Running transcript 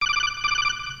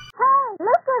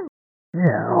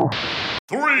now.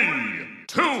 3,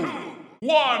 2,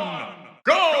 1,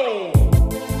 go!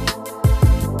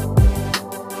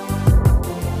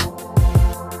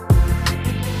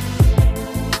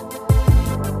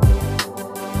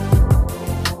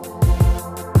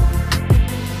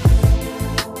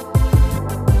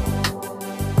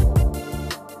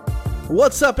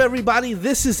 What's up, everybody?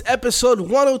 This is episode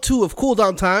 102 of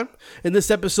Cooldown Time. In this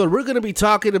episode, we're going to be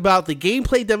talking about the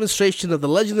gameplay demonstration of The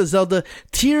Legend of Zelda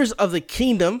Tears of the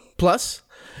Kingdom. Plus,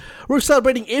 we're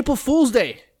celebrating April Fool's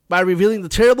Day by revealing the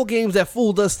terrible games that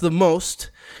fooled us the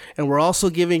most. And we're also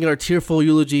giving our tearful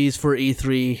eulogies for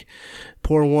E3.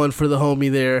 Poor one for the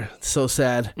homie there. So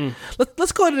sad.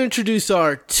 Let's go ahead and introduce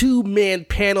our two-man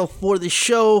panel for the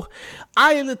show.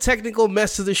 I am the technical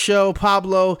mess of the show,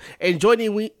 Pablo, and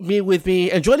joining me with me,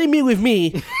 and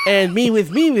me with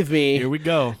me. Here we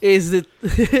go. Is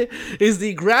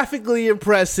the graphically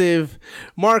impressive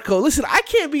Marco. Listen, I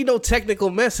can't be no technical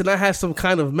mess, and I have some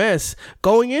kind of mess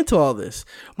going into all this.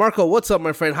 Marco, what's up,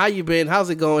 my friend? How you been? How's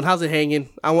it going? How's it hanging?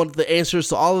 I want the answers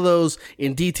to all of those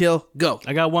in detail. Go.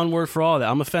 I got one word for all that.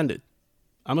 I'm offended.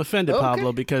 Okay.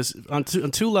 Pablo, because on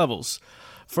two levels.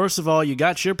 First of all, you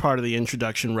got your part of the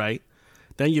introduction right.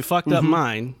 Then you fucked up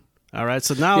mine. All right.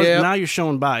 So now you're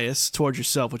showing bias towards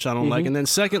yourself, which I don't like. And then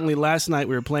secondly, last night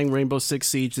we were playing Rainbow Six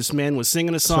Siege. This man was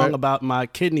singing a song about my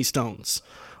kidney stones,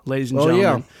 ladies and gentlemen.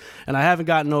 Yeah. And I haven't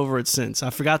gotten over it since. I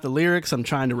forgot the lyrics. I'm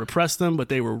trying to repress them, but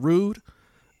they were rude,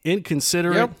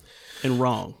 inconsiderate, and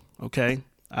wrong. Okay.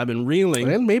 I've been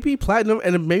reeling. And maybe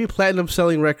platinum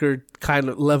selling record kind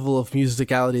of level of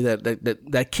musicality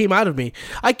that came out of me.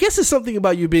 I guess it's something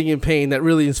about you being in pain that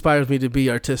really inspires me to be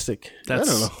artistic.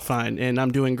 That's fine. And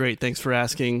I'm doing great. Thanks for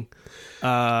asking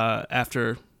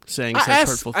after saying such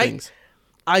hurtful things.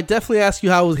 I definitely asked you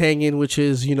how I was hanging, which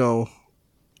is,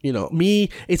 me,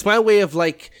 it's my way of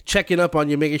like checking up on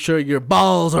you, making sure your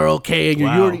balls are okay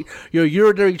and your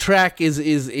urinary tract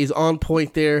is on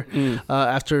point there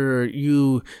after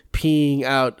you peeing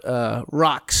out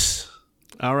rocks.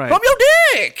 All right. From your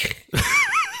dick.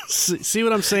 See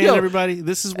what I'm saying, everybody?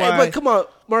 This is why. Hey, but come on,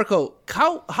 Marco.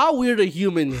 How weird are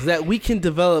humans that we can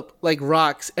develop like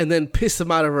rocks and then piss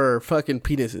them out of our fucking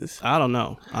penises? I don't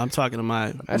know. I'm talking to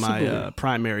my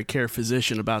primary care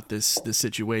physician about this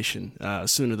situation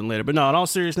sooner than later. But no, in all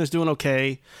seriousness, doing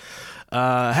okay.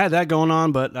 Had that going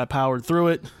on, but I powered through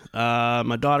it.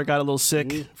 My daughter got a little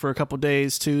sick for a couple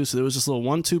days too, so there was this little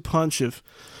 1-2 punch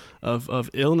of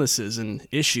illnesses and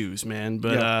issues, man.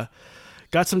 But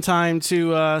got some time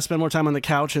to spend more time on the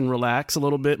couch and relax a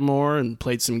little bit more, and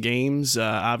played some games,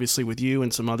 obviously with you,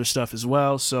 and some other stuff as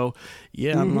well. So,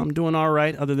 I'm doing all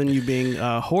right, other than you being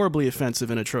horribly offensive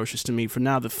and atrocious to me for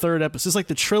now the third episode. It's like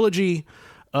the trilogy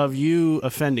of you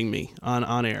offending me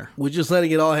on air. We're just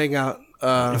letting it all hang out.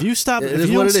 If you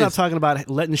don't stop talking about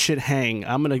letting shit hang,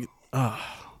 I'm going to...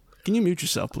 can you mute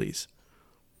yourself, please?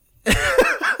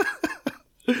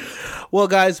 Well,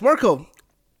 guys, Marco...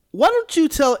 why don't you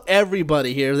tell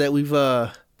everybody here that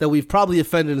we've probably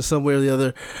offended in some way or the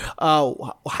other,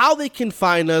 how they can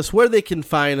find us, where they can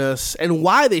find us, and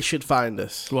why they should find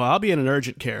us? Well, I'll be in an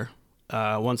urgent care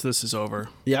once this is over.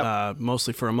 Yep.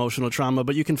 Mostly for emotional trauma,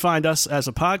 but you can find us as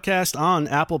a podcast on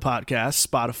Apple Podcasts,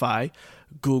 Spotify,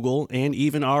 Google, and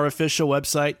even our official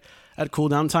website at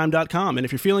cooldowntime.com. And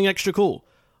if you're feeling extra cool,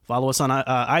 follow us on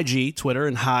IG, Twitter,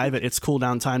 and Hive at It's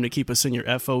Cooldown Time to keep us in your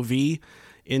FOV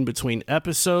in between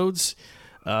episodes.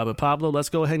 But Pablo, let's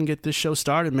go ahead and get this show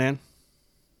started, man.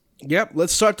 Yep,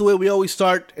 let's start the way we always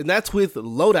start, and that's with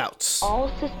loadouts. All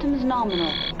systems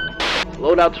nominal.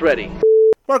 Loadouts ready.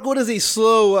 Mark, what is a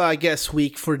slow,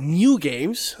 week for new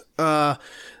games? I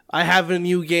have a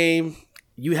new game.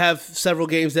 You have several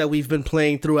games that we've been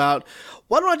playing throughout.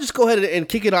 Why don't I just go ahead and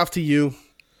kick it off to you,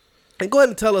 and go ahead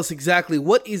and tell us exactly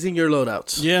what is in your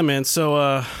loadouts. Yeah, man.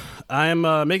 So, I'm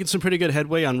making some pretty good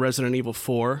headway on Resident Evil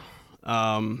 4.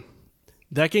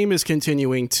 That game is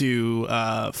continuing to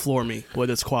floor me with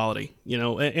its quality.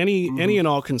 Any and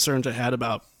all concerns I had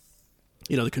about,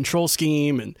 the control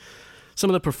scheme and some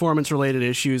of the performance-related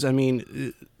issues. I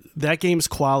mean, that game's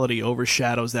quality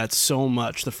overshadows that so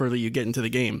much the further you get into the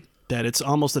game that it's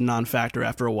almost a non-factor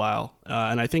after a while.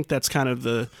 And I think that's kind of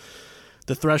the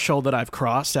threshold that I've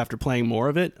crossed after playing more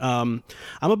of it. I'm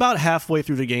about halfway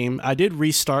through the game. I did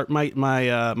restart my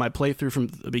playthrough from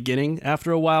the beginning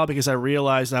after a while because I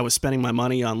realized I was spending my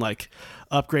money on like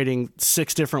upgrading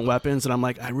 6 different weapons, and I'm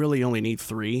like, I really only need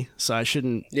 3, so I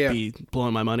shouldn't be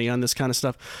blowing my money on this kind of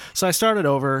stuff. So I started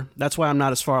over. That's why I'm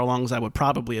not as far along as I would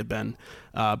probably have been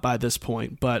by this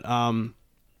point. But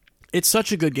it's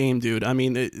such a good game, dude. I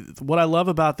mean, what I love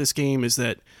about this game is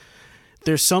that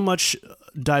there's so much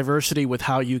diversity with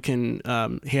how you can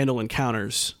handle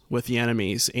encounters with the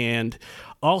enemies, and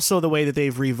also the way that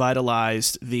they've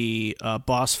revitalized the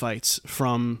boss fights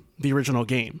from the original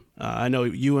game. I know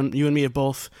you and me have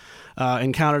both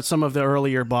encountered some of the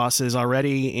earlier bosses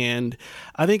already, and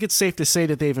I think it's safe to say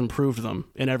that they've improved them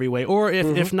in every way. Or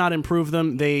if not improved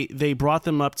them, they brought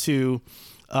them up to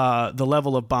the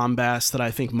level of bombast that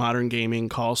I think modern gaming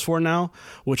calls for now,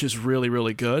 which is really,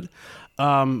 really good.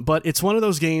 But it's one of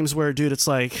those games where, dude, it's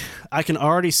like I can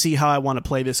already see how I want to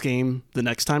play this game the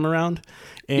next time around.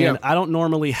 And I don't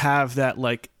normally have that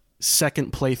like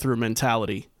second playthrough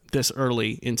mentality this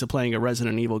early into playing a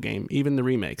Resident Evil game, even the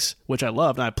remakes, which I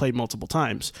loved and I played multiple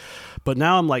times. But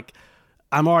now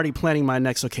I'm already planning my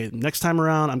next time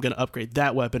around, I'm going to upgrade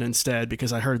that weapon instead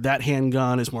because I heard that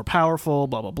handgun is more powerful,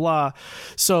 blah, blah, blah.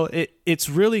 So it's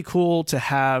really cool to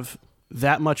have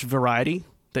that much variety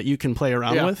that you can play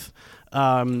around with.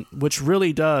 Which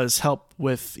really does help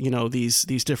with,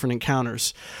 these different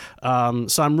encounters.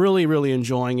 So I'm really, really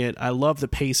enjoying it. I love the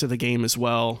pace of the game as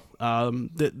well.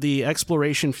 The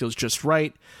exploration feels just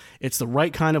right. It's the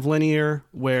right kind of linear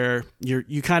where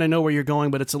you kind of know where you're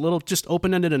going, but it's a little just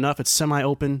open-ended enough. It's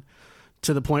semi-open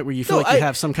to the point where you feel you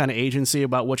have some kind of agency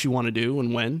about what you want to do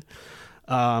and when.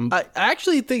 I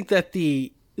actually think that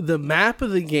the map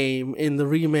of the game in the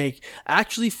remake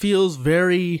actually feels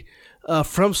very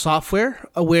From Software,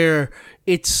 where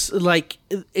it's like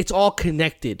it's all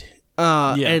connected.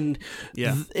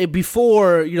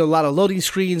 Before, a lot of loading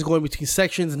screens going between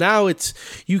sections. Now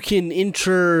you can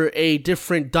enter a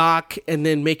different dock and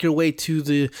then make your way to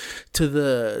the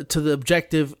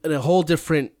objective in a whole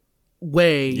different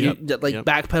way,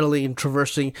 backpedaling and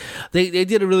traversing. They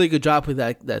did a really good job with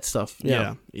that stuff.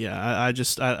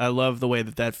 I love the way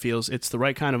that feels. It's the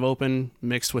right kind of open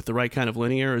mixed with the right kind of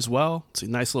linear as well. It's a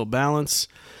nice little balance.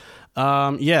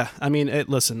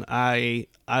 Listen, I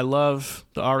love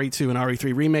the RE2 and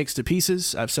RE3 remakes to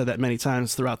pieces. I've said that many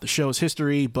times throughout the show's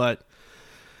history, but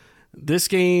this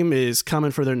game is coming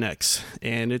for their necks,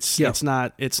 and it's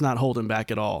not holding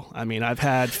back at all. I mean, I've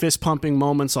had fist pumping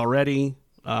moments already.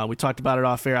 We talked about it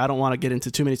off air. I don't want to get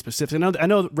into too many specifics. I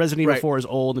know Resident Evil 4 is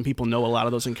old and people know a lot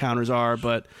of those encounters are,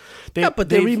 but they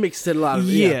remixed it a lot.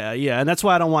 And that's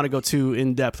why I don't want to go too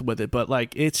in depth with it. But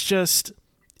like, it's just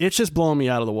blowing me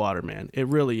out of the water, man. It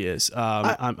really is.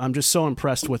 I'm just so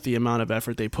impressed with the amount of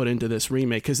effort they put into this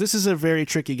remake, because this is a very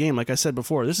tricky game. Like I said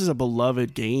before, this is a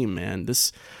beloved game, man.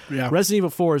 Resident Evil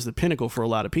 4 is the pinnacle for a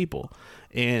lot of people,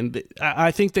 and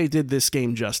I think they did this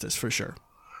game justice for sure.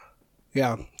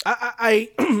 Yeah,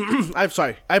 I'm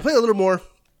sorry. I played a little more.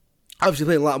 Obviously,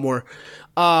 played a lot more.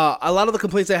 A lot of the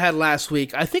complaints I had last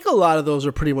week, I think a lot of those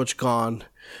are pretty much gone.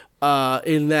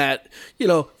 In that,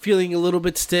 feeling a little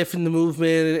bit stiff in the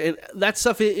movement, and that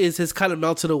stuff has kind of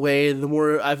melted away. The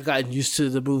more I've gotten used to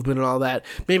the movement and all that,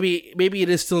 maybe it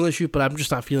is still an issue, but I'm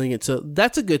just not feeling it. So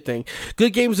that's a good thing.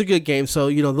 Good game's a good game. So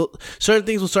certain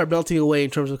things will start melting away in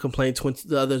terms of complaints when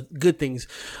the other good things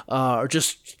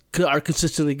are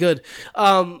consistently good.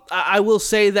 I will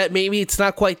say that maybe it's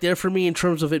not quite there for me in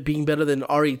terms of it being better than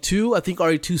RE2. I think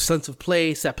RE2's sense of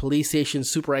place, that police station,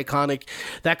 super iconic,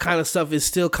 that kind of stuff is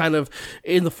still kind of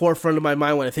in the forefront of my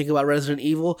mind when I think about Resident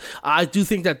Evil. I do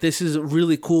think that this is a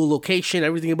really cool location.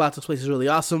 Everything about this place is really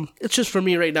awesome. It's just for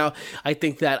me right now, I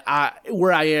think that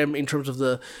where I am in terms of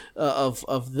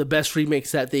the best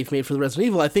remakes that they've made for the Resident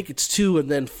Evil, I think it's 2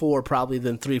 and then 4 probably,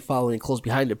 then 3 following close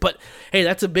behind it. But hey,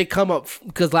 that's a big come up,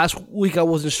 because last week I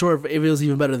wasn't sure if it was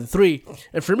even better than 3,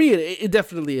 and for me it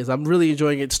definitely is. I'm really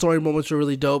enjoying it. Story moments are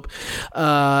really dope,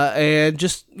 and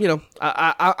just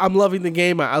I'm loving the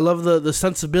game. I love the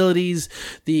sensibilities,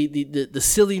 the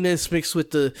silliness mixed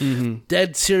with the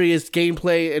dead serious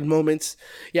gameplay and moments.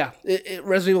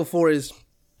 Resident Evil 4 is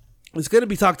it's going to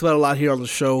be talked about a lot here on the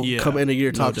show. Come in a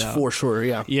year talks for sure.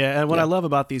 And what I love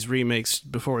about these remakes,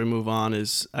 before we move on,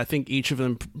 is I think each of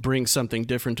them brings something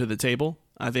different to the table.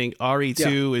 I think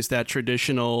RE2 is that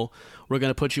traditional, we're going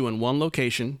to put you in one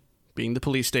location, being the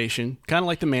police station, kind of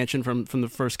like the mansion from the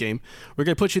first game. We're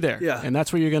going to put you there, and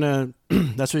that's where you're going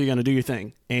to do your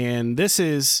thing. And this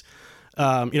is,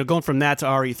 going from that to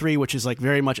RE3, which is like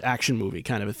very much action movie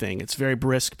kind of a thing. It's very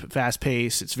brisk, fast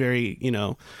paced. It's very,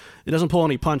 it doesn't pull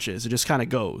any punches. It just kind of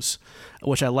goes,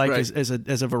 which I like as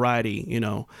a variety,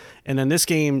 And then this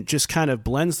game just kind of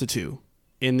blends the two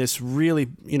in this really,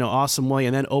 awesome way,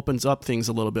 and then opens up things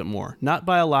a little bit more. Not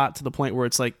by a lot, to the point where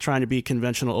it's like trying to be a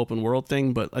conventional open world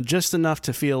thing, but just enough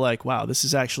to feel like, wow, this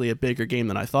is actually a bigger game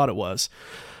than I thought it was.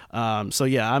 I'm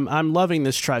loving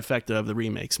this trifecta of the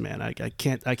remakes, man. I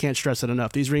can't stress it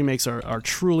enough. These remakes are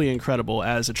truly incredible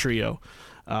as a trio.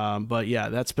 But yeah,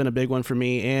 that's been a big one for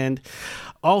me. And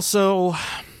also,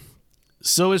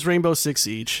 so is Rainbow Six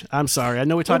Siege. I'm sorry. I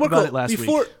know we talked about it last week.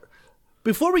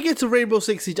 Before we get to Rainbow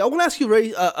Six Siege, I want to ask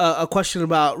you a question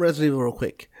about Resident Evil real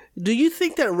quick. Do you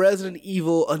think that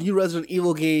a new Resident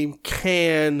Evil game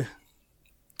can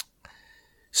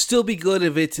still be good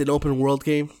if it's an open world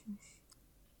game?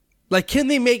 Like, can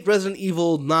they make Resident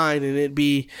Evil 9 and it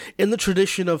be in the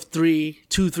tradition of 2,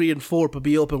 3, and 4, but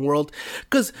be open world?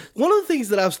 Because one of the things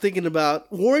that I was thinking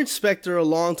about, Warren Spector a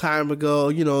long time ago,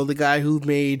 you know, the guy who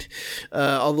made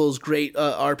all those great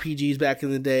RPGs back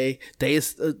in the day,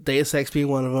 Deus Ex being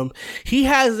one of them,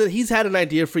 he's had an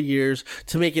idea for years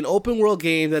to make an open world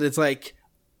game that is like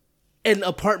an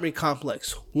apartment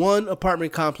complex, one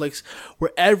apartment complex where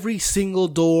every single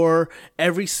door,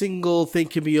 every single thing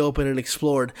can be open and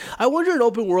explored. I wonder an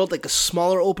open world, like a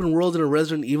smaller open world in a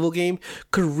Resident Evil game,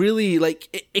 could really,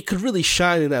 like, it could really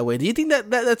shine in that way. Do you think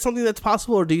that's something that's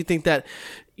possible, or do you think that,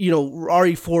 you know,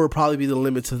 RE4 would probably be the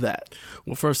limits of that?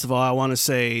 Well, first of all, I want to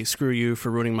say screw you for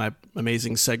ruining my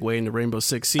amazing segue into Rainbow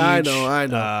Six Siege. I know.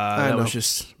 That was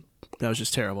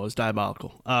just terrible. It was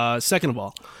diabolical. Second of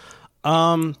all,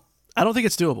 I don't think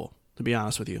it's doable, to be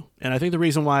honest with you. And I think the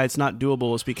reason why it's not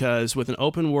doable is because with an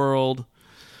open world,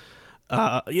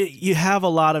 you have a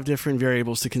lot of different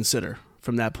variables to consider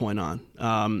from that point on.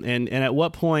 And at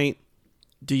what point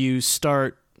do you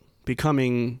start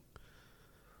becoming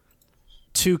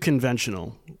too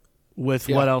conventional with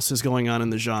what else is going on in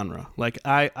the genre? Like,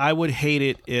 I would hate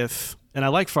it if, and I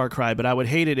like Far Cry, but I would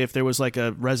hate it if there was like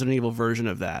a Resident Evil version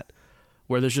of that,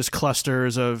 where there's just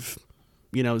clusters of,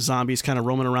 you know, zombies kind of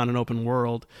roaming around an open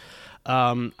world.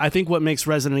 I think what makes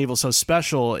Resident Evil so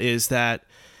special is that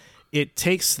it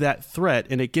takes that threat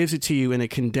and it gives it to you in a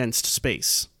condensed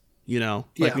space. You know,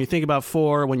 like when you think about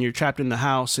 4, when you're trapped in the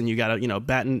house and you got to,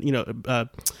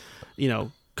 you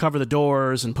know, cover the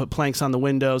doors and put planks on the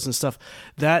windows and stuff.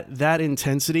 That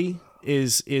intensity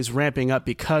is ramping up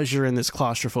because you're in this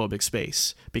claustrophobic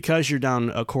space, because you're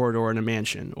down a corridor in a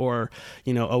mansion, or,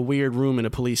 you know, a weird room in a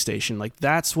police station. Like,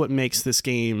 that's what makes this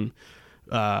game,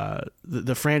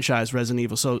 the franchise Resident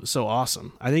Evil, so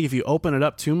awesome. I think if you open it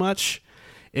up too much,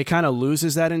 it kind of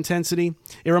loses that intensity.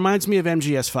 It reminds me of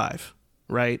MGS5,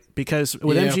 right? Because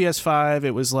with MGS5,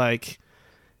 it was like,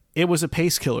 it was a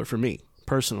pace killer for me.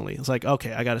 Personally, it's like,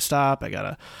 okay, I got to stop. I got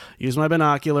to use my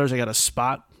binoculars. I got to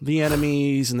spot the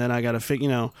enemies, and then I got to you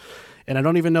know, and I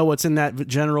don't even know what's in that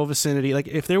general vicinity. Like,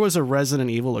 if there was a Resident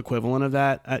Evil equivalent of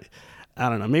that, I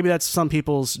don't know. Maybe that's some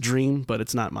people's dream, but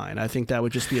it's not mine. I think that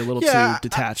would just be a little too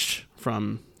detached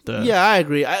from the. Yeah, I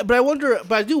agree. But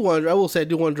I do wonder. I will say, I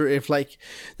do wonder if, like,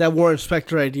 that Warren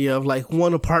Spector idea of, like,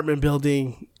 one apartment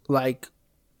building, like,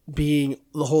 being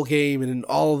the whole game and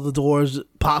all of the doors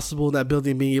possible in that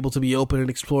building being able to be open and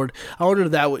explored. I wonder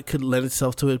if that could lend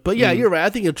itself to it. But yeah, you're right. I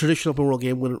think a traditional open world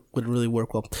game would really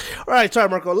work well. All right, sorry,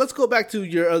 Marco. Let's go back to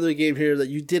your other game here that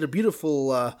you did a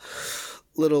beautiful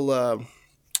little...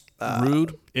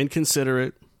 rude,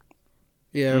 inconsiderate.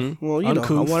 Yeah, well, you uncouth,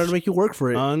 know, I wanted to make you work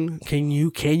for it. Can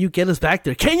you get us back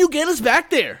there? Can you get us back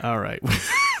there? All right.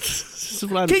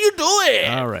 Can you do it?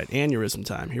 All right, aneurysm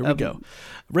time. Here we go.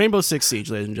 Rainbow Six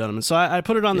Siege, ladies and gentlemen. So I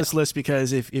put it on this list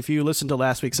because if you listened to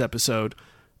last week's episode,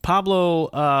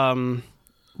 Pablo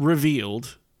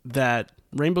revealed that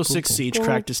Rainbow Six Siege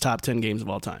cracked his top 10 games of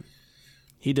all time.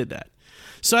 He did that.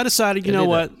 So I decided, you know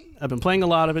what? I've been playing a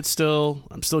lot of it still.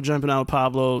 I'm still jumping out with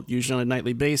Pablo, usually on a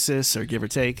nightly basis or give or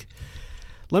take.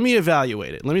 Let me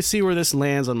evaluate it. Let me see where this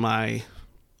lands on my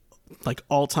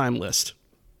all-time list.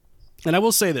 And I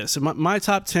will say this, my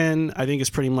top 10, I think,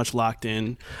 is pretty much locked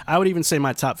in. I would even say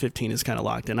my top 15 is kind of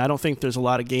locked in. I don't think there's a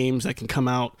lot of games that can come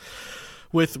out,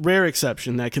 with rare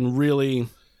exception, that can really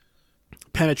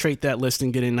penetrate that list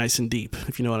and get in nice and deep,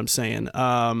 if you know what I'm saying.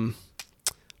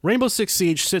 Rainbow Six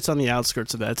Siege sits on the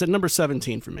outskirts of that. It's at number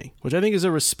 17 for me, which I think is a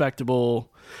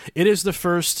respectable... It is the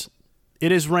first...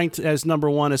 It is ranked as number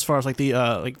 1 as far as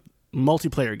the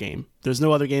multiplayer game. There's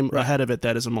no other game ahead of it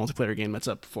that is a multiplayer game that's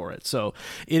up for it. So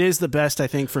it is the best, I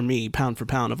think, for me, pound for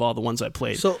pound, of all the ones I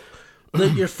played. So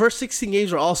your first 16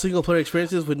 games are all single-player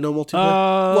experiences with no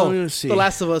multiplayer? Let me see. The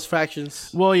Last of Us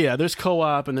Factions. Well, yeah, there's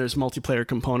co-op and there's multiplayer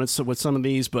components with some of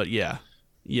these, but yeah.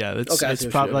 Yeah, it's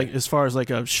probably as far as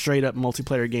a straight up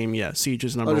multiplayer game. Yeah, Siege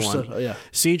is number 1. Oh, yeah.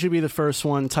 Siege would be the first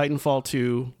one. Titanfall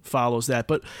 2 follows that,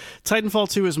 but Titanfall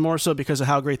 2 is more so because of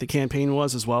how great the campaign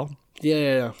was as well.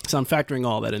 Yeah. So I'm factoring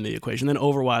all that into the equation. Then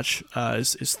Overwatch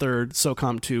is third.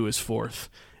 SOCOM 2 is fourth,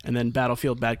 and then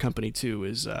Battlefield Bad Company 2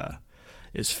 is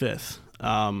fifth.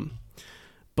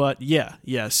 But yeah.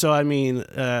 So I mean,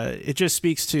 it just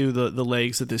speaks to the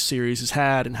legs that this series has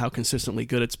had and how consistently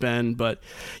good it's been. But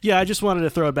yeah, I just wanted to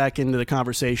throw it back into the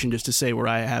conversation just to say where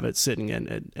I have it sitting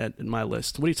at my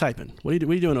list. What are you typing? What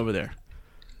are you doing over there?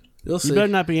 You'll see. You better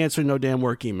not be answering no damn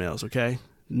work emails, okay?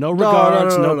 No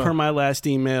regards, no per my last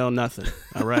email, nothing.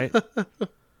 All right.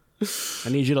 I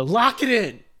need you to lock it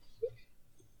in.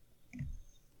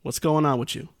 What's going on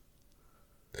with you?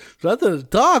 Nothing,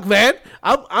 dog, man.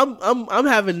 I'm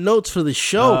having notes for the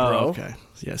show, bro. Okay.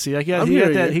 Yeah. See,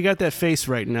 he got that face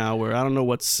right now where I don't know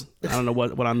what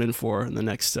I'm in for in the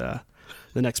next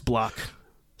block,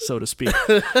 so to speak.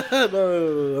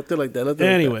 No, nothing like that.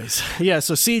 Anyways, yeah.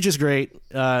 So Siege is great.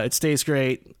 It stays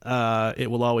great.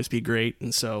 It will always be great,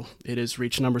 and so it is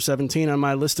reached number 17 on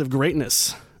my list of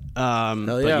greatness.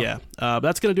 But yeah,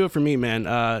 that's gonna do it for me, man.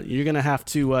 You're gonna have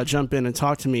to jump in and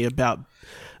talk to me about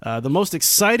the most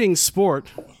exciting sport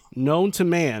known to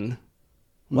man,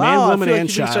 woman, and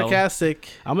child. Sarcastic.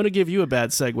 I'm gonna give you a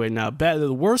bad segue now.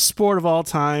 The worst sport of all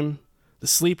time, the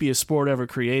sleepiest sport ever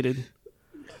created,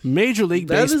 Major League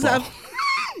Baseball.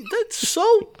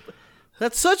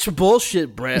 That's such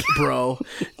bullshit, bro.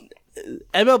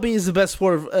 MLB is the best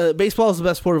sport. Baseball is the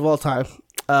best sport of all time.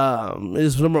 It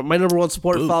is my number one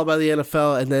sport, followed by the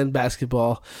NFL, and then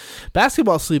basketball.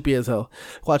 Basketball's sleepy as hell.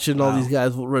 Watching all these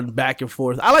guys run back and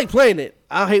forth. I like playing it.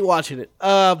 I hate watching it.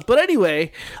 But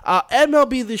anyway,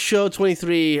 MLB The Show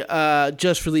 23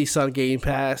 just released on Game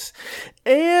Pass,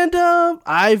 and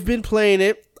I've been playing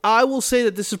it. I will say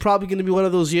that this is probably going to be one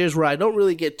of those years where I don't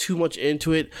really get too much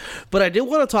into it, but I did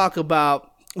want to talk about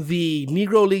the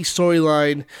Negro League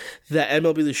storyline that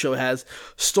MLB The Show has.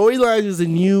 Storyline is a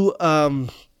new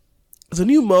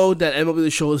mode that MLB The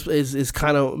Show is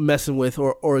kind of messing with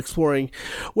or exploring,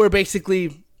 where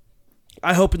basically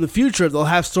I hope in the future they'll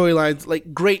have storylines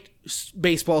like great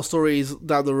baseball stories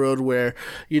down the road where,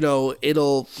 you know,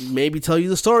 it'll maybe tell you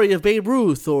the story of Babe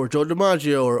Ruth or Joe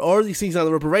DiMaggio or these things down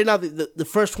the road. But right now, the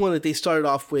first one that they started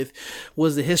off with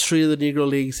was the history of the Negro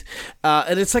Leagues.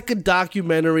 And it's like a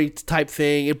documentary type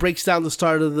thing. It breaks down the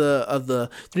start of the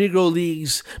Negro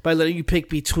Leagues by letting you pick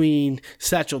between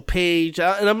Satchel Paige.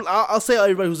 And I'll say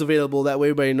everybody who's available. That way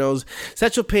everybody knows.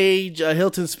 Satchel Paige,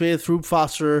 Hilton Smith, Rube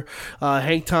Foster,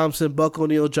 Hank Thompson, Buck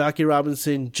O'Neil, Jackie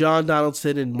Robinson, John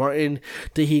Donaldson, and Martin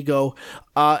Dihigo.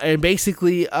 And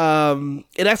basically,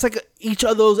 it acts like each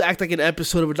of those act like an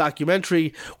episode of a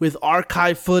documentary with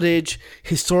archive footage,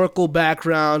 historical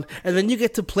background, and then you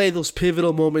get to play those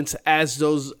pivotal moments as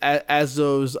those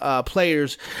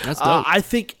players. That's dope. I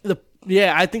think the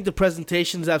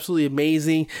presentation is absolutely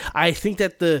amazing. I think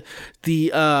that the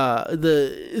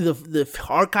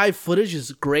archive footage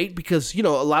is great because, you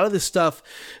know, a lot of this stuff,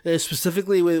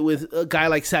 specifically with a guy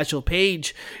like Satchel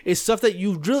Paige, is stuff that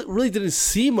you really didn't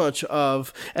see much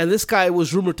of. And this guy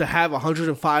was rumored to have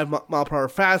 105 mile per hour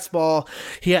fastball.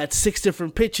 He had 6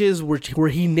 different pitches where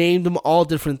he named them all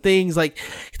different things. Like,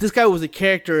 this guy was a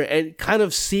character, and kind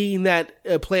of seeing that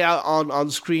play out on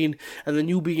the screen, and then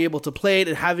you being able to play it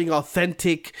and having authentic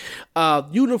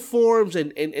uniforms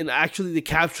and actually they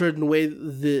captured in the way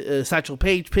the Satchel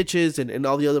Paige pitches and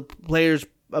all the other players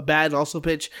bat and also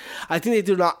pitch. I think they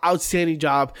do an outstanding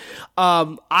job.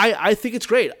 I think it's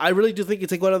great. I really do think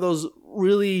it's like one of those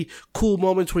really cool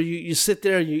moments where you sit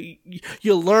there and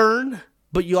you learn,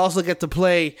 but you also get to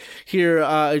play here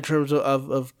in terms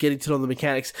of getting to know the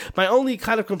mechanics. My only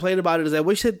kind of complaint about it is I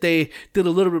wish that they did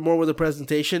a little bit more with the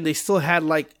presentation. They still had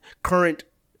like current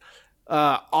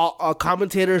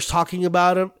commentators talking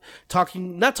about him,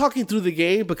 not talking through the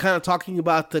game, but kind of talking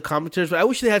about the commentators. But I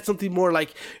wish they had something more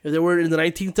like if they were in the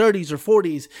 1930s or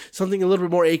 40s, something a little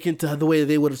bit more akin to the way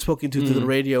they would have spoken to the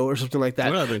radio or something like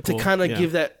that, to kind of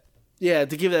give that. Yeah,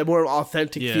 to give that more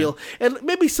authentic feel. And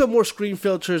maybe some more screen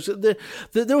filters.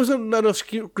 There wasn't enough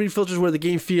screen filters where the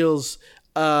game feels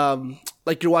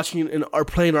like you're watching or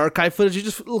playing archive footage. It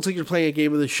just looks like you're playing a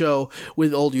game of the show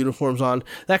with old uniforms on.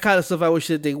 That kind of stuff I wish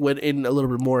that they went in a little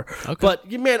bit more. Okay.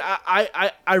 But, man,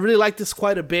 I really like this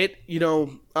quite a bit. You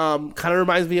know, kind of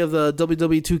reminds me of the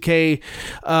WWE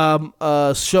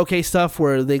 2K showcase stuff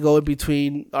where they go in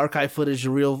between archive footage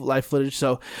and real life footage.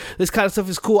 So this kind of stuff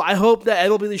is cool. I hope that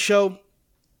MLB The Show,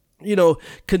 you know,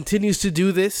 continues to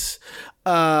do this.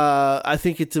 I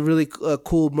think it's a really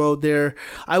cool mode there.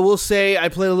 I will say I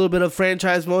played a little bit of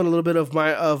franchise mode, a little bit of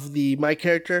my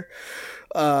character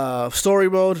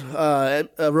story mode,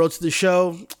 Road to the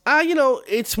Show. You know,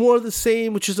 it's more of the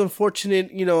same, which is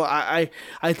unfortunate. You know, I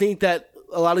think that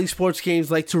a lot of these sports games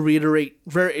like to reiterate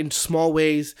very in small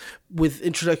ways with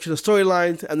introduction of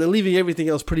storylines and then leaving everything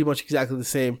else pretty much exactly the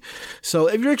same. So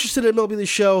if you're interested in MLB The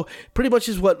Show, pretty much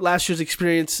is what last year's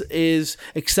experience is,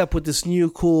 except with this new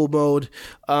cool mode.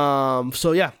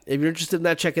 So yeah, if you're interested in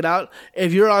that, check it out.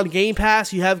 If you're on Game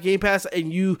Pass, you have Game Pass,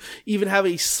 and you even have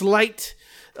a slight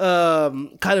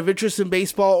kind of interest in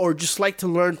baseball, or just like to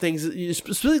learn things,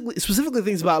 specifically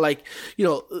things about, like, you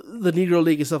know, the Negro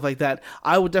League and stuff like that,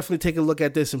 I would definitely take a look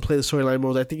at this and play the storyline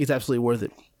mode. I think it's absolutely worth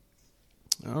it.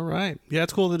 All right. Yeah,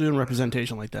 it's cool to do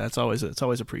representation like that. It's always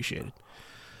appreciated.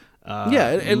 And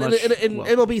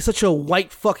MLB is such a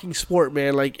white fucking sport,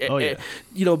 man. Like,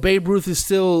 you know, Babe Ruth is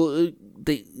still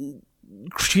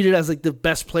treated as like the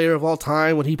best player of all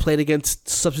time when he played against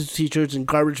substitute teachers and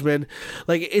garbage men.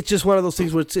 Like, it's just one of those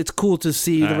things where it's cool to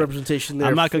see the representation there.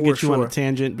 I'm not going to get you on a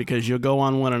tangent because you'll go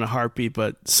on one in a heartbeat,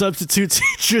 but substitute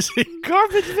teachers and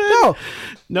garbage men?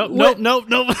 No.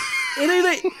 It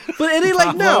ain't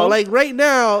like now. Like right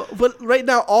now,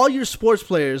 all your sports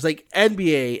players, like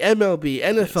NBA, MLB,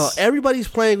 NFL, everybody's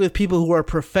playing with people who are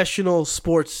professional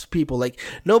sports people. Like,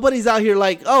 nobody's out here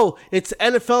like, oh, it's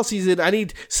NFL season, I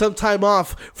need some time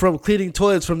off from cleaning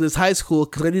toilets from this high school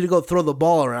because I need to go throw the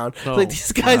ball around. Like,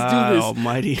 these guys do this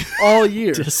almighty all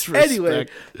year. Disrespect. Anyway,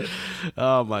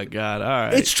 oh my God! All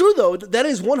right, it's true though. That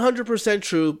is 100%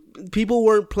 true. People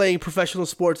weren't playing professional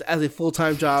sports as a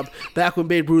full-time job back when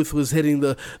Babe Ruth was hitting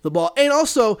the ball. And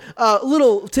also,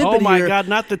 little tidbit here. Oh my God,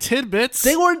 not the tidbits.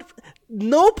 They weren't.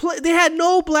 They had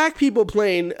no black people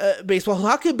playing baseball.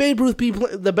 How could Babe Ruth be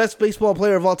the best baseball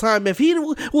player of all time if he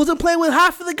wasn't playing with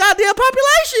half of the goddamn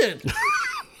population?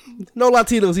 No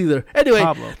Latinos either. Anyway,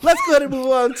 let's go ahead and move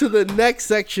on to the next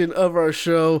section of our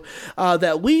show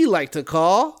that we like to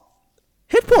call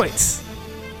Hit Points.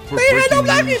 For breaking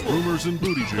news, rumors, and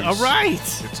booty juice. All right.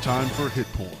 It's time for Hit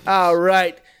Points. All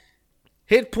right.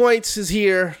 Hit Points is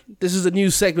here. This is a new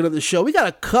segment of the show. We got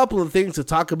a couple of things to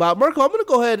talk about. Marco, I'm going to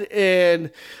go ahead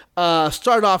and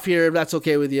start off here, if that's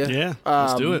okay with you. Yeah,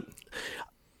 let's do it.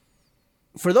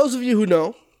 For those of you who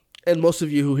know, and most of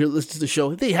you who listen to the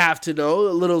show, they have to know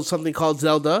a little something called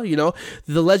Zelda, you know,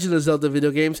 the Legend of Zelda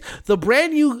video games. The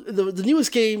brand new, the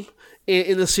newest game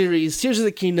in the series, Tears of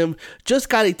the Kingdom, just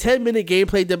got a 10-minute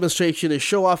gameplay demonstration to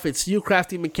show off its new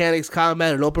crafting mechanics,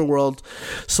 combat, and open world.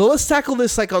 So let's tackle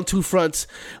this like on two fronts.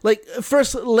 Like,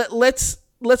 first, let's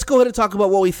go ahead and talk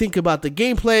about what we think about the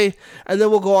gameplay, and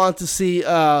then we'll go on to see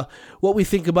what we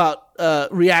think about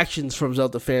reactions from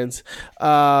Zelda fans.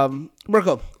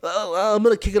 Marco, I'm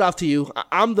gonna kick it off to you.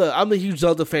 I'm the huge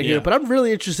Zelda fan here, but I'm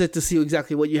really interested to see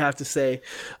exactly what you have to say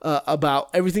about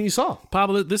everything you saw.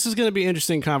 Pablo, this is going to be an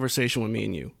interesting conversation with me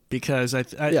and you, because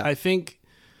I think,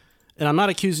 and I'm not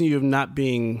accusing you of not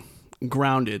being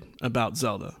grounded about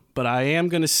Zelda, but I am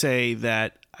going to say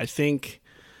that I think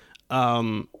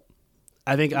I'm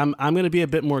going to be a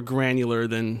bit more granular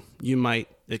than you might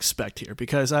expect here,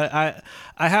 because I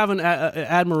have an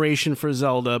admiration for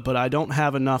Zelda, but I don't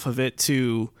have enough of it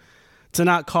to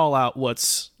not call out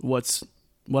what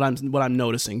I'm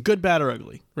noticing, good, bad, or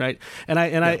ugly, right? And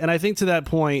I think to that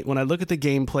point, when I look at the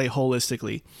gameplay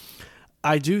holistically,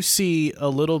 I do see a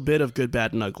little bit of good,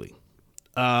 bad, and ugly.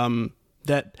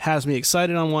 That has me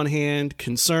excited on one hand,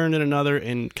 concerned in another,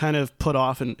 and kind of put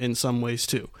off in some ways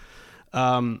too.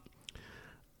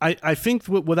 I think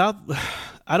without,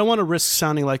 I don't want to risk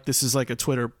sounding like this is like a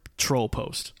Twitter troll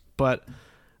post, but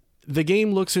the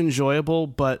game looks enjoyable,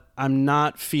 but I'm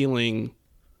not feeling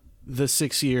the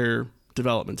 6-year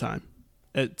development time.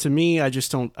 To me, I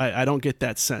just don't, I don't get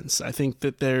that sense. I think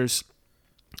that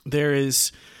there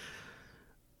is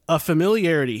a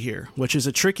familiarity here, which is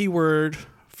a tricky word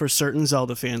for certain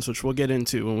Zelda fans, which we'll get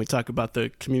into when we talk about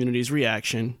the community's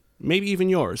reaction, maybe even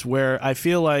yours, where I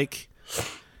feel like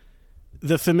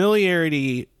the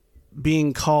familiarity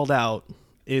being called out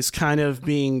is kind of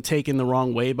being taken the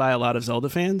wrong way by a lot of Zelda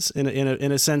fans in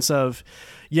a sense of,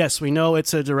 yes, we know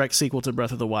it's a direct sequel to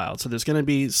Breath of the Wild, so there's going to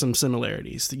be some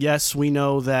similarities. Yes, we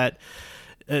know that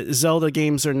Zelda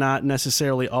games are not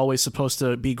necessarily always supposed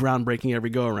to be groundbreaking every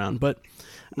go-around, but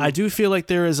I do feel like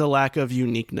there is a lack of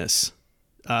uniqueness.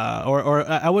 Or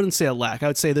I wouldn't say a lack. I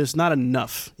would say there's not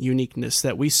enough uniqueness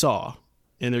that we saw.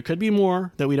 And there could be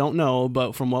more that we don't know,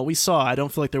 but from what we saw, I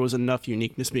don't feel like there was enough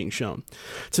uniqueness being shown.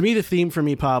 To me, the theme for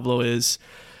me, Pablo, is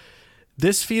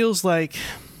this feels like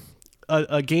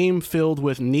a game filled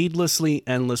with needlessly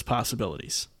endless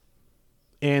possibilities.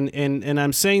 And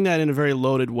I'm saying that in a very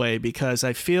loaded way, because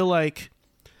I feel like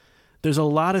there's a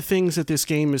lot of things that this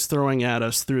game is throwing at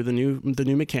us through the new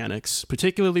mechanics,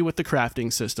 particularly with the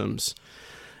crafting systems,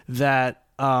 that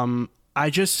I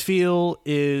just feel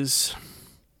is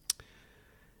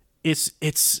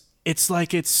it's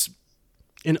like it's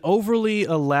an overly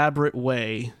elaborate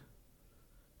way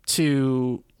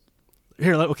to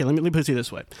here. Okay, let me put it to you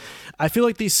this way. I feel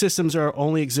like these systems are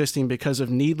only existing because of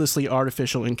needlessly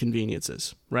artificial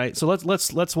inconveniences, right? So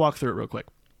let's walk through it real quick.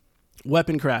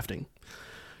 Weapon crafting.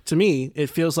 To me,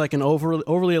 it feels like an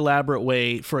overly elaborate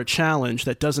way for a challenge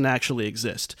that doesn't actually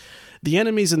exist. The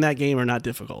enemies in that game are not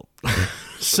difficult.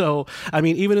 So, I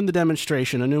mean, even in the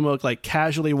demonstration, Anuma like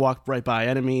casually walked right by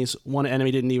enemies. One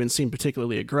enemy didn't even seem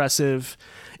particularly aggressive.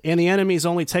 And the enemies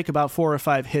only take about 4 or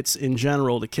 5 hits in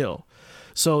general to kill.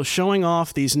 So showing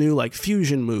off these new like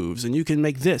fusion moves, and you can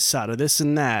make this out of this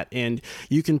and that, and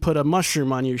you can put a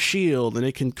mushroom on your shield and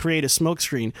it can create a smoke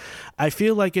screen. I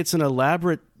feel like it's an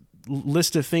elaborate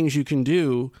list of things you can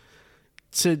do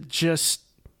to just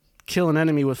kill an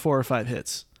enemy with 4 or 5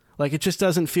 hits. Like, it just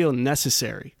doesn't feel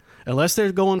necessary. Unless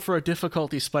they're going for a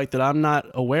difficulty spike that I'm not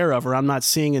aware of or I'm not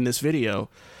seeing in this video.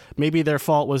 Maybe their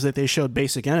fault was that they showed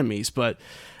basic enemies, but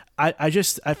I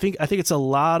think it's a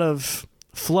lot of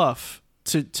fluff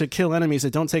to kill enemies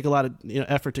that don't take a lot of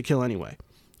effort to kill anyway,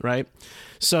 right?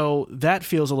 So that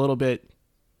feels a little bit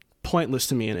pointless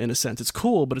to me in a sense. It's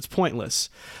cool, but it's pointless.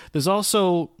 There's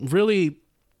also really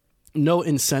no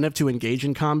incentive to engage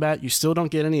in combat. You still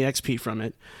don't get any XP from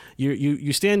it.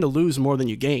 You stand to lose more than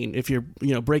you gain if you're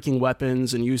breaking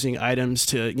weapons and using items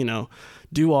to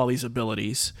do all these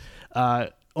abilities.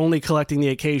 Only collecting the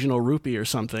occasional rupee or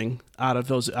something out of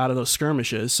those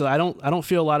skirmishes. So I don't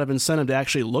feel a lot of incentive to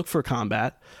actually look for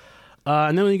combat.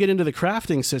 And then when you get into the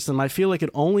crafting system, I feel like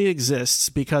it only exists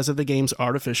because of the game's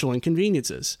artificial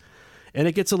inconveniences. And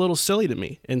it gets a little silly to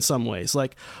me in some ways.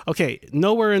 Like, okay,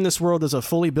 nowhere in this world does a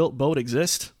fully built boat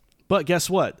exist. But guess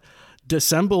what?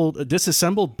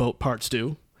 Disassembled boat parts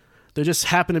do. They just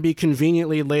happen to be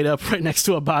conveniently laid up right next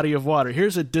to a body of water.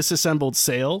 Here's a disassembled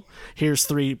sail. Here's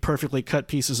 3 perfectly cut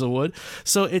pieces of wood.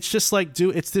 So it's just like,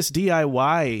 it's this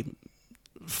DIY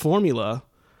formula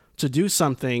to do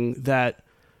something that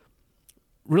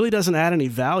really doesn't add any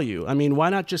value. I mean, why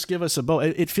not just give us a boat?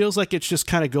 It feels like it's just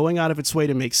kind of going out of its way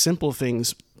to make simple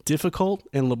things difficult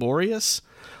and laborious.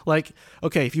 Like,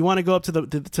 okay, if you want to go up to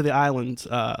the island,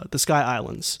 the Sky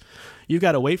Islands, you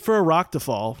got to wait for a rock to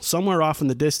fall somewhere off in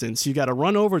the distance. You got to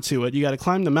run over to it. You got to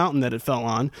climb the mountain that it fell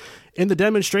on. In the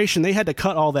demonstration, they had to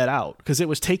cut all that out because it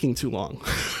was taking too long.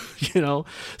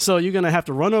 So you're going to have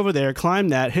to run over there, climb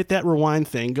that, hit that rewind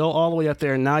thing, go all the way up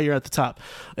there, and now you're at the top.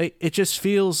 It just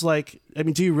feels like, I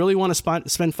mean, do you really want to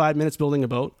spend 5 minutes building a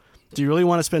boat? Do you really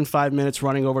want to spend 5 minutes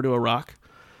running over to a rock?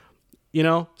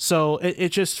 So it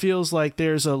just feels like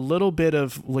there's a little bit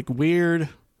of like weird,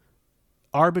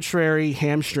 arbitrary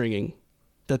hamstringing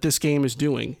that this game is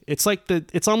doing.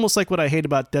 It's almost like what I hate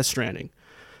about Death Stranding.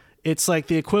 It's like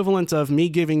the equivalent of me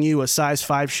giving you a size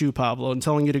 5 shoe, Pablo, and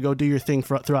telling you to go do your thing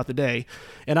throughout the day,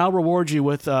 and I'll reward you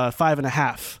with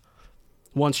 5.5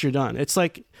 once you're done. It's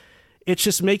like, it's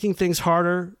just making things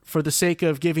harder for the sake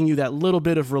of giving you that little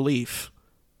bit of relief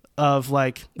of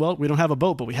like, well, we don't have a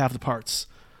boat, but we have the parts.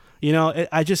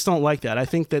 I just don't like that. I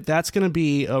think that that's going to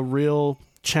be a real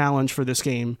challenge for this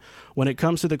game when it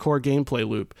comes to the core gameplay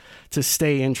loop to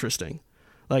stay interesting.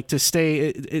 Like, to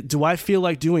stay, do I feel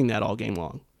like doing that all game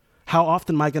long? How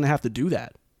often am I going to have to do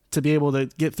that to be able to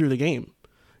get through the game?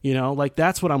 Like,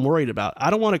 that's what I'm worried about. I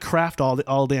don't want to craft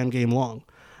all damn game long.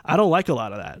 I don't like a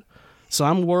lot of that. So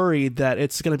I'm worried that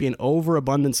it's going to be an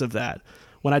overabundance of that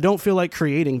when I don't feel like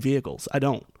creating vehicles. I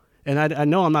don't. And I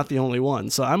know I'm not the only one.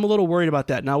 So I'm a little worried about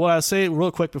that. Now, what I'll say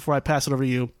real quick before I pass it over to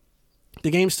you,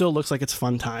 the game still looks like it's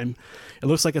fun time. It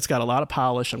looks like it's got a lot of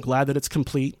polish. I'm glad that it's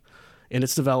complete in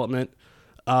its development.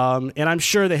 And I'm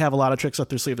sure they have a lot of tricks up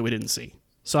their sleeve that we didn't see.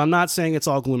 So I'm not saying it's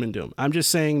all gloom and doom. I'm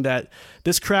just saying that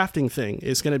this crafting thing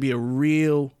is going to be a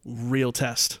real, real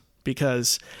test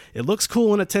because it looks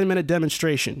cool in a 10-minute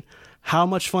demonstration. How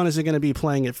much fun is it going to be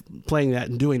playing that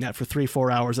and doing that for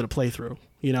 3-4 hours at a playthrough?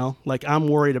 Like, I'm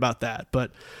worried about that.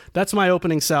 But that's my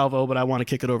opening salvo, but I want to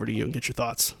kick it over to you and get your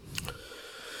thoughts.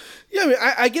 Yeah, I mean,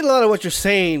 I get a lot of what you're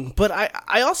saying, but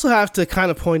I also have to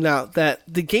kind of point out that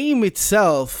the game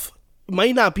itself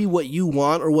might not be what you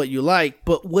want or what you like,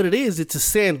 but what it is, it's a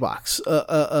sandbox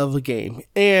of a game.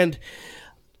 And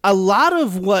a lot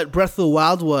of what Breath of the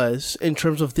Wild was, in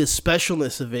terms of this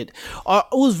specialness of it,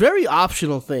 was very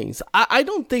optional things. I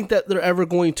don't think that they're ever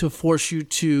going to force you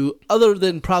to, other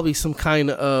than probably some kind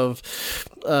of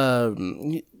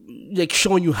like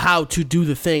showing you how to do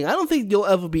the thing. I don't think you'll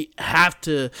ever have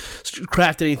to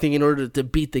craft anything in order to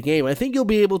beat the game. I think you'll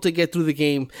be able to get through the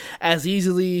game as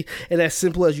easily and as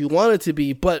simple as you want it to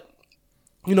be, but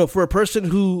for a person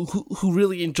who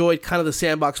really enjoyed kind of the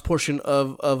sandbox portion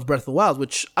of Breath of the Wild,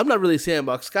 which I'm not really a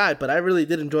sandbox guy, but I really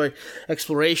did enjoy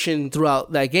exploration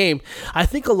throughout that game. I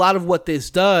think a lot of what this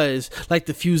does, like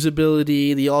the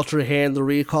fusibility, the Ultra Hand, the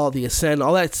Recall, the Ascend,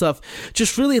 all that stuff,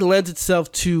 just really lends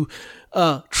itself to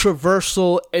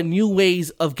traversal and new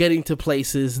ways of getting to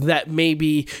places that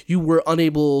maybe you were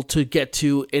unable to get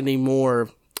to in a more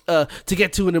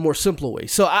simple way.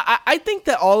 So I think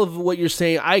that all of what you're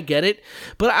saying, I get it,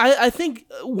 but I think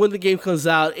when the game comes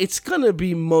out, it's gonna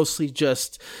be mostly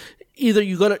just you're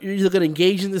either gonna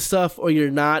engage in this stuff or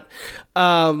you're not.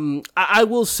 I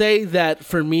will say that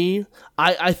for me,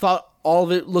 I thought all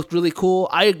of it looked really cool.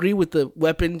 I agree with the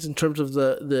weapons in terms of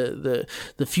the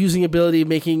fusing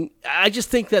ability I just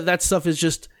think that stuff is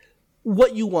just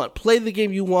what you want. Play the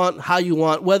game you want, how you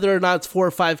want, whether or not it's 4 or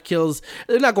 5 kills.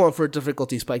 They're not going for a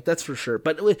difficulty spike, that's for sure.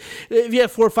 But if you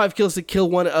have 4 or 5 kills to kill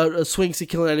one, swings to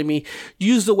kill an enemy,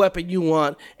 use the weapon you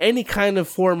want, any kind of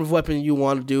form of weapon you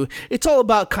want to do. It's all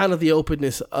about kind of the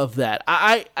openness of that.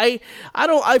 I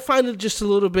find it just a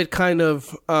little bit kind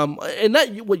of, and not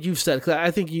what you've said, because I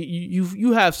think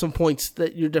you have some points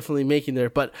that you're definitely making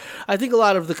there, but I think a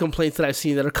lot of the complaints that I've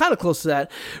seen that are kind of close to that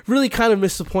really kind of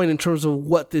miss the point in terms of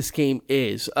what this game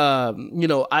is.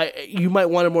 You might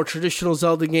want a more traditional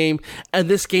Zelda game, and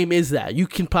this game is that. You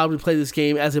can probably play this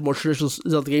game as a more traditional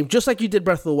Zelda game, just like you did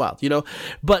Breath of the Wild,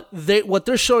 But what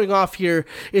they're showing off here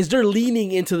is they're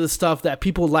leaning into the stuff that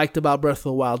people liked about Breath of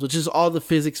the Wild, which is all the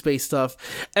physics-based stuff.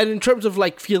 And in terms of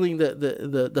like feeling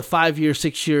the 5-year,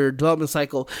 6-year development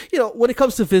cycle, when it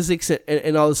comes to physics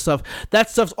and all this stuff, that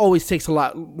stuff always takes a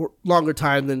lot longer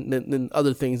time than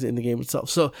other things in the game itself.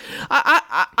 So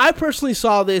I personally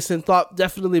saw this and thought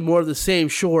definitely more of the same,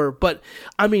 sure. But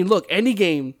I mean, look, any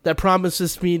game that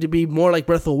promises me to be more like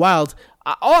Breath of the Wild,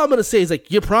 all I'm going to say is,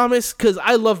 like, you promise? Because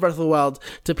I love Breath of the Wild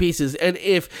to pieces. And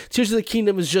if Tears of the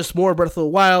Kingdom is just more Breath of the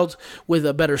Wild with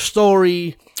a better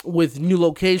story, with new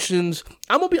locations,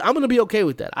 I'm gonna be okay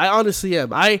with that. I honestly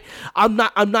am. I'm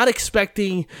not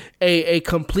expecting a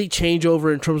complete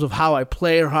changeover in terms of how I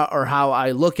play or how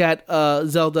I look at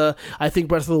Zelda. I think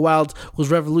Breath of the Wild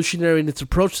was revolutionary in its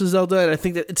approach to Zelda, and I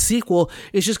think that its sequel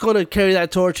is just going to carry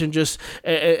that torch and just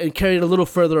and carry it a little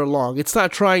further along. It's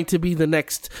not trying to be the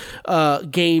next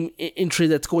game entry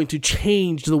that's going to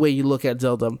change the way you look at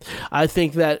Zelda. I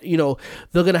think that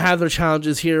they're going to have their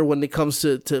challenges here when it comes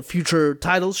to future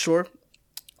titles, sure.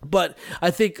 But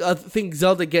I think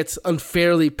Zelda gets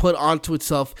unfairly put onto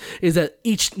itself is that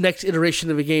each next iteration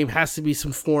of a game has to be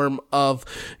some form of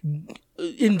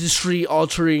industry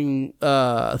altering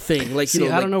thing. Like,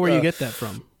 I don't know where you get that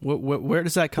from. Where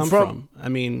does that come from? I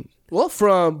mean, well,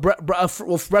 from Breath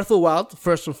of the Wild,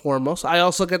 first and foremost. I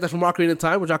also get that from Ocarina of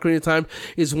Time, which Ocarina of Time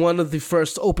is one of the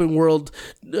first open world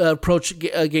approach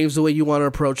games the way you want to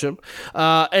approach them.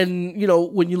 And,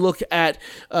 when you look at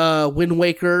Wind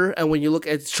Waker, and when you look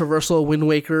at traversal of Wind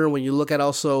Waker, when you look at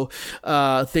also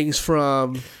things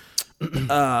from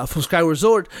Skyward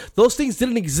Sword, those things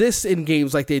didn't exist in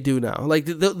games like they do now. Like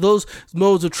those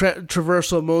modes of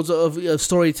traversal, modes of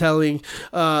storytelling,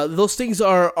 those things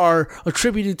are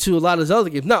attributed to a lot of Zelda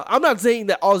games. Now, I'm not saying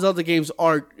that all Zelda games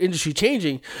are industry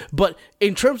changing, but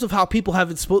in terms of how people have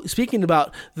been speaking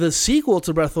about the sequel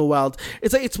to Breath of the Wild,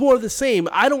 it's like it's more of the same.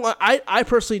 I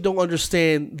personally don't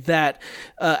understand that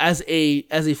as a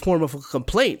form of a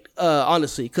complaint,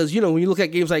 honestly, because when you look at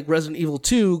games like Resident Evil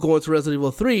 2 going to Resident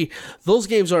Evil 3, those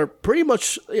games are pretty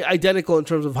much identical in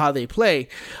terms of how they play.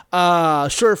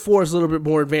 Sure, 4 is a little bit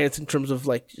more advanced in terms of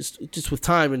like just with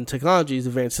time and technology is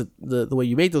advanced the way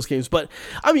you make those games. But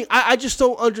I mean, I just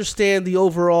don't understand the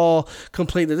overall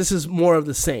complaint that this is more of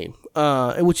the same.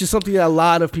 Which is something that a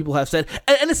lot of people have said,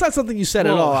 and it's not something you said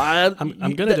at all. I'm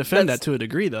going to defend that to a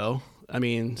degree, though. I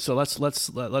mean, so let's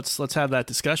have that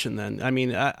discussion then. I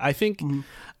mean, I think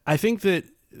that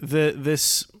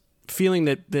this feeling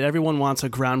that everyone wants a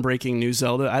groundbreaking new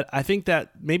Zelda, I think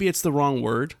that maybe it's the wrong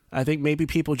word. I think maybe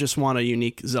people just want a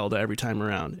unique Zelda every time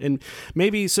around, and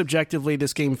maybe subjectively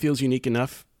this game feels unique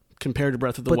enough compared to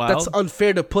Breath of the Wild. But that's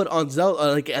unfair to put on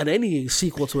Zelda, like at any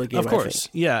sequel to a game. Of course,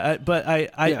 yeah. But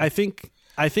I think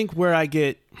where I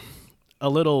get a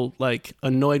little like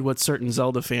annoyed with certain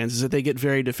Zelda fans is that they get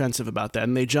very defensive about that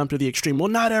and they jump to the extreme. Well,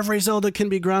 not every Zelda can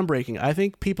be groundbreaking. I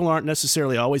think people aren't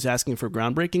necessarily always asking for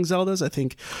groundbreaking Zeldas. I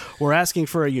think we're asking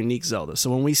for a unique Zelda. So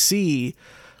when we see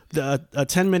a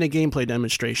 10-minute gameplay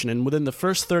demonstration and within the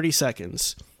first 30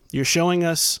 seconds, you're showing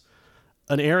us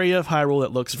an area of Hyrule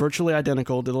that looks virtually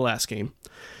identical to the last game,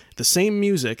 the same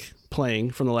music playing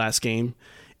from the last game,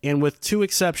 and with 2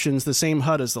 exceptions, the same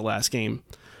HUD as the last game.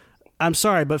 I'm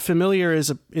sorry, but familiar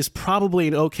is probably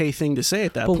an okay thing to say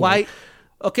at that point.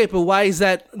 Okay, but why is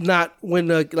that not when,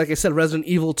 like I said, Resident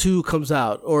Evil 2 comes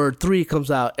out or 3 comes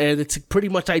out, and it's pretty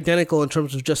much identical in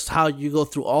terms of just how you go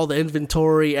through all the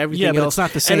inventory, everything else. Yeah, but it's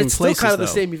not the same. And it's places, still kind of though.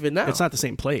 the same even now. It's not the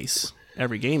same place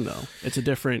every game though. It's a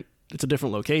different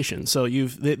location. So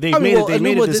they've made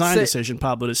a design decision,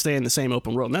 Pablo, to stay in the same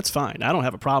open world, and that's fine. I don't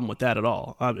have a problem with that at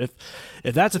all.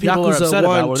 If that's what people Yakuza are upset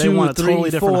 1, about, where 2, they want a 3, totally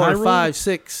different 4, Hyrule, 5,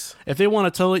 6. If they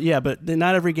want to totally, but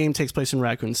not every game takes place in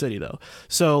Raccoon City though.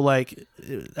 So like,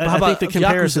 I think the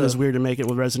comparison is weird to make it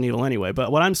with Resident Evil anyway.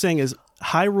 But what I'm saying is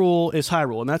Hyrule is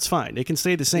Hyrule, and that's fine. It can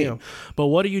stay the same. Yeah. But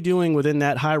what are you doing within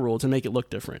that Hyrule to make it look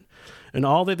different? And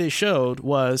all that they showed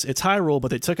was it's Hyrule,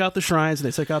 but they took out the shrines and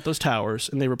they took out those towers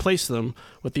and they replaced them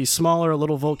with these smaller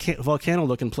little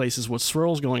volcano-looking places with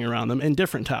swirls going around them and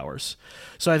different towers.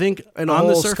 So I think in a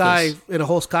whole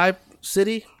sky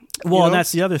city. Well, and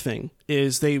that's the other thing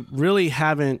is they really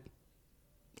haven't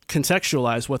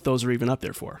contextualized what those are even up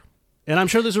there for. And I'm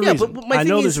sure there's a reason. But I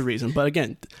know there's a reason. But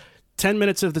again, 10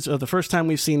 minutes of the first time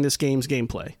we've seen this game's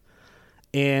gameplay,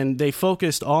 and they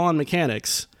focused all on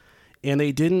mechanics. And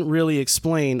they didn't really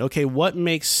explain, okay, what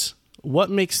makes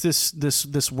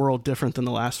this world different than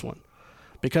the last one?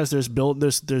 Because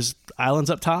there's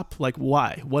islands up top. Like,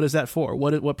 why? What is that for?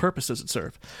 What purpose does it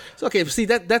serve? So, okay, see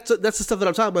that's the stuff that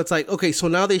I'm talking about. It's like, okay, so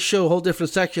now they show a whole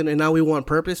different section, and now we want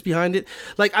purpose behind it.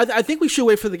 Like, I think we should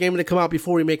wait for the game to come out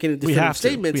before we make any definitive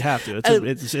statements. We have to.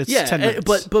 It's 10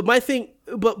 minutes. But my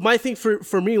thing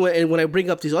for me when I bring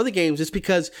up these other games is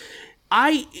because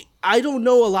I don't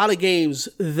know a lot of games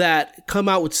that come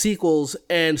out with sequels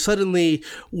and suddenly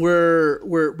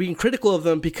we're being critical of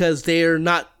them because they're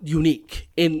not unique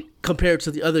in compared to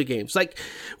the other games. Like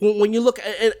when you look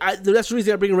at, that's the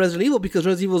reason I bring Resident Evil, because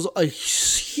Resident Evil is a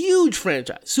huge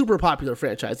franchise, super popular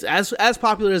franchise, as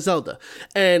popular as Zelda,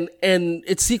 and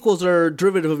its sequels are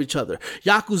derivative of each other.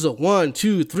 Yakuza 1,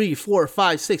 2, 3, 4,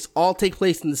 5, 6 all take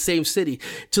place in the same city,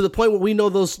 to the point where we know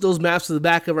those maps to the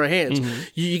back of our hands. Mm-hmm.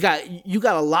 You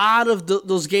got a lot of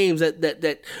those games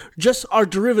that just are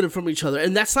derivative from each other,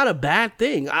 and that's not a bad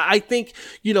thing. I think,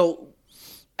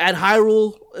 at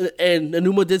Hyrule, and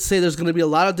Anuma did say there's going to be a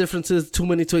lot of differences, too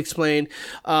many to explain.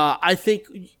 I think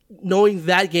knowing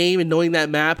that game and knowing that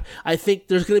map, I think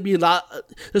there's going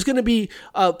to be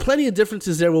plenty of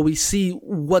differences there where we see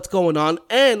what's going on.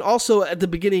 And also at the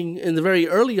beginning, in the very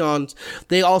early on,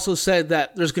 they also said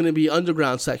that there's going to be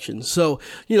underground sections. So,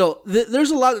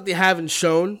 there's a lot that they haven't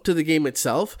shown to the game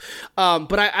itself.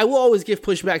 But I will always give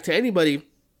pushback to anybody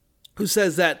who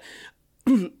says that,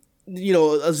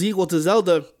 a sequel to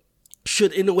Zelda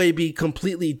should in a way be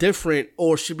completely different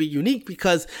or should be unique,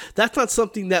 because that's not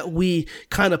something that we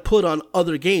kind of put on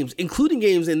other games, including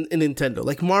games in Nintendo.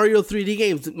 Like Mario 3D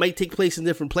games that might take place in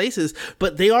different places,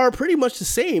 but they are pretty much the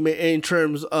same in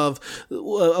terms of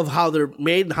how they're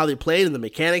made and how they played and the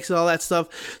mechanics and all that stuff.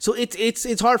 So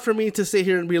it's hard for me to sit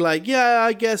here and be like, yeah,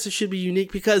 I guess it should be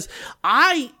unique, because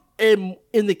I am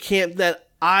in the camp that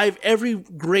every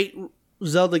great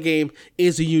Zelda game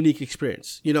is a unique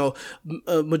experience.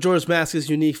 Majora's Mask is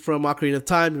unique from Ocarina of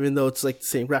Time, even though it's like the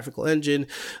same graphical engine.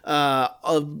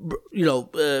 Wind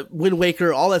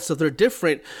Waker, all that stuff, they're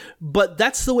different, but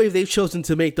that's the way they've chosen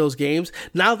to make those games.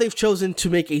 Now they've chosen to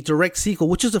make a direct sequel,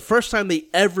 which is the first time they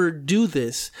ever do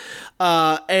this.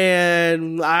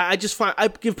 And I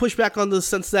give pushback on the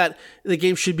sense that the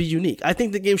game should be unique. I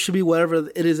think the game should be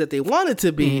whatever it is that they want it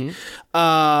to be.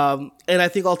 Mm-hmm. And I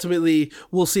think ultimately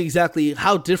we'll see exactly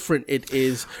how different it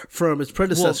is from its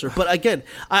predecessor. Well, but again,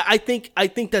 I think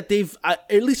that they've,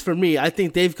 at least for me, I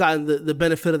think they've gotten the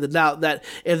benefit of the doubt that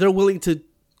if they're willing to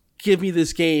give me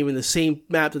this game in the same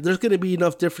map, that there's going to be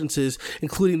enough differences,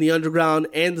 including the underground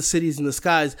and the cities and the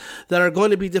skies, that are going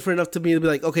to be different enough to me to be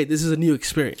like, okay, this is a new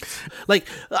experience. Like,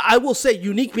 I will say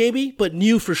unique maybe, but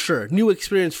new for sure. New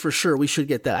experience for sure. We should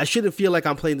get that. I shouldn't feel like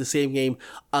I'm playing the same game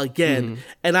again.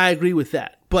 And I agree with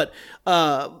that. But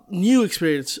new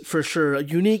experience for sure.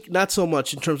 Unique, not so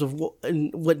much in terms of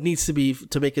what needs to be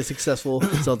to make a successful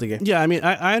Zelda game. Yeah, I mean,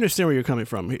 I understand where you're coming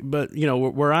from, but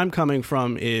where I'm coming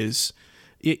from is,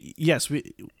 yes,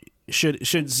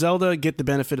 should Zelda get the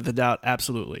benefit of the doubt?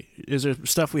 Absolutely. Is there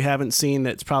stuff we haven't seen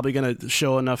that's probably going to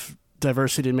show enough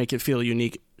diversity to make it feel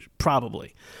unique?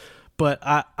 Probably. But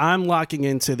I'm locking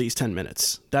into these 10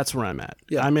 minutes. That's where I'm at.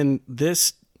 Yeah. I'm in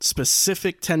this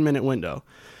specific 10-minute window.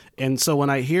 And so when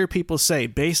I hear people say,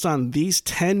 based on these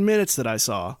 10 minutes that I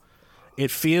saw, it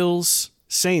feels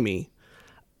samey,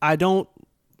 I don't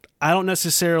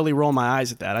necessarily roll my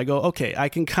eyes at that. I go, okay, I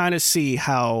can kind of see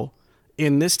how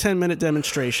in this 10-minute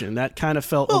demonstration, that kind of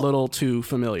felt a little too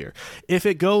familiar. If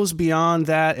it goes beyond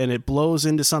that and it blows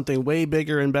into something way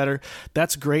bigger and better,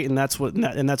 that's great, and that's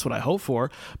what I hope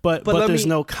for. But there's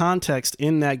no context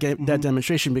in that that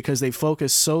demonstration because they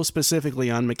focus so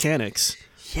specifically on mechanics.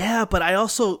 Yeah, but I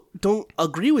also don't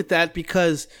agree with that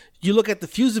because you look at the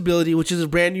fuse ability, which is a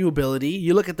brand new ability.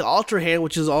 You look at the Ultra Hand,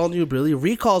 which is all new ability.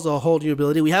 Recall's a whole new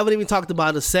ability. We haven't even talked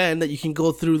about Ascend, that you can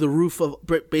go through the roof of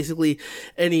basically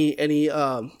any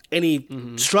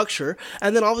structure.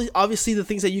 And then obviously the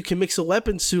things that you can mix the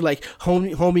weapons to, like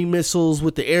homing missiles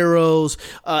with the arrows,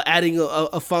 adding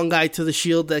a fungi to the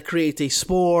shield that creates a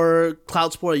spore,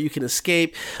 cloud spore that you can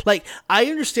escape. Like, I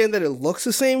understand that it looks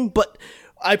the same, but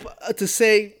to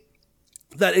say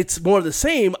that it's more of the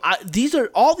same, these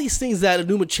are all these things that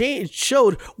Enuma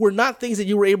showed were not things that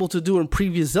you were able to do in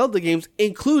previous Zelda games,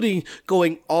 including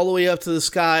going all the way up to the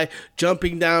sky,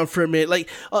 jumping down from it. Like,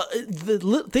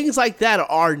 things like that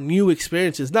are new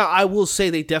experiences. Now, I will say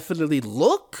they definitely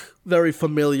look very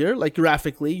familiar, like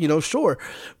graphically, sure.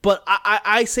 But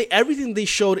I say everything they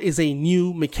showed is a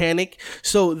new mechanic.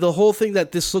 So the whole thing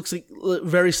that this looks like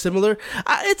very similar,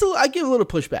 I give a little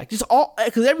pushback. Just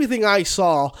because everything I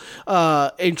saw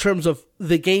in terms of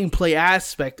the gameplay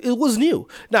aspect, it was new.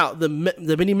 Now the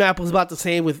mini map was about the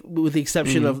same, with the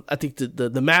exception of, I think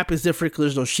the map is different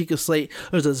because there's no Sheikah Slate.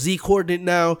 There's a Z coordinate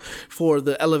now for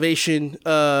the elevation.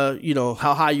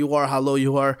 How high you are, how low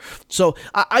you are. So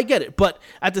I get it, but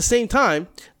at the same time,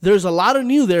 there's a lot of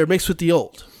new there mixed with the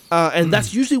old. And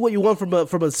that's usually what you want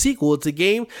from a sequel. It's a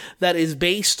game that is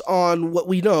based on what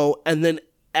we know and then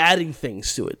adding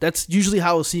things to it. That's usually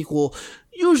how a sequel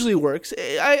usually works.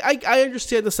 I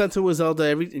understand the sentiment with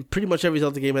Zelda. Pretty much every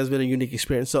Zelda game has been a unique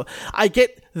experience. So I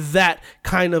get that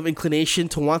kind of inclination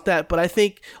to want that, but I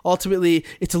think ultimately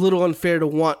it's a little unfair to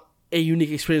want a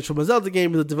unique experience from a Zelda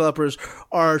game. The developers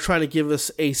are trying to give us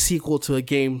a sequel to a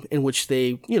game in which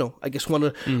they, I guess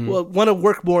want to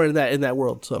work more in that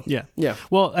world. So yeah.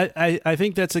 Well, I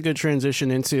think that's a good transition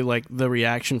into like the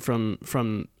reaction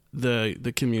from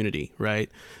the community, right?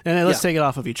 And let's take it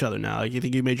off of each other now. Like, you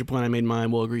think you made your point, I made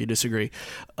mine. We'll agree to disagree.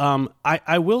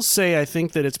 I will say I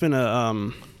think that it's been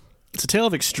it's a tale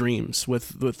of extremes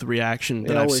with the reaction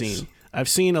that I've seen. I've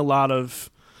seen a lot of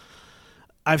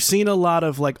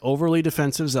like overly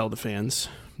defensive Zelda fans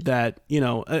that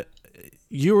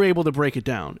you were able to break it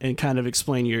down and kind of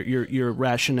explain your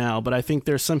rationale. But I think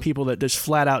there's some people that just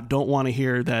flat out don't want to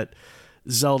hear that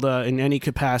Zelda in any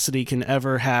capacity can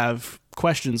ever have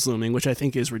questions looming, which I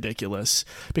think is ridiculous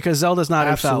because Zelda's not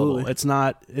infallible. It's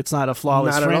not a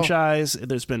flawless franchise.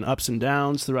 There's been ups and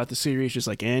downs throughout the series, just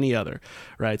like any other,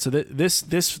 right? So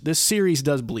this series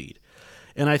does bleed.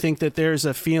 And I think that there's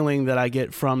a feeling that I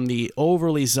get from the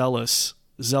overly zealous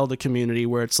Zelda community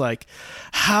where it's like,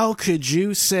 how could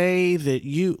you say that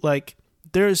you like,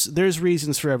 there's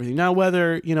reasons for everything. Now,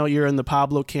 whether, you're in the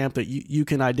Pablo camp that you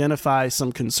can identify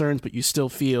some concerns, but you still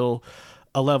feel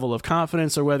a level of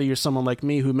confidence, or whether you're someone like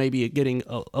me who may be getting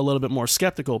a little bit more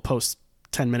skeptical post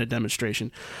 10-minute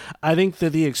demonstration. I think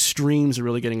that the extremes are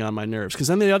really getting on my nerves, because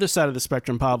then the other side of the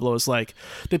spectrum, Pablo, is like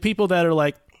the people that are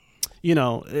like,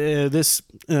 this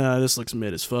looks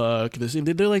mid as fuck.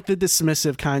 They're like the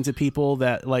dismissive kinds of people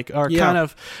that like are kind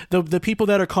of the people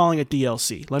that are calling it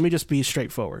DLC. Let me just be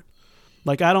straightforward.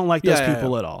 Like, I don't like those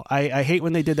people at all. I hate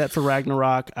when they did that for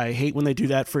Ragnarok. I hate when they do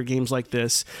that for games like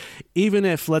this. Even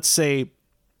if, let's say,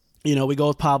 we go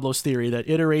with Pablo's theory that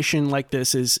iteration like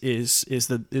this is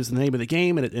the name of the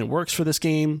game and it works for this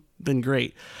game, then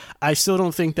great. I still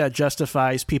don't think that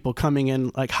justifies people coming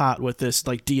in like hot with this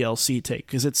like DLC take,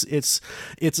 because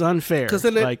it's unfair. Because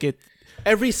then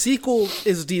every sequel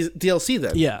is DLC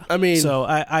then. Yeah, I mean, so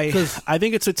I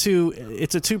think it's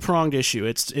a two-pronged issue.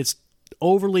 It's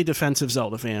overly defensive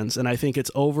Zelda fans, and I think it's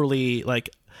overly like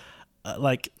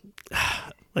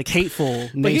hateful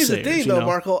naysayers. But here's the thing, though,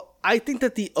 Marco. I think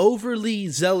that the overly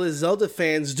zealous Zelda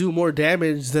fans do more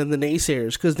damage than the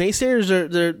naysayers, because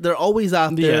naysayers they're always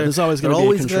out there. Yeah, there's always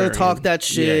going to talk that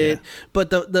shit. Yeah.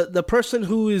 But the person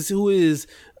who is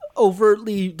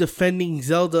overtly defending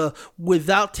Zelda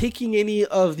without taking any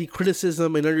of the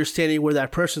criticism and understanding where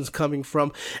that person's coming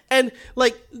from, and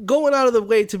like going out of the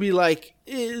way to be like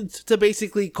to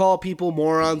basically call people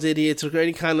morons, idiots, or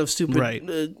any kind of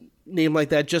stupid name like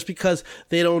that, just because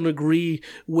they don't agree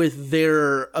with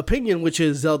their opinion, which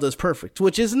is Zelda's perfect,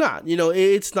 which is not.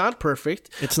 It's not perfect.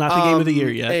 It's not the game of the year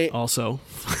yet. Also.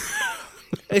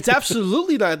 It's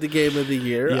absolutely not the game of the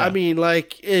year. Yeah. I mean,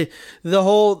 like the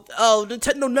whole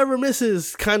Nintendo never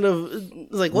misses kind of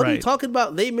like what are you talking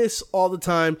about? They miss all the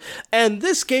time, and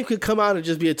this game could come out and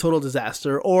just be a total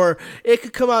disaster, or it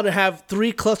could come out and have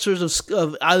 3 clusters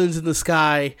of islands in the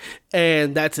sky,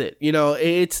 and that's it. You know,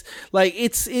 it's like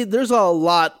there's a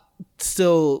lot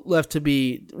still left to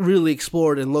be really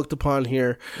explored and looked upon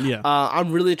here. Yeah.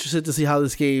 I'm really interested to see how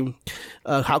this game,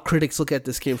 how critics look at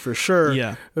this game for sure.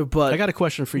 Yeah. But I got a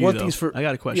question for you, I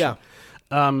got a question.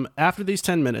 Yeah. After these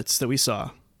 10 minutes that we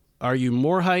saw, are you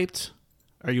more hyped?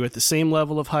 Are you at the same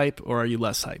level of hype, or are you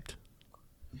less hyped?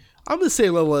 I'm the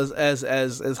same level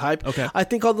as hype. Okay. I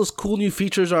think all those cool new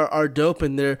features are dope,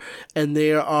 and they're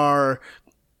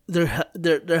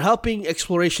helping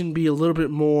exploration be a little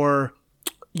bit more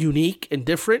unique and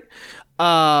different.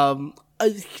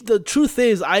 The truth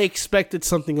is, I expected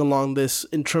something along this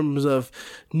in terms of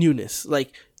newness.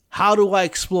 Like, how do I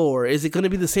explore? Is it going to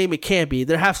be the same? It can't be.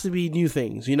 There has to be new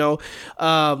things, you know?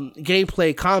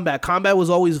 Gameplay, combat. Combat was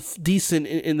always decent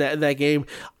in that game.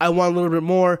 I want a little bit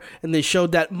more, and they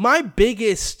showed that. My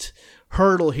biggest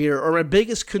hurdle here, or my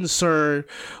biggest concern,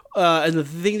 and the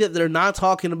thing that they're not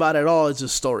talking about at all, is the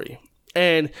story.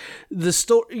 And the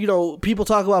story, you know, people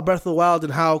talk about Breath of the Wild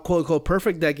and how quote unquote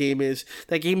perfect that game is.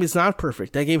 That game is not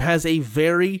perfect. That game has a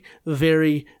very,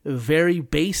 very, very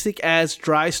basic as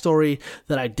dry story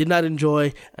that I did not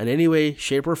enjoy in any way,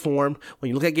 shape, or form. When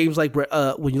you look at games like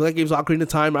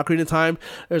Ocarina of Time,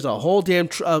 there's a whole damn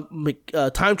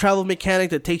time travel mechanic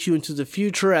that takes you into the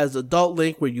future as adult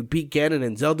Link, where you beat Ganon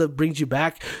and Zelda brings you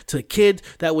back to a kid.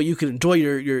 That way you can enjoy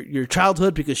your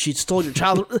childhood because she stole your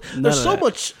childhood. There's so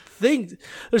much.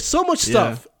 There's so much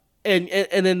stuff, and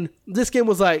then this game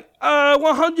was like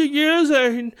 100 years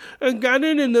and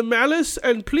Ganon in the Malice,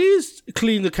 and please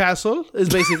clean the castle is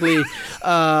basically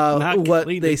what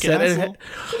they said. And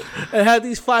it had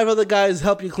these 5 other guys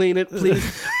help you clean it,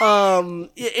 please.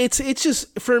 It's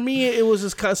just, for me, it was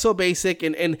just kind of so basic,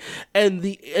 and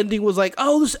the ending was like,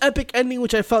 oh, this epic ending,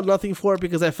 which I felt nothing for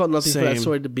because I felt nothing for that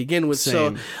story to begin with.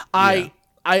 Same. So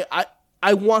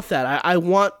I want that. I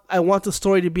want the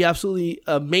story to be absolutely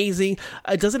amazing.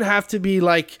 It doesn't have to be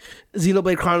like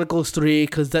Xenoblade Chronicles 3,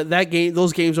 because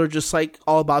those games are just like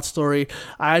all about story.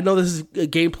 I know this is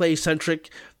gameplay centric,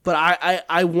 but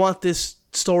I want this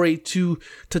story to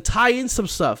tie in some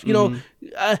stuff. You know,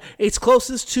 it's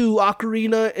closest to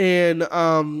Ocarina and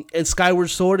Skyward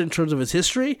Sword in terms of its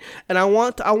history, and I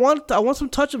want some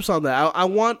touch-ups on that. I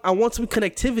want some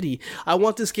connectivity. I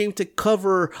want this game to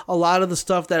cover a lot of the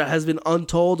stuff that has been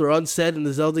untold or unsaid in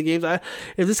the Zelda games.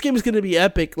 If this game is going to be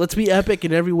epic, let's be epic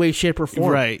in every way, shape, or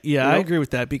form. Right. Yeah, you know? I agree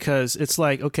with that, because it's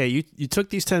like, okay, you took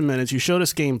these 10 minutes, you showed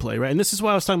us gameplay, right? And this is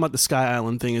why I was talking about the Sky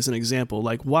Island thing as an example.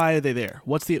 Like, why are they there?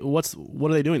 What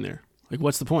are they doing there? Like,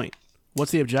 what's the point?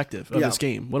 What's the objective of this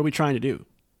game? What are we trying to do?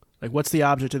 Like, what's the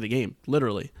object of the game?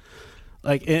 Literally.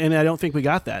 Like, and I don't think we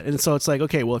got that. And so it's like,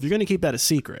 okay, well, if you're going to keep that a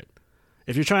secret,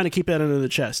 if you're trying to keep that under the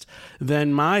chest,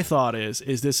 then my thought is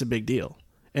this a big deal?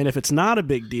 And if it's not a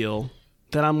big deal,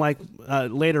 then I'm like,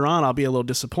 later on, I'll be a little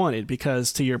disappointed,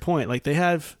 because to your point, like,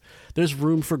 there's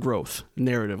room for growth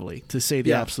narratively, to say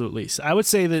the absolute least. I would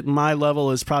say that my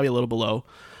level is probably a little below.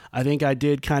 I think I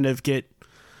did kind of get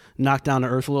knocked down to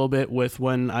earth a little bit with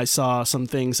when I saw some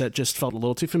things that just felt a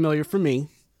little too familiar for me.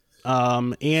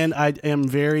 And I am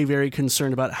very, very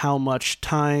concerned about how much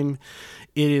time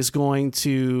the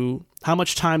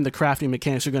crafting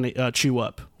mechanics are going to chew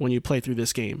up when you play through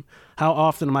this game. How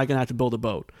often am I going to have to build a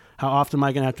boat? How often am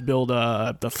I going to have to build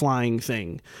the flying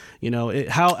thing? You know,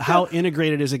 how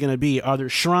integrated is it going to be? Are there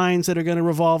shrines that are going to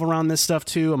revolve around this stuff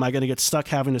too? Am I going to get stuck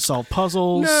having to solve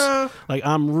puzzles? No. Like,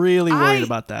 I'm really worried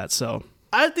about that. So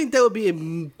I think that would be a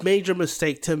major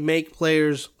mistake to make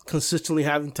players consistently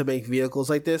having to make vehicles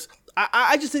like this.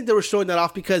 I just think they were showing that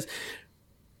off because,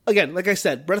 again, like I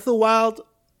said, Breath of the Wild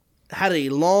had a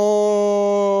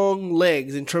long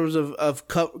legs in terms of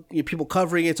people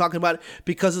covering it, talking about it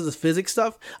because of the physics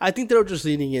stuff. I think they were just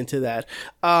leaning into that.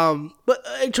 But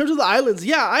in terms of the islands,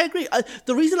 yeah, I agree.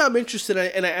 The reason I'm interested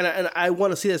and I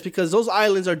want to see this because those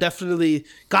islands are definitely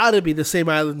got to be the same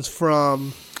islands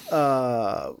from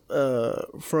Skyward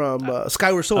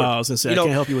Sword. I was gonna say, I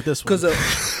can't help you with this one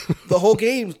because the whole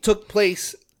game took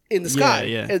place in the sky,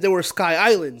 and there were sky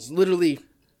islands, literally.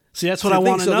 See, that's what I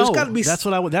want to know. That's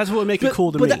what would make it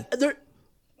cool to me.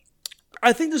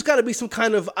 I think there's got to be some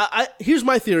kind of. Here's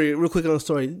my theory, real quick on the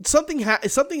story. Something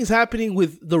is happening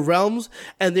with the realms,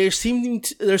 and they're seeming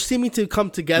to come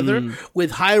together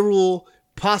with Hyrule,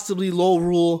 possibly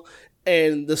Lorule,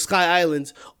 and the Sky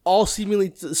Islands all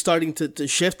seemingly starting to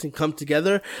shift and come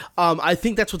together. I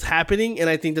think that's what's happening, and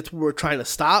I think that's what we're trying to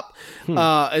stop.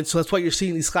 And so that's why you're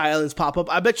seeing these Sky Islands pop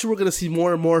up. I bet you we're going to see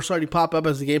more and more starting to pop up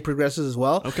as the game progresses as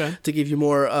well. Okay. To give you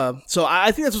more. So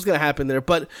I think that's what's going to happen there.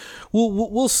 But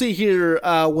we'll see here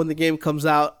when the game comes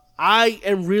out.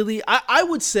 I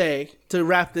would say, to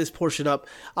wrap this portion up,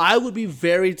 I would be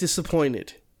very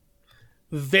disappointed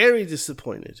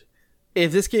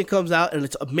if this game comes out and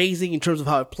it's amazing in terms of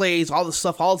how it plays, all the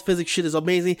stuff, all the physics shit is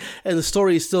amazing, and the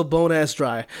story is still bone ass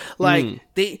dry. Like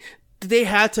they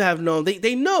had to have known.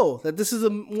 They know that this is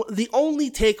the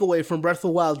only takeaway from Breath of the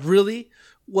Wild really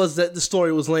was that the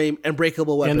story was lame and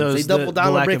breakable weapons. And they doubled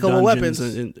down on breakable weapons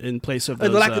in place of those,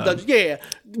 and the lack of dungeons. Yeah.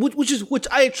 Which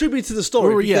I attribute to the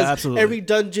story because absolutely. every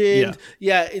dungeon,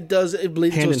 it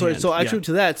bleeds into a story. So I attribute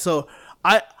to that. So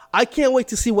I can't wait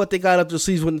to see what they got up their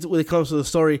sleeves when it comes to the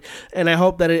story, and I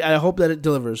hope that it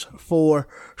delivers for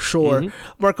sure.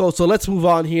 Marco, so let's move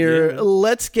on here. Yeah.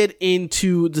 Let's get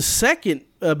into the second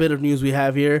bit of news we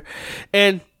have here,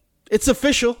 and it's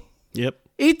official. Yep.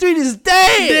 E3 is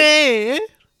dead.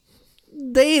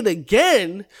 Dead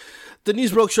again. The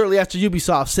news broke shortly after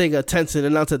Ubisoft, Sega, Tencent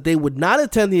announced that they would not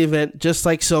attend the event, just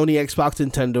like Sony, Xbox,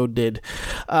 Nintendo did.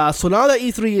 So now that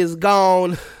E3 is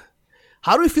gone,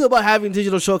 how do we feel about having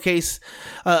Digital Showcase,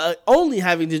 only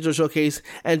having Digital Showcase,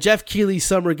 and Jeff Keighley's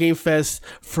Summer Game Fest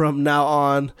from now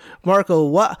on?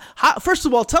 Marco, first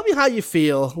of all, tell me how you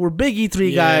feel. We're big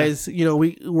E3 guys. You know,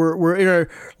 we're in our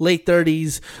late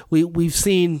 30s. We've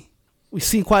seen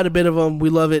quite a bit of them. We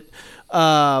love it.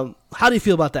 How do you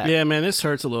feel about that? Yeah, man, this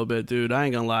hurts a little bit, dude. I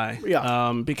ain't gonna lie.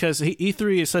 Yeah. Because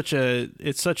E3 is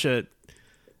such a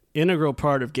integral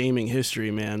part of gaming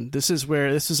history, man. This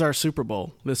is our Super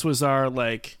Bowl. This was our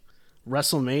like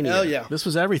WrestleMania. Hell yeah. This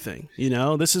was everything. You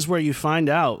know, this is where you find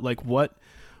out like what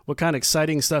kind of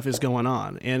exciting stuff is going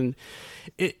on. And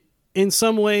it, in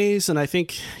some ways, and I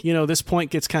think, you know, this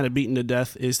point gets kind of beaten to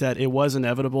death, is that it was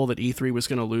inevitable that E3 was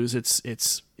going to lose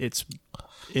its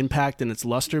impact and its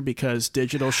luster because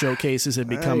digital showcases had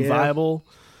become viable.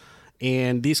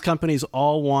 And these companies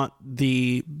all want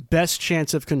the best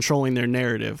chance of controlling their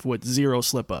narrative with zero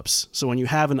slip-ups. So when you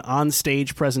have an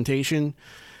on-stage presentation,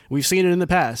 we've seen it in the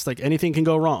past. Like, anything can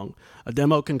go wrong. A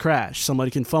demo can crash. Somebody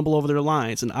can fumble over their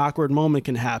lines. An awkward moment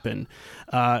can happen.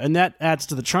 And that adds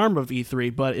to the charm of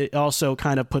E3, but it also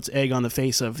kind of puts egg on the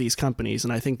face of these companies.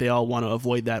 And I think they all want to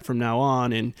avoid that from now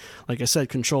on and, like I said,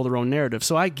 control their own narrative.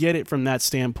 So I get it from that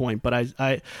standpoint. But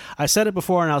I said it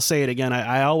before and I'll say it again.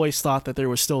 I always thought that there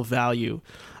was still value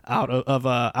out of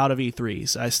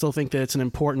E3s. I still think that it's an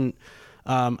important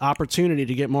opportunity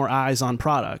to get more eyes on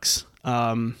products.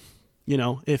 You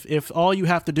know, if all you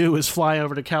have to do is fly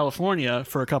over to California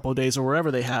for a couple of days or wherever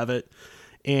they have it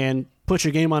and put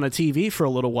your game on a TV for a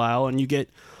little while and you get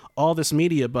all this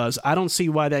media buzz, I don't see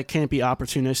why that can't be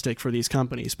opportunistic for these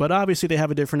companies. But obviously they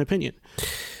have a different opinion.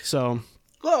 So,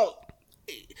 well,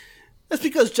 that's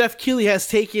because Jeff Keighley has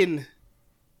taken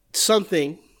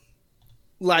something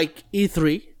like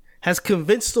E3, has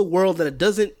convinced the world that it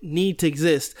doesn't need to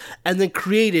exist, and then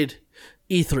created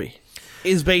E3.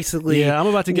 Is basically I'm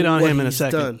about to get on him in a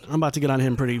second. Done. I'm about to get on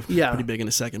him pretty big in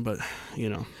a second, but you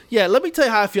know. Yeah, let me tell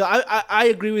you how I feel. I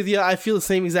agree with you. I feel the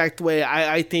same exact way.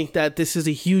 I think that this is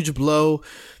a huge blow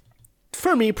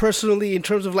for me personally in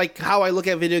terms of like how I look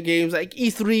at video games. Like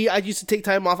E3, I used to take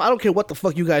time off. I don't care what the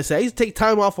fuck you guys say. I used to take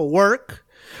time off of work.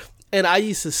 And I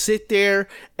used to sit there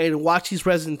and watch these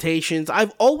presentations.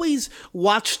 I've always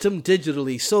watched them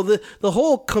digitally. So the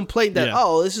whole complaint that,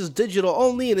 this is digital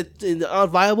only and it's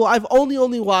not viable, I've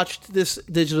only watched this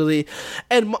digitally.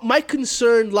 And my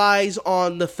concern lies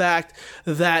on the fact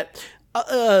that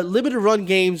limited run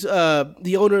games,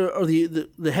 the owner or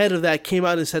the head of that came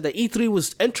out and said that E3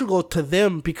 was integral to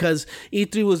them because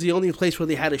E3 was the only place where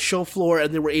they had a show floor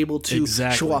and they were able to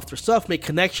show off their stuff, make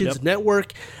connections,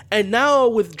 network. And now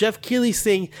with Jeff Keighley's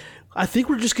thing, I think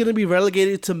we're just going to be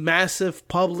relegated to massive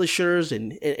publishers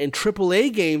and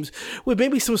AAA games with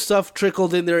maybe some stuff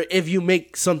trickled in there if you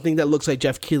make something that looks like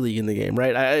Jeff Keighley in the game,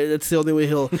 right? That's the only way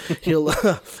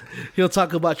he'll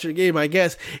talk about your game, I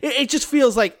guess. It just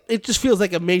feels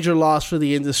like a major loss for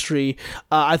the industry.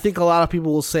 I think a lot of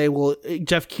people will say, well,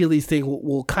 Jeff Keighley's thing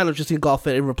will kind of just engulf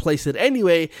it and replace it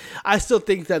anyway. I still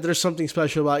think that there's something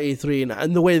special about E3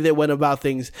 and the way they went about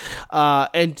things.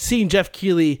 And seeing Jeff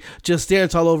Keighley just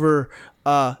dance all over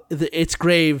its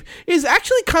grave is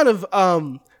actually kind of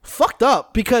fucked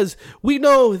up because we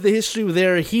know the history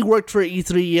there. He worked for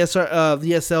E3,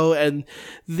 the ESO, and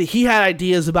he had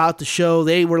ideas about the show.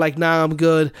 They were like, "Nah, I'm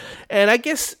good." And I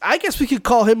guess we could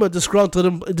call him a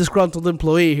disgruntled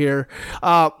employee here.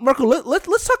 Marco,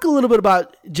 let's talk a little bit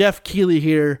about Jeff Keighley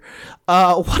here.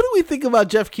 What do we think about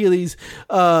Jeff Keighley's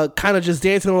kind of just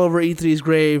dancing all over E3's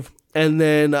grave and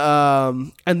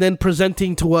then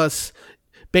presenting to us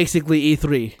basically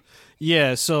E3?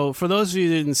 Yeah. So for those of you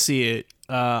who didn't see it.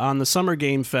 On the Summer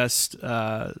Game Fest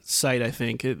site, I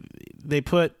think, they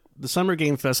put the Summer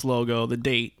Game Fest logo, the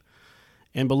date,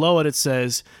 and below it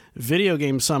says, Video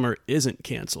Game Summer isn't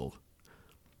canceled.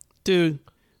 Dude,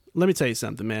 let me tell you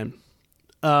something, man.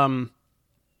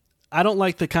 I don't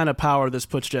like the kind of power this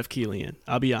puts Jeff Keighley in,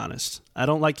 I'll be honest. I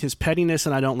don't like his pettiness,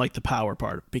 and I don't like the power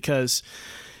part, because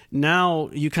now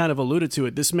you kind of alluded to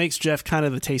it. This makes Jeff kind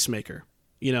of the tastemaker.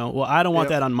 Well, I don't want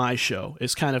that on my show.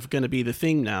 It's kind of going to be the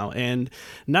thing now. And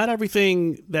not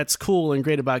everything that's cool and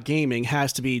great about gaming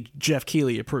has to be Jeff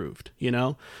Keighley approved,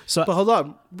 So, but hold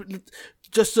on.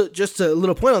 Just a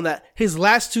little point on that. His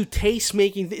last two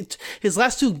his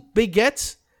last two big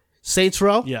gets, Saints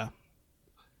Row. Yeah.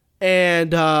 And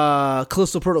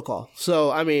Callisto Protocol. So,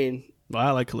 I mean. Well,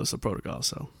 I like Callisto Protocol,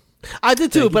 so. I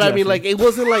did too, but I mean, like, it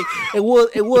wasn't like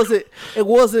it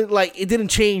wasn't like it didn't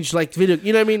change like video.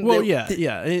 You know what I mean? Well, yeah.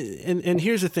 And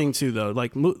here's the thing too, though.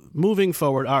 Like moving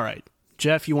forward, all right,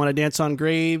 Jeff, you want to dance on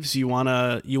graves? You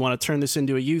wanna turn this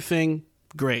into a you thing?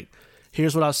 Great.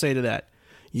 Here's what I'll say to that: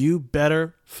 you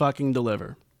better fucking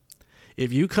deliver.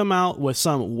 If you come out with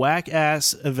some whack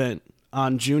ass event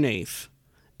on June 8th.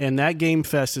 And that Game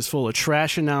Fest is full of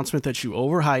trash announcement that you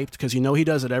overhyped, because he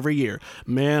does it every year.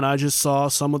 Man, I just saw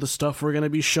some of the stuff we're going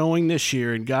to be showing this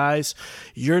year, and guys,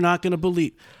 you're not going to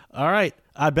believe. All right,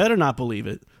 I better not believe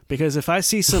it, because if I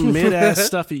see some mid-ass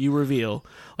stuff that you reveal,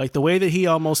 like the way that he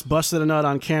almost busted a nut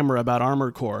on camera about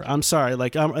Armored Core, I'm sorry,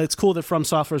 like it's cool that From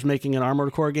Software's making an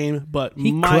Armored Core game, but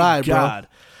my cried, God. Bro.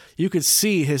 You could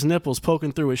see his nipples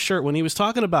poking through his shirt when he was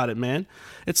talking about it, man.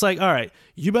 It's like, all right,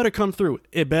 you better come through.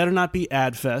 It better not be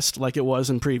AdFest like it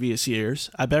was in previous years.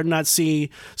 I better not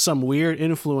see some weird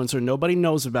influencer nobody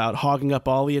knows about hogging up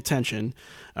all the attention,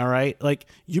 all right? Like,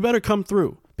 you better come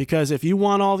through, because if you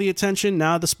want all the attention,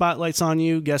 now the spotlight's on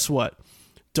you, guess what?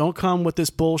 Don't come with this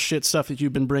bullshit stuff that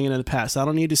you've been bringing in the past. I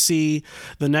don't need to see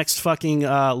the next fucking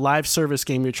live service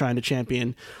game you're trying to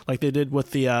champion, like they did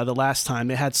with the last time.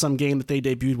 They had some game that they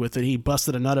debuted with that he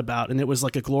busted a nut about, and it was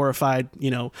like a glorified,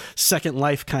 Second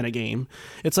Life kind of game.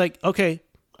 It's like, okay,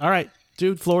 all right,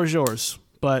 dude, floor is yours,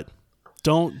 but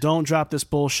don't drop this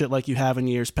bullshit like you have in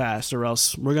years past, or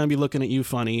else we're going to be looking at you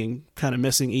funny and kind of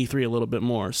missing E3 a little bit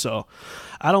more. So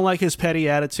I don't like his petty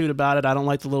attitude about it. I don't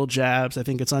like the little jabs. I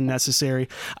think it's unnecessary.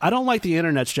 I don't like the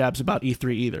internet's jabs about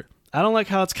E3 either. I don't like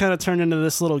how it's kind of turned into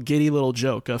this little giddy little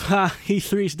joke of,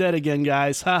 E3's dead again,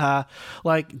 guys, haha.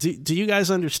 Like, do you guys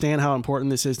understand how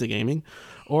important this is to gaming?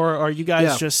 Or are you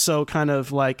guys just so kind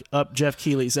of like up Jeff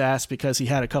Keighley's ass because he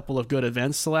had a couple of good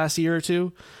events the last year or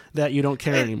two that you don't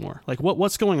care anymore? Like,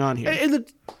 what's going on here? And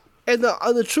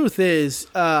the truth is,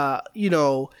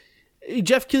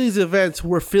 Jeff Keighley's events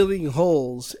were filling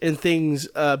holes in things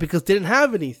because they didn't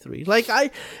have any E3. Like, I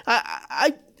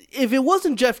if it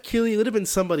wasn't Jeff Keighley, it would have been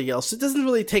somebody else. It doesn't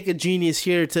really take a genius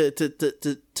here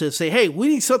to say, hey, we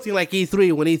need something like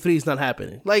E3 when E3 is not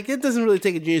happening. Like, it doesn't really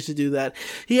take a genius to do that.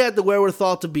 He had the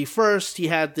wherewithal to be first. He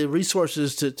had the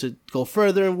resources to go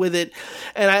further with it.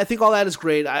 And I think all that is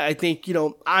great. I think,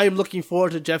 I'm looking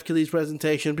forward to Jeff Keighley's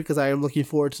presentation because I am looking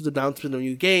forward to the announcement of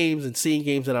new games and seeing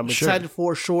games that I'm excited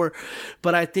for, sure.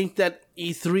 But I think that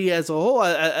E3 as a whole,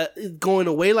 going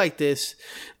away like this,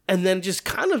 and then just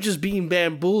kind of just being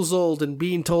bamboozled and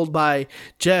being told by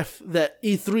Jeff that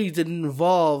E3 didn't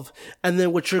involve, and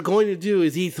then what you're going to do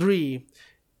is E3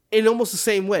 in almost the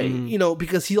same way,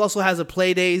 because he also has a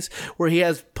play days where he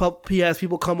has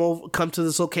people come to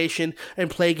this location and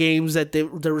play games that they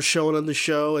were shown on the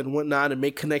show and whatnot, and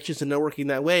make connections and networking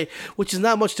that way, which is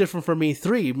not much different from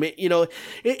E3.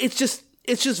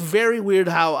 It's just very weird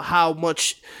how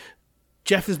much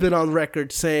Jeff has been on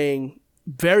record saying,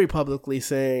 very publicly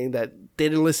saying, that they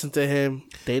didn't listen to him.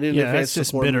 They didn't. Yeah, that's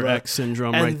just bitter X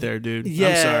syndrome right there, dude. Yeah,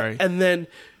 I'm sorry. And then,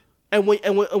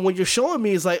 when you're showing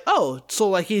me, it's like, oh, so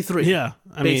like E3. Yeah,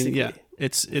 I mean, yeah,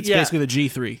 it's basically the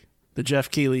G3, the Jeff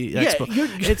Keighley Expo.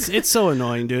 It's so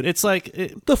annoying, dude. It's like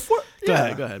go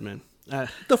ahead, man.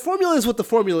 The formula is what the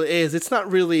formula is. It's not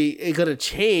really going to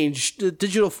change. The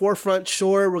digital forefront,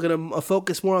 sure. We're going to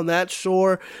focus more on that,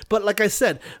 sure. But like I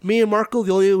said, me and Marco,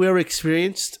 the only way we ever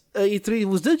experienced E3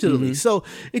 was digitally. So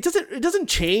it doesn't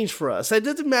change for us. It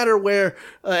doesn't matter where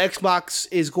Xbox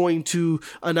is going to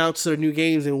announce their new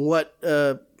games and what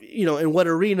in what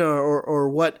arena or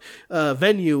what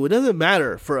venue. It doesn't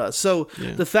matter for us. So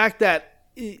the fact that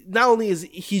not only is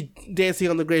he dancing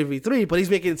on the grave of E3, but he's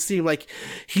making it seem like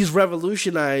he's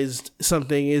revolutionized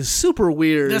something is super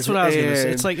weird. That's what I was going to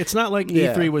say. It's like, it's not like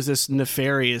E3 was this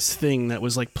nefarious thing that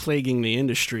was like plaguing the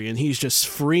industry and he's just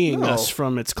freeing us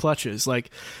from its clutches.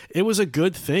 Like, it was a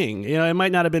good thing. You know, it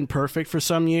might not have been perfect for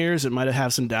some years. It might have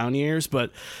had some down years,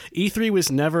 but E3 was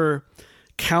never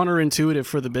counterintuitive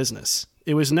for the business.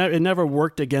 It never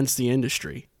worked against the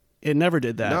industry. It never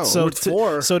did that. No, so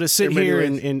to sit here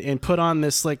and put on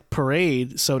this like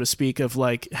parade, so to speak, of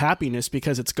like happiness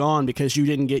because it's gone because you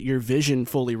didn't get your vision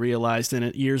fully realized in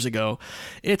it years ago.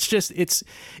 It's just it's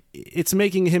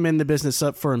making him in the business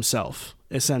up for himself,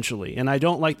 essentially. And I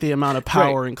don't like the amount of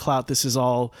power and clout this is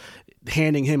all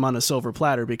handing him on a silver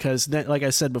platter, because that, like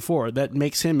I said before, that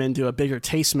makes him into a bigger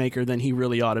tastemaker than he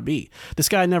really ought to be. This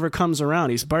guy never comes around.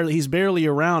 He's barely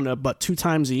around but 2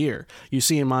 times a year. You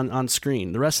see him on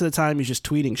screen. The rest of the time he's just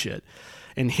tweeting shit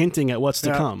and hinting at what's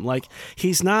to come. Like,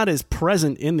 he's not as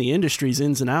present in the industry's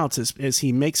ins and outs as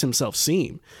he makes himself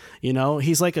seem. You know,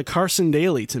 he's like a Carson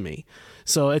Daly to me.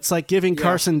 So it's like giving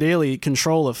Carson Daly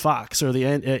control of Fox or the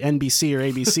NBC or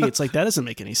ABC. It's like, that doesn't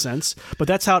make any sense. But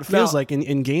that's how it feels like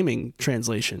in gaming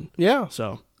translation. Yeah.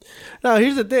 So now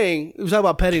here's the thing. We talk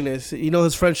about pettiness. You know,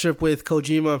 his friendship with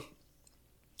Kojima.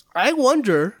 I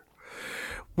wonder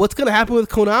what's going to happen with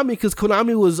Konami, because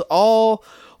Konami was all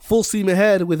full steam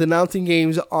ahead with announcing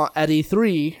games at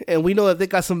E3. And we know that they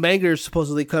got some bangers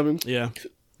supposedly coming. Yeah.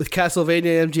 With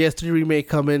Castlevania MGS3 remake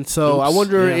coming, so I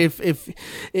wonder if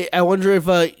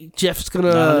Jeff's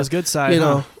gonna his good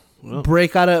side,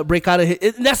 break out of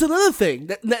it. And that's another thing.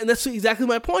 That's exactly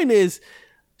my point is.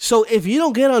 So if you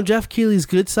don't get on Jeff Keighley's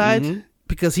good side,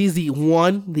 because he's the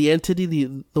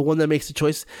entity, the one that makes the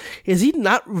choice, is he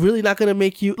not gonna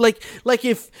make you like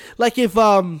if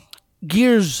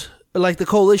Gears, like the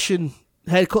coalition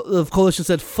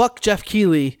said, fuck Jeff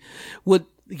Keighley, would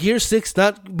Gear 6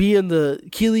 not be in the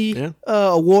Keighley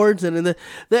awards? And in the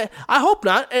I hope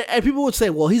not. And people would say,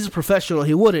 well, he's a professional,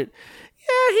 he wouldn't.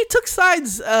 Yeah, he took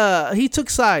sides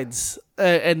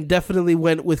and definitely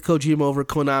went with Kojima over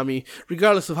Konami,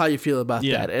 regardless of how you feel about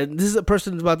that. And this is a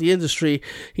person about the industry.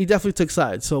 He definitely took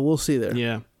sides, so we'll see there.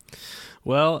 Yeah.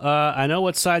 Well, I know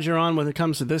what side you're on when it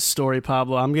comes to this story,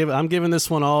 Pablo. I'm giving this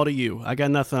one all to you. I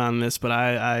got nothing on this, but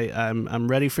I'm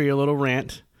ready for your little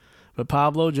rant. But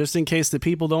Pablo, just in case the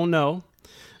people don't know,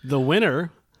 the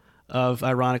winner of,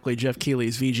 ironically, Jeff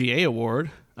Keighley's VGA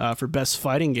award for Best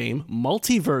Fighting Game,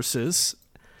 MultiVerse,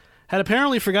 had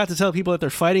apparently forgot to tell people that their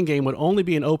fighting game would only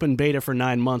be in open beta for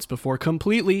 9 months before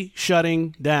completely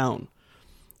shutting down.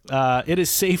 It is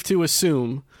safe to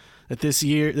assume that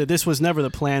this was never the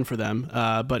plan for them,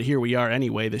 but here we are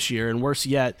anyway this year. And worse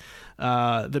yet,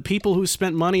 the people who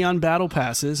spent money on battle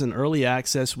passes and early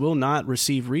access will not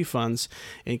receive refunds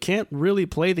and can't really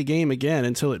play the game again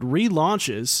until it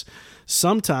relaunches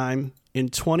sometime in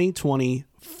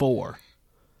 2024.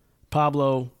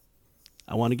 Pablo,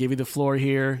 I want to give you the floor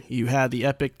here. You had the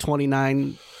epic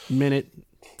 29-minute,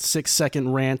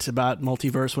 6-second rant about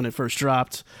MultiVerse when it first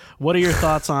dropped. What are your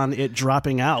thoughts on it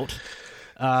dropping out?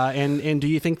 And do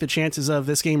you think the chances of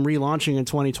this game relaunching in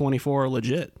 2024 are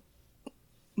legit?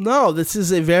 No, this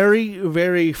is a very,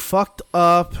 very fucked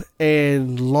up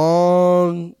and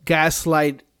long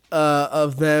gaslight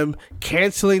of them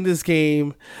canceling this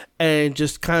game and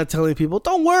just kind of telling people,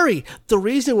 don't worry, the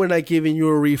reason we're not giving you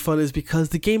a refund is because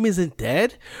the game isn't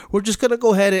dead. We're just going to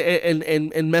go ahead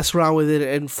and mess around with it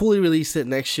and fully release it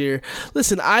next year.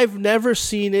 Listen, I've never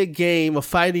seen a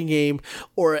fighting game,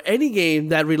 or any game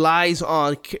that relies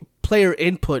on player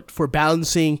input for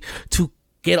balancing to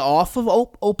get off of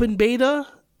open beta.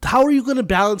 How are you going to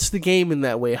balance the game in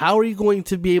that way? How are you going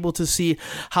to be able to see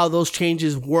how those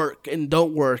changes work and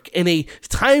don't work in a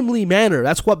timely manner?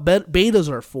 That's what betas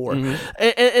are for.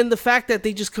 And the fact that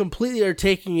they just completely are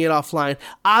taking it offline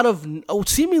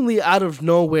seemingly out of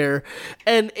nowhere,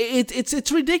 and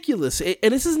it's ridiculous.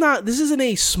 And this isn't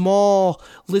a small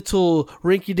little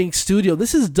rinky-dink studio.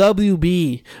 This is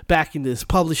WB backing this,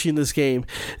 publishing this game.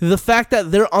 The fact that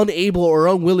they're unable or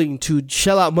unwilling to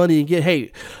shell out money and get,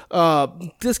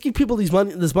 this let's give people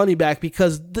this money back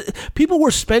because people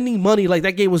were spending money like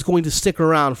that game was going to stick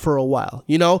around for a while.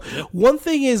 You know, one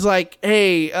thing is like,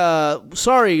 hey,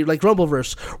 sorry, like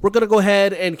Rumbleverse, we're gonna go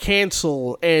ahead and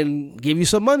cancel and give you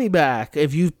some money back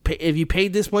if you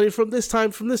paid this money from this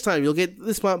time, you'll get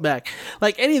this amount back.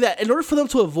 Like any of that. In order for them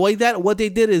to avoid that, what they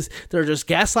did is they're just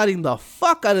gaslighting the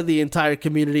fuck out of the entire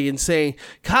community and saying,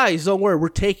 guys, don't worry, we're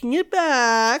taking it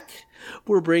back.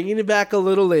 We're bringing it back a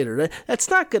little later. That's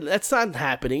not good. That's not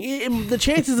happening. The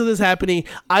chances of this happening,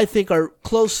 I think, are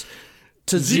close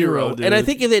to zero. And I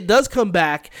think if it does come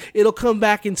back, it'll come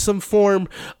back in some form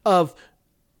of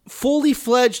fully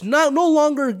fledged, no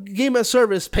longer game as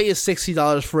service. Pay us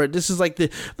 $60 for it. This is like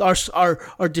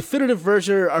our definitive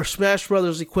version, our Smash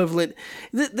Brothers equivalent.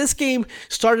 This game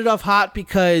started off hot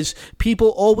because people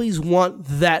always want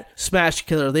that Smash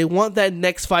killer. They want that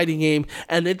next fighting game,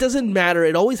 and it doesn't matter.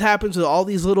 It always happens with all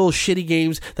these little shitty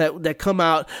games that come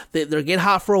out. They get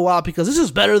hot for a while because this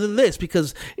is better than this,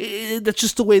 because that's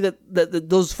just the way that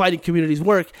those fighting communities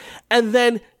work. And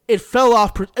then it fell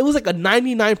off. It was like a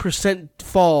 99%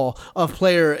 fall of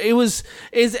player. Is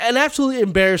an absolute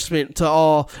embarrassment to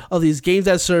all of these games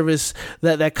as service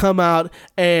that come out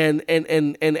and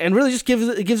really just gives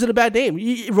it a bad name.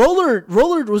 Roller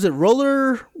was it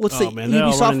Roller? What's the man, they're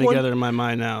all Ubisoft running one? together in my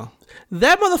mind now.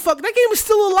 That motherfucker, that game is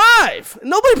still alive.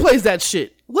 Nobody plays that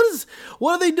shit. What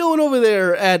are they doing over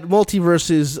there at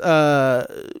MultiVerse's?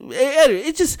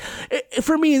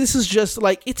 For me, this is just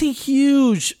like, it's a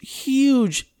huge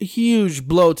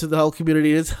blow to the whole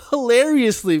community. It's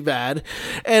hilariously bad,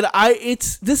 and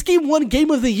this game won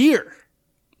Game of the Year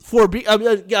for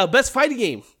best fighting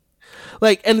game.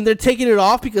 Like, and they're taking it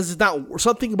off because it's not,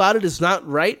 something about it is not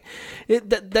right.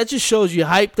 That just shows you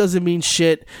hype doesn't mean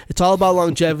shit. It's all about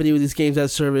longevity with these games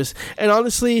as service. And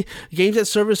honestly, games as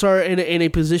service are in a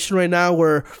position right now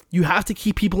where you have to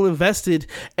keep people invested.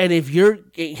 And if your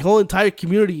whole entire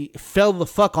community fell the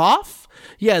fuck off,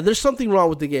 yeah, there's something wrong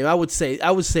with the game. I would say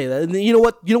that. And you know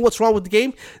what? You know what's wrong with the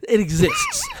game? It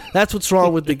exists. That's what's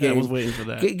wrong with the game. I was waiting for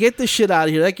that. Get this shit out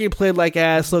of here. That game played like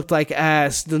ass, looked like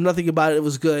ass. There's nothing about it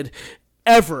was good.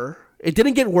 Ever. It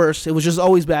didn't get worse. It was just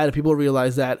always bad, and people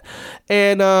realize that.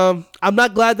 And I'm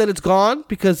not glad that it's gone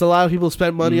because a lot of people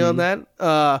spent money on that.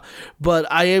 But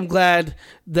I am glad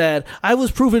that I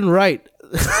was proven right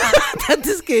that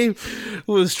this game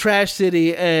was trash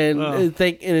city, and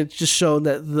it's just shown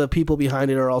that the people behind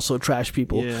it are also trash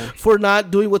people for not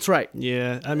doing what's right.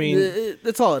 Yeah, I mean,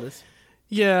 that's all it is.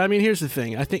 Yeah, I mean, here's the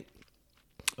thing. I think.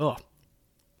 A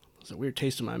weird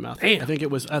taste in my mouth. Damn. I think it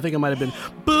might have been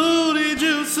booty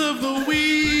juice of the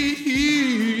week.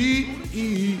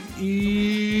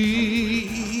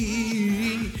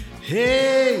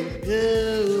 Hey,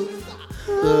 is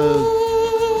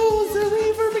there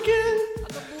reverb again?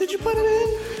 Did you put it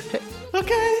in?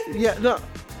 Okay. Yeah, no,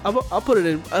 I'll put it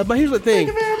in. But here's the thing. Thank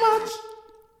you very much.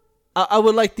 I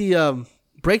would like the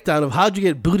breakdown of how'd you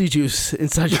get booty juice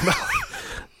inside your mouth.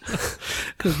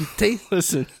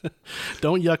 Listen,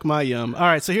 don't yuck my yum. All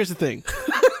right, so here's the thing.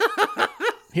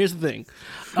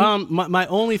 My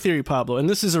only theory, Pablo, and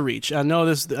this is a reach. I know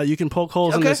this. You can poke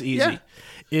holes in this easy. Yeah.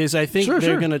 Is I think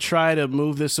they're going to try to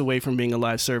move this away from being a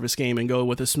live service game and go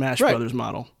with a Smash Brothers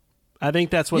model. I think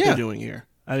that's what they're doing here.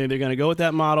 I think they're going to go with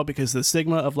that model because the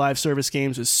stigma of live service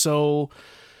games is so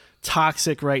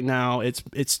toxic right now. It's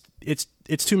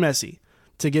too messy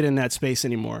to get in that space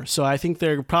anymore. So I think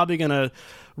they're probably going to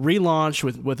relaunch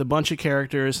with a bunch of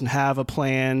characters and have a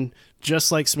plan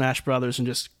just like Smash Brothers and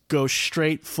just go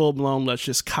straight full blown. Let's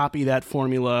just copy that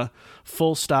formula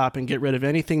full stop and get rid of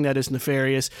anything that is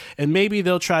nefarious. And maybe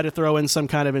they'll try to throw in some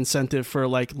kind of incentive for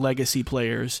like legacy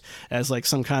players as like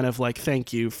some kind of like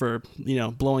thank you for,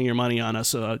 blowing your money on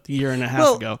us a year and a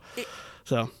half ago.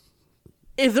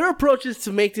 If their approach is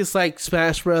to make this like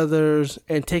Smash Brothers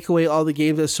and take away all the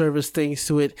games as service things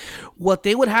to it, what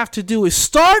they would have to do is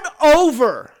start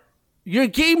over. Your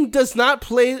game does not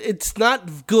play, it's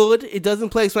not good. It doesn't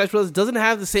play Smash Brothers. It doesn't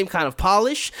have the same kind of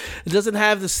polish. It doesn't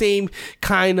have the same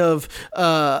kind of,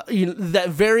 that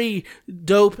very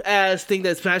dope ass thing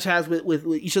that Smash has with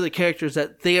each of the characters,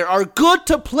 that they are good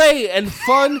to play and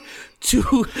fun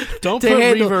to don't to put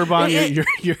handle. Reverb on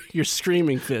your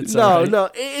screaming fits. No,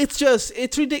 it's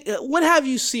ridiculous. What have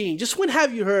you seen? Just when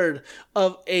have you heard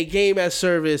of a game as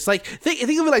service? Like think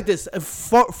of it like this: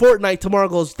 Fortnite tomorrow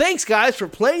goes, "Thanks guys for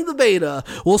playing the beta.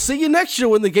 We'll see you next year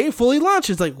when the game fully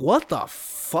launches." Like what the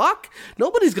fuck?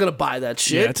 Nobody's gonna buy that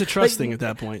shit. Yeah, it's a trust thing at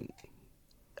that point.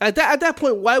 At that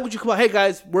point, why would you come out? Hey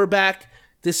guys, we're back.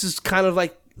 This is kind of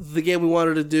like the game we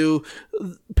wanted to do.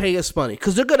 Pay us money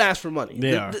because they're gonna ask for money.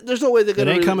 They are. There's no way they're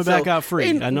gonna. It ain't coming back out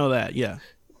free. I know that. Yeah,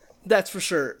 that's for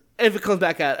sure. if it comes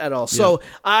back at all. So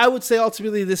I would say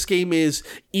ultimately this game is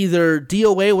either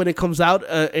DOA when it comes out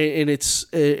in its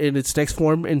next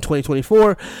form in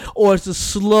 2024, or it's a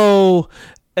slow.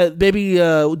 Maybe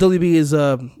WB is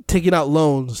taking out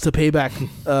loans to pay back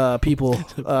people.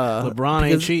 LeBron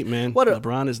ain't cheap, man.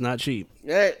 LeBron is not cheap.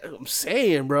 Yeah, I'm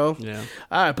saying, bro. Yeah.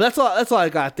 All right, but that's all I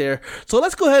got there. So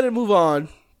let's go ahead and move on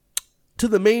to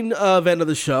the main event of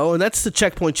the show, and that's the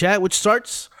Checkpoint Chat, which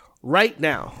starts right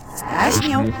now.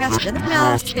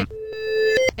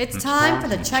 It's time for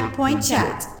the Checkpoint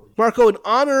Chat. Marco, in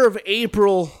honor of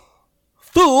April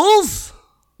Fools,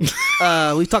 we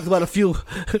talked about a few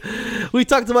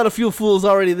fools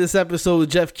already this episode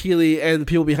with Jeff Keighley and the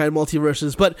people behind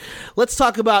MultiVerses, but let's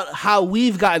talk about how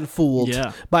we've gotten fooled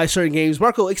by certain games.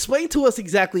 Marco, explain to us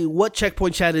exactly what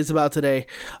Checkpoint Chat is about today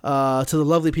to the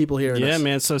lovely people here. Yeah,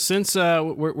 man. So since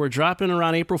we're dropping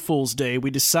around April Fool's Day,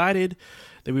 we decided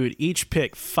that we would each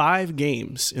pick 5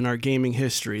 games in our gaming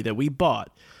history that we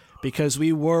bought because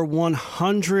we were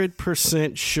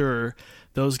 100% sure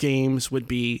those games would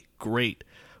be great.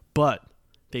 But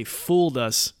they fooled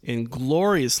us in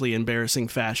gloriously embarrassing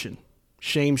fashion.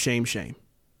 Shame, shame, shame.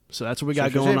 So that's what we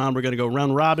got going on. We're going to go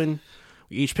round robin.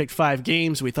 We each picked 5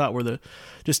 games we thought were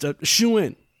just a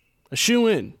shoe-in.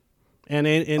 And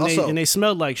they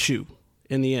smelled like shoe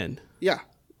in the end. Yeah.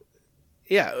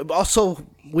 Yeah, also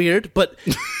weird, but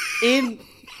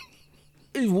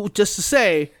just to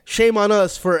say, shame on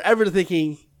us for ever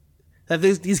thinking that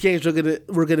these games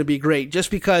were gonna be great,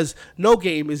 just because no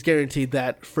game is guaranteed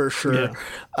that for sure.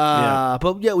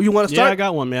 But yeah, you want to start? Yeah, I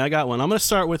got one, man. I'm going to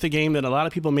start with a game that a lot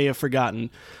of people may have forgotten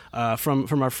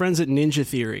from our friends at Ninja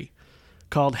Theory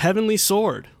called Heavenly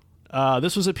Sword.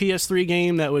 This was a PS3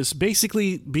 game that was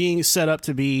basically being set up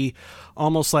to be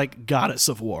almost like Goddess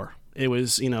of War. It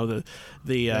was, the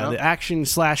action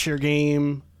slasher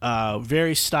game.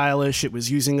 Very stylish. It was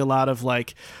using a lot of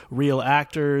like real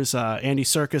actors. Andy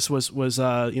Serkis was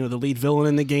the lead villain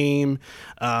in the game.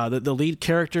 The lead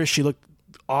character, she looked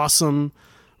awesome.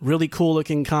 Really cool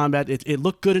looking combat. It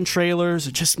looked good in trailers.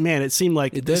 It just, man, it seemed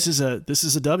like this is a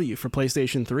W for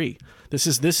PlayStation 3. This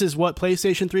is what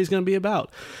PlayStation 3 is going to be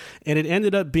about. And it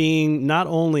ended up being not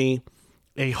only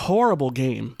a horrible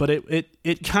game, but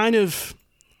it kind of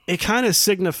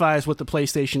signifies what the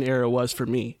PlayStation era was for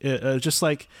me.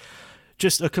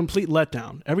 Just a complete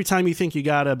letdown. Every time you think you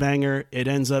got a banger, it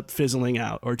ends up fizzling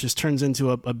out or just turns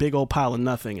into a big old pile of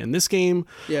nothing. And this game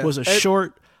was a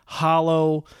short,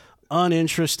 hollow,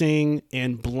 uninteresting,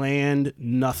 and bland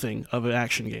nothing of an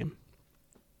action game.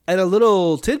 And a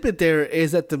little tidbit there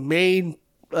is that the main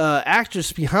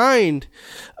actress behind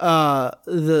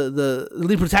the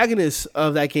lead protagonist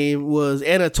of that game was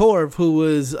Anna Torv, who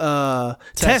was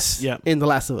Tess in The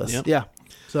Last of Us. Yep. Yeah.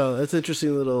 So that's an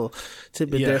interesting little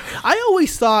tidbit there. I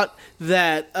always thought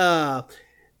that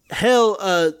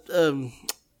Hellblade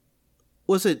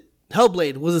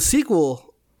was a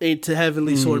sequel to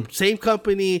Heavenly Sword. Same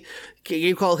company,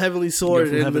 game called Heavenly Sword,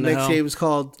 and the next game is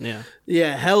called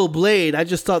Hellblade. I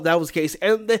just thought that was the case.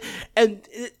 And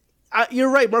you're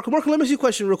right, Marco. Let me ask you a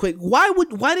question real quick.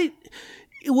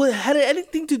 Had it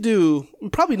anything to do,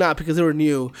 probably not because they were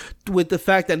new, with the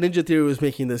fact that Ninja Theory was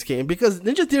making this game? Because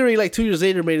Ninja Theory, like 2 years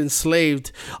later, made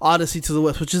Enslaved Odyssey to the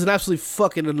West, which is an absolutely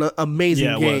fucking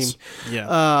amazing game. It was.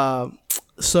 Yeah.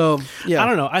 So, yeah. I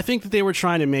don't know. I think that they were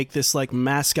trying to make this like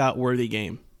mascot-worthy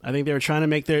game. I think they were trying to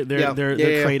make their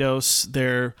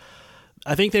Kratos,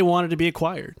 I think they wanted to be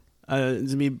acquired.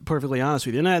 To be perfectly honest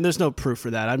with you, and there's no proof for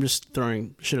that. I'm just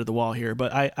throwing shit at the wall here.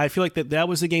 But I feel like that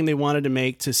was the game they wanted to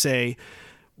make to say,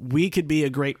 we could be a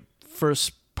great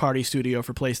first-party studio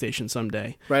for PlayStation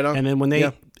someday. Right on. And then when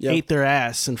they ate their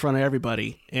ass in front of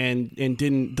everybody and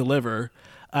didn't deliver,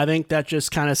 I think that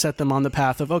just kind of set them on the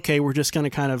path of, okay, we're just going to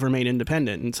kind of remain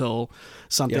independent until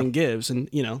something gives. And,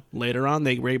 later on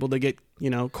they were able to get,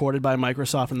 courted by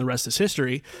Microsoft, and the rest is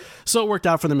history. So it worked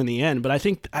out for them in the end. But I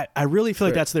think, I really feel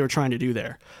like that's what they were trying to do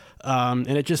there. And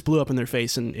it just blew up in their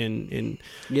face in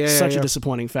such a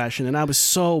disappointing fashion. And I was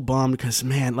so bummed because,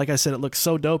 man, like I said, it looked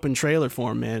so dope in trailer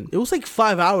form, man. It was like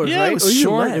 5 hours, right? It was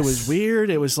short. It was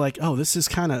weird. It was like, oh, this is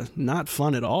kind of not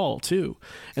fun at all, too.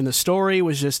 And the story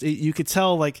was just, you could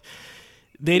tell, like,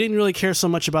 they didn't really care so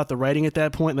much about the writing at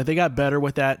that point. Like, they got better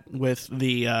with that with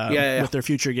with their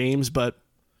future games, but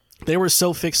they were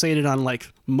so fixated on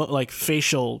like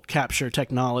facial capture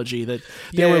technology that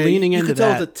they were leaning into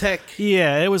that. The tech.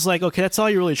 Yeah, it was like, okay, that's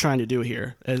all you're really trying to do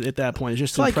here at that point, is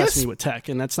just to impress me with tech,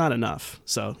 and that's not enough.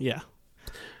 So yeah,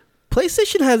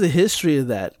 PlayStation has a history of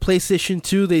that. PlayStation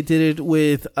 2, they did it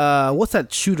with what's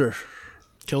that shooter?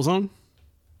 Killzone.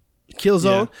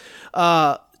 Yeah.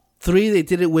 3, they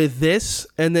did it with this,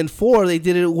 and then 4, they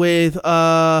did it with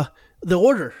The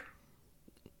Order,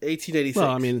 1886. Well,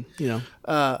 I mean,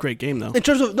 great game though. In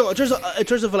terms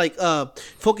of like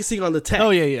focusing on the tech. Oh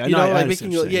yeah. You No, know, I like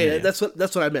understand making what you're saying.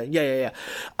 that's what I meant. Yeah.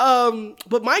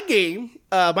 But my game,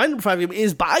 my number 5 game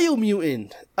is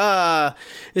Biomutant.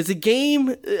 It's a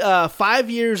game 5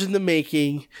 years in the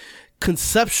making.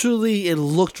 Conceptually, it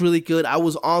looked really good. I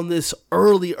was on this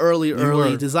early.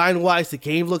 Design-wise, the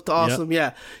game looked awesome.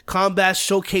 Yep. Yeah. Combat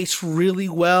showcased really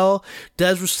well.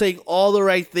 Des was saying all the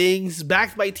right things.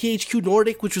 Backed by THQ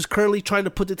Nordic, which was currently trying to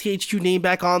put the THQ name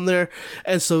back on there.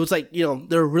 And so it's like,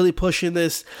 they're really pushing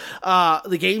this.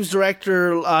 The game's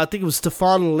director, I think it was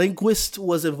Stefan Lindquist,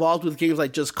 was involved with games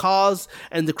like Just Cause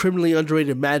and the criminally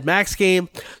underrated Mad Max game.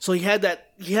 So he had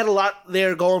a lot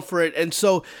there going for it. And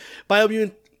so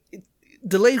Biomutant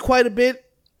delayed quite a bit.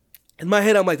 In my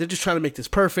head, I'm like, they're just trying to make this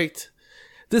perfect.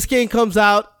 This game comes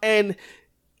out, and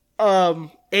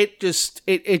it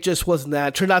just wasn't that.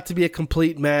 It turned out to be a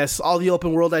complete mess. All the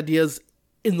open world ideas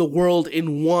in the world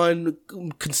in one,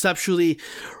 conceptually,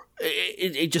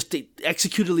 it just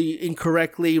executed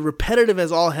incorrectly, repetitive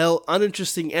as all hell,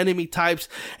 uninteresting enemy types,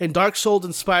 and Dark Souls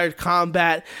inspired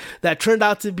combat that turned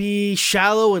out to be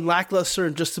shallow and lackluster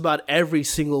in just about every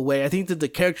single way. I think that the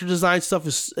character design stuff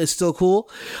is still cool,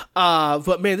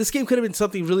 but man, this game could have been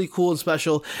something really cool and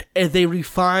special, and they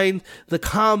refined the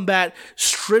combat,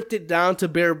 stripped it down to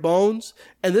bare bones.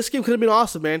 And this game could have been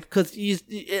awesome, man, because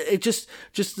it just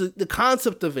the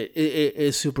concept of it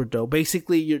is super dope.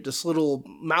 Basically, you're this little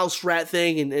mouse rat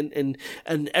thing, and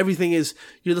everything is,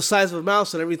 you're the size of a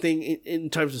mouse, and everything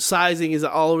in terms of sizing is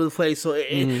all over the place. So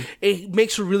it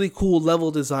makes a really cool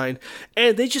level design,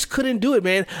 and they just couldn't do it,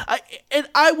 man.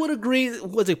 I would agree.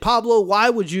 Was it Pablo? Why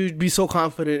would you be so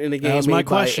confident in a game made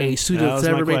by a studio that's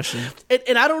never made?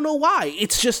 And I don't know why.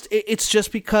 It's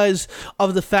just because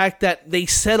of the fact that they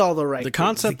said all the right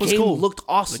things. The concept was cool. Looked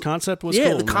awesome. The concept was cool.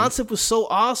 Yeah, the concept was so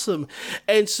awesome.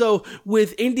 And so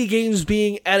with indie games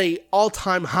being at a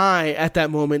all-time high at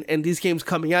that moment, and these games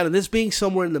coming out, and this being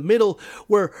somewhere in the middle,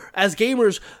 where as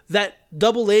gamers, that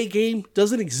AA game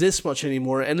doesn't exist much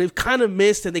anymore, and they've kind of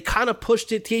missed, and they kind of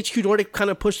pushed it. THQ Nordic kind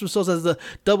of pushed themselves as the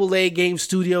AA game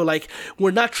studio. Like,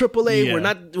 we're not AAA, we're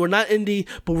not indie,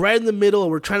 but right in the middle,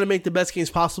 and we're trying to make the best games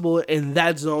possible in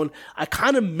that zone. I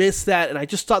kind of missed that, and I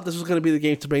just thought this was going to be the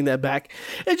game to bring that back.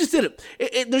 It just didn't.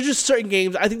 There's just certain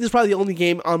games. I think this is probably the only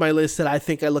game on my list that I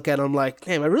think I look at and I'm like,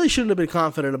 damn, I really shouldn't have been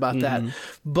confident about that.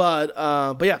 But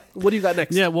yeah, what do you got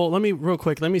next? Yeah, well, let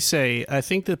me say, I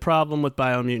think the problem with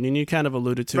Biomutant, and you kind of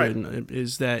alluded to it,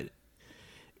 is that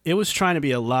it was trying to be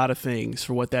a lot of things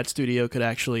for what that studio could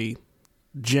actually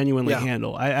genuinely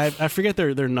handle. I forget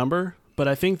their number, but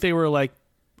I think they were like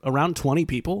around 20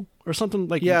 people or something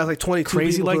like like 22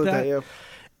 crazy like that. Yeah.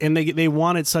 And they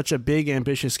wanted such a big,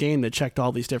 ambitious game that checked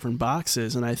all these different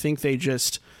boxes, and I think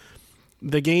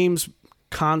the game's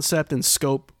concept and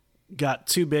scope got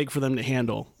too big for them to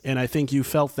handle. And I think you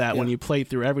felt that when you played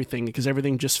through everything, because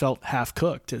everything just felt half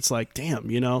cooked. It's like, damn,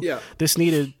 this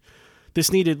needed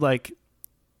like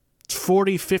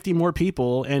 40, 50 more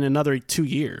people and another 2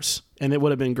 years, and it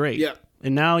would have been great. Yeah.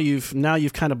 And now you've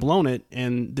kind of blown it,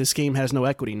 and this game has no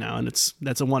equity now, and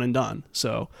that's a one and done.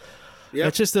 So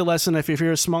it's just a lesson. If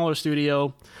you're a smaller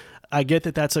studio, I get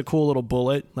that that's a cool little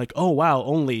bullet. Like, oh, wow,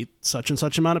 only such and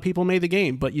such amount of people made the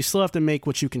game. But you still have to make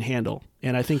what you can handle.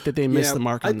 And I think that they missed the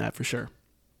mark on that for sure.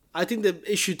 I think the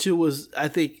issue, too, was I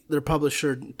think their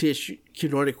publisher, THQ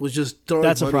Nordic, was just throwing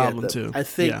That's money a problem, at them. too. I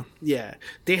think,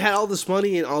 they had all this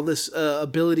money and all this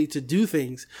ability to do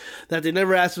things that they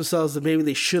never asked themselves that maybe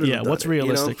they should have done. What's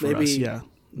realistic for us? Yeah.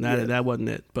 That wasn't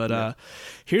it. But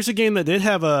here's a game that did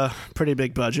have a pretty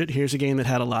big budget. Here's a game that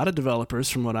had a lot of developers,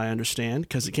 from what I understand,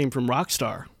 because it came from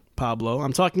Rockstar, Pablo.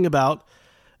 I'm talking about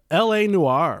L.A.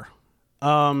 Noire.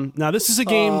 Now, this is a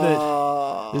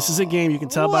game you can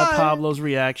tell by Pablo's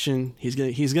reaction.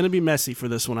 He's gonna be messy for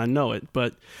this one. I know it.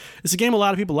 But it's a game a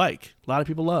lot of people like, a lot of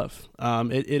people love.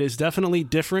 It is definitely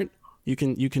different. You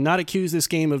cannot accuse this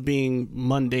game of being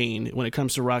mundane when it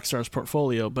comes to Rockstar's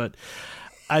portfolio. But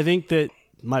I think that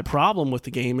my problem with the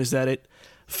game is that it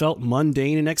felt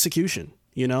mundane in execution.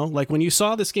 Like when you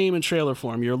saw this game in trailer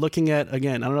form, you're looking at,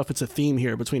 again, I don't know if it's a theme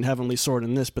here between Heavenly Sword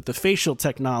and this, but the facial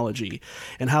technology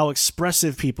and how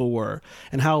expressive people were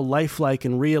and how lifelike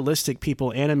and realistic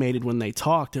people animated when they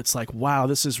talked. It's like, wow,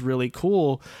 this is really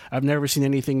cool. I've never seen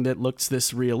anything that looks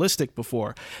this realistic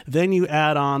before. Then you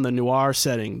add on the noir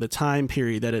setting, the time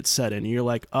period that it's set in, and you're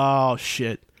like, oh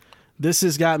shit. This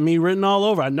has got me written all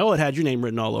over. I know it had your name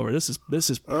written all over. This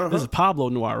is Pablo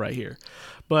Noir right here.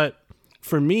 But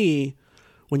for me,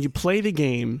 when you play the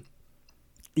game,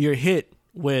 you're hit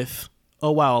with,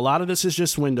 oh, wow, a lot of this is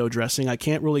just window dressing. I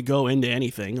can't really go into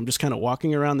anything. I'm just kind of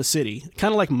walking around the city,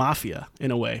 kind of like Mafia in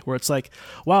a way, where it's like,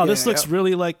 wow, this looks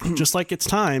really like just like it's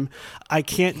time. I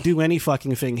can't do any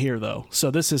fucking thing here, though. So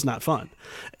this is not fun.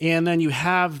 And then you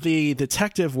have the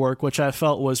detective work, which I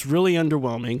felt was really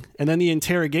underwhelming. And then the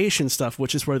interrogation stuff,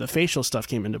 which is where the facial stuff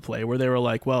came into play, where they were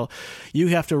like, well, you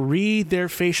have to read their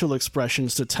facial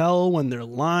expressions to tell when they're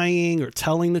lying or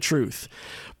telling the truth.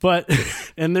 But,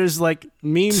 and there's like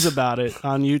memes about it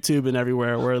on YouTube and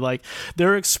everywhere where like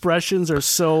their expressions are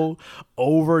so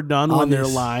overdone when they're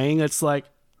lying. It's like,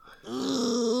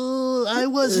 I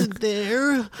wasn't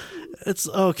there. It's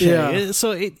okay. Yeah.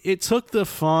 So it took the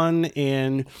fun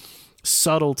and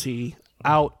subtlety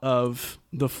out of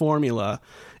the formula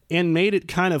and made it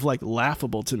kind of like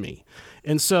laughable to me.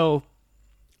 And so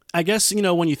I guess, you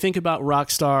know, when you think about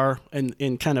Rockstar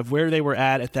and kind of where they were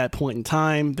at that point in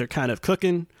time, they're kind of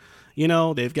cooking. You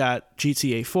know, they've got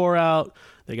GTA 4 out,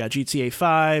 they got GTA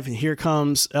 5, and here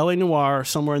comes LA Noire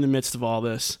somewhere in the midst of all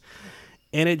this.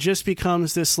 And it just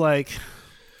becomes this, like,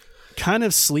 kind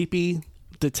of sleepy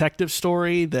detective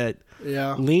story that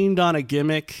leaned on a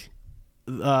gimmick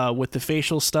with the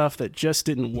facial stuff that just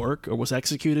didn't work or was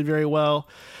executed very well.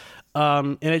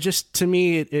 And it just, to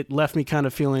me, it left me kind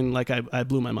of feeling like I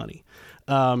blew my money.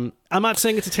 I'm not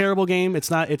saying it's a terrible game.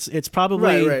 It's not. It's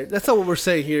probably right. That's not what we're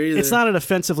saying here either. It's not an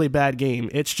offensively bad game.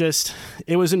 It's just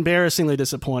it was embarrassingly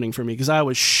disappointing for me because I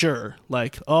was sure,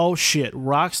 like, oh shit,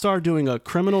 Rockstar doing a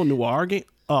criminal noir game.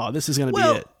 Oh, this is gonna be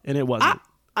it, and it wasn't.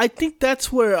 I think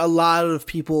that's where a lot of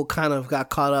people kind of got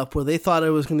caught up, where they thought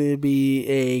it was going to be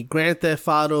a Grand Theft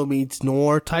Auto meets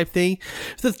noir type thing.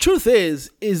 The truth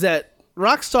is that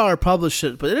Rockstar published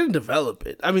it, but they didn't develop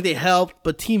it. I mean, they helped,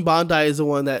 but Team Bondi is the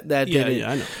one that did it.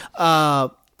 Yeah, I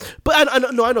know. But I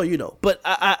know you know. But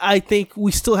I think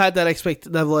we still had that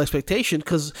level of expectation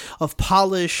because of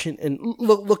polish and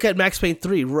look at Max Payne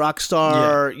 3.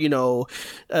 Rockstar,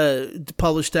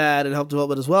 published that and helped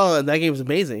develop it as well, and that game is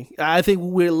amazing. I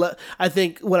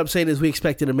think what I'm saying is we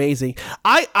expected amazing.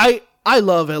 I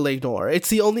love LA Noire. It's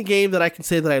the only game that I can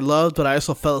say that I loved, but I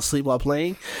also fell asleep while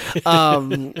playing.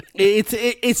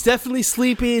 It's definitely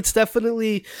sleepy. It's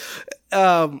definitely he's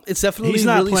not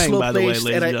really playing, by the way, slow-paced,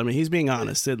 ladies and gentlemen. He's being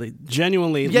honest.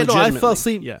 Genuinely, I legitimately. fell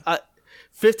asleep. Yeah.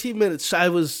 15 minutes. I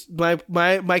was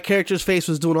my character's face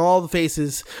was doing all the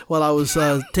faces while I was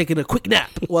taking a quick nap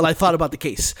while I thought about the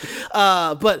case.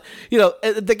 But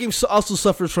the game also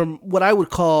suffers from what I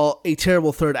would call a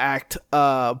terrible third act.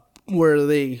 Where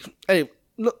they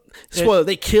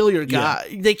kill your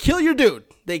guy, they kill your dude,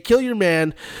 they kill your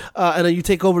man, and then you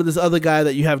take over this other guy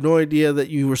that you have no idea that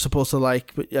you were supposed to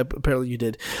like, but apparently you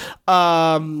did.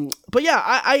 But yeah,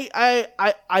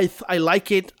 I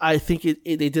like it. I think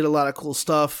they did a lot of cool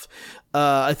stuff.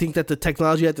 I think that the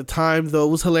technology at the time, though,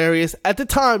 was hilarious. At the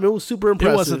time, it was super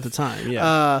impressive. It was at the time,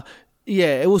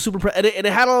 yeah. It was super impressive, and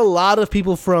it had a lot of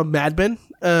people from Mad Men.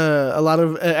 A lot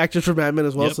of actors from Mad Men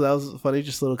as well, so that was funny.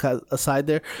 Just a little aside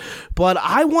there, but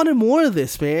I wanted more of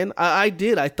this, man. I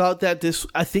did. I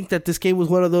think that this game was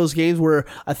one of those games where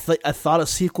I thought a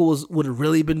sequel would have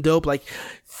really been dope. Like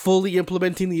fully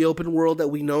implementing the open world that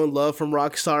we know and love from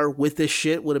Rockstar with this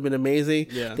shit would have been amazing.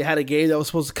 Yeah. They had a game that was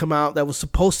supposed to come out that was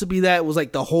supposed to be that. It was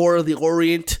like the Horror of the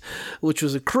Orient, which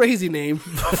was a crazy name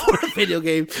for a video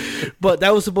game, but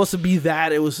that was supposed to be that.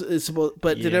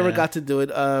 They never got to do it.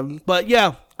 But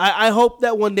yeah. I hope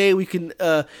that one day we can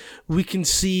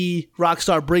see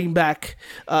Rockstar bring back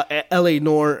LA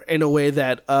Noire in a way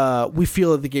that we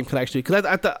feel that the game could actually. Because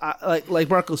I thought, like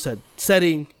Marco said,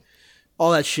 setting,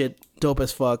 all that shit, dope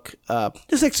as fuck.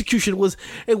 This execution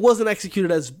wasn't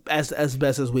executed as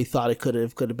best as we thought it could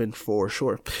have been for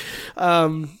sure.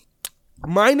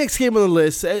 My next game on the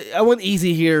list, I went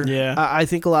easy here. Yeah, I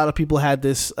think a lot of people had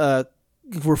this,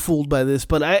 were fooled by this,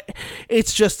 but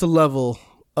it's just a level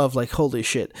of like holy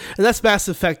shit, and that's Mass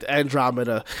Effect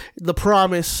Andromeda. The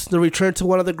promise, the return to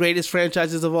one of the greatest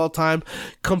franchises of all time,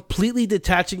 completely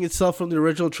detaching itself from the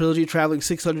original trilogy, traveling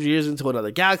 600 years into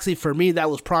another galaxy. For me, that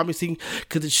was promising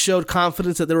because it showed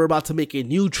confidence that they were about to make a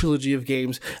new trilogy of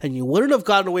games, and you wouldn't have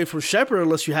gotten away from Shepard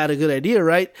unless you had a good idea,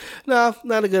 right? No,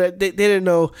 not a good. They didn't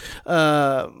know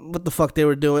what the fuck they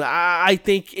were doing. I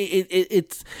think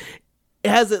it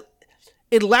has a.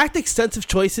 It lacked extensive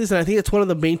choices, and I think that's one of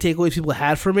the main takeaways people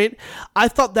had from it. I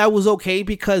thought that was okay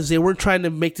because they weren't trying to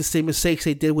make the same mistakes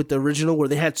they did with the original, where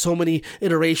they had so many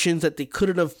iterations that they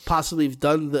couldn't have possibly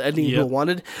done the ending people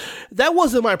wanted. That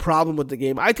wasn't my problem with the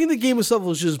game. I think the game itself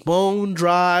was just bone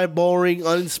dry, boring,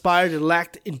 uninspired, and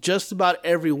lacked in just about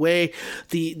every way.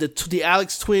 The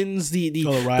Alex twins, the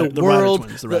world,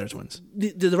 the Ryder twins.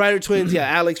 the Ryder twins,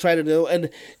 Alex, Ryder, and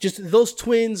just those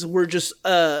twins were just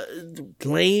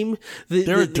lame.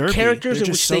 The characters They're in just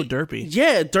which so derpy.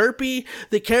 Yeah, derpy.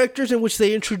 The characters in which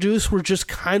they introduced were just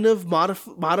kind of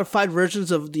modified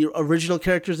versions of the original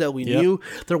characters that we knew.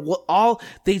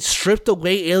 They stripped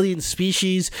away alien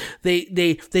species.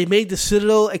 They made the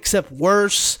Citadel except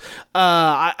worse.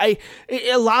 A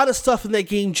lot of stuff in that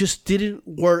game just didn't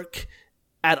work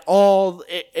at all.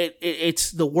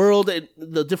 It's the world and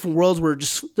the different worlds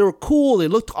they were cool. They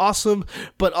looked awesome,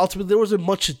 but ultimately there wasn't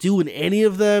much to do in any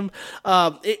of them.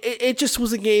 It just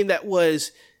was a game that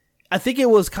was, I think it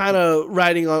was kind of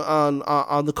riding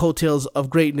on the coattails of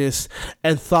greatness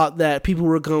and thought that people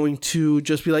were going to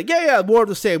just be like, yeah, more of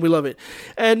the same. We love it.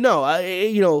 And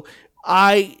no,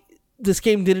 this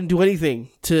game didn't do anything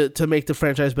to make the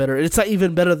franchise better. It's not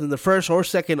even better than the first or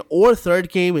second or third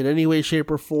game in any way,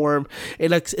 shape, or form.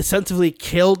 It ostensibly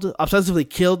killed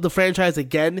the franchise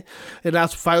again, and now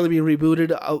it's finally being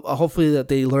rebooted. Hopefully that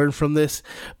they learn from this.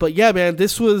 But yeah, man,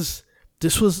 this was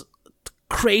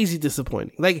crazy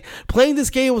disappointing. Like, playing this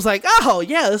game was like, oh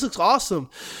yeah, this looks awesome.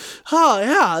 Oh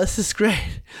yeah, this is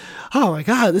great. Oh my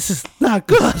god, this is not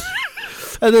good.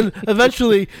 And then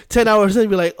eventually, 10 hours in,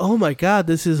 be like, oh my god,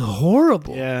 this is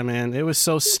horrible. Yeah, man. It was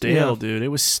so stale, dude. It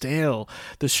was stale.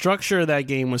 The structure of that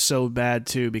game was so bad,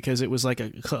 too, because it was like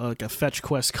a fetch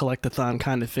quest collectathon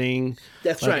kind of thing.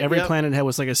 That's like right. Every planet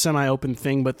was like a semi-open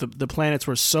thing, but the planets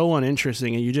were so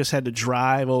uninteresting, and you just had to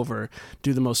drive over,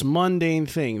 do the most mundane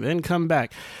thing, then come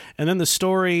back. And then the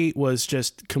story was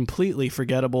just completely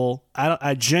forgettable.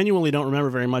 I genuinely don't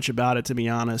remember very much about it, to be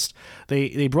honest.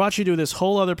 They brought you to this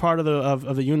whole other part of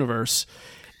the universe,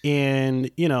 and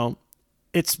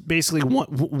it's basically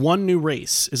one new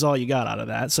race is all you got out of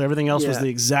that. So everything else was the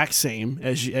exact same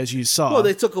as you saw. Well,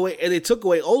 they took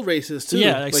away old races too.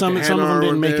 Yeah, like some of them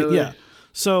didn't make it. Yeah,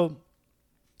 so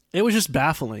it was just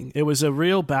baffling. It was a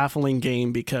real baffling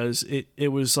game because it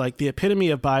was like the epitome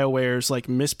of BioWare's like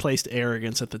misplaced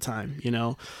arrogance at the time,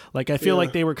 Like, I feel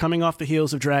like they were coming off the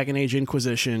heels of Dragon Age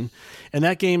Inquisition, and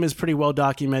that game is pretty well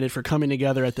documented for coming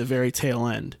together at the very tail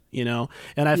end, And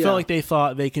I felt like they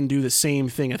thought they can do the same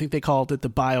thing. I think they called it the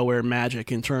BioWare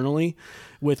magic internally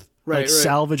with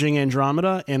salvaging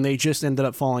Andromeda, and they just ended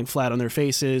up falling flat on their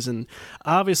faces. And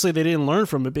obviously they didn't learn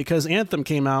from it because Anthem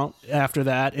came out after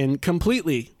that and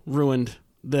completely ruined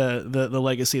the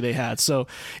legacy they had. So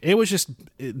it was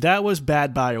that was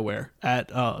bad BioWare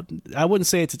at I wouldn't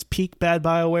say it's peak bad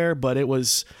BioWare, but it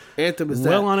was Anthem is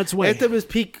on its way. Anthem is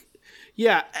peak.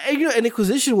 Yeah, and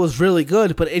Inquisition was really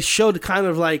good, but it showed kind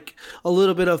of like a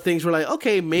little bit of things where like,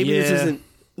 okay, maybe this isn't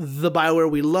the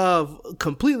BioWare we love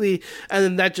completely, and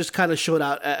then that just kind of showed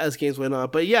out as games went on.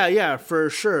 But yeah, for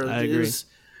sure. I agree. It was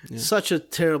such a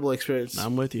terrible experience.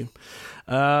 I'm with you.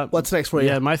 What's next for you?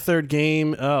 Yeah, my third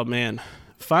game, oh man.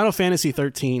 Final Fantasy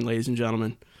 13, ladies and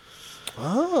gentlemen.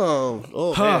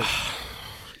 Oh man.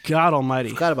 God almighty.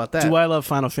 Forgot about that. Do I love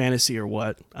Final Fantasy or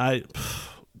what? I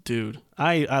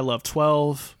love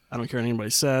 12. I don't care what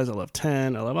anybody says. I love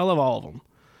 10. I love all of them.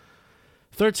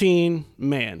 13,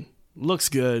 man. Looks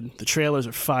good. The trailers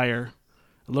are fire.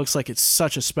 It looks like it's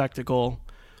such a spectacle.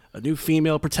 A new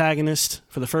female protagonist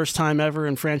for the first time ever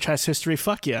in franchise history.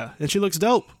 Fuck yeah. And she looks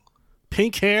dope.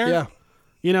 Pink hair.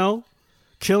 Yeah.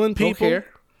 Killing people.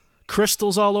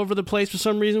 Crystals all over the place for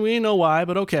some reason. We didn't know why,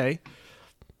 but okay.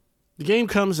 The game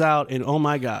comes out and oh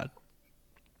my God.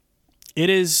 It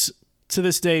is, to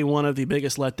this day, one of the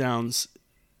biggest letdowns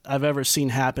I've ever seen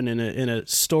happen in a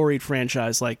storied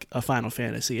franchise like a Final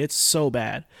Fantasy. It's so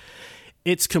bad.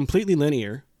 It's completely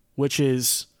linear, which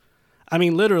is,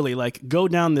 literally, like, go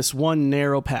down this one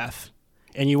narrow path,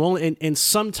 and you only, and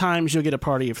sometimes you'll get a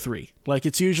party of 3. Like,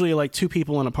 it's usually like 2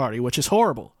 people in a party, which is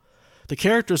horrible. The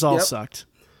characters all sucked.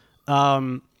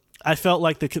 I felt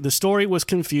like the story was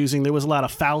confusing. There was a lot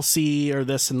of falsy or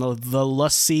this and the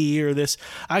lusty or this.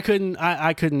 I couldn't.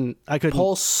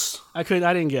 Pulse. I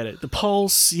didn't get it. The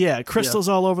pulse. Yeah, crystals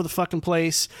all over the fucking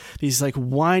place. These like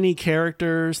whiny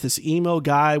characters. This emo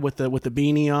guy with the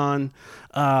beanie on.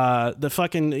 The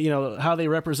fucking how they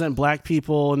represent black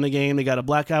people in the game. They got a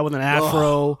black guy with an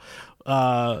afro,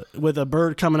 with a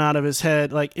bird coming out of his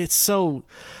head. Like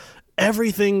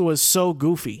everything was so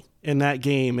goofy in that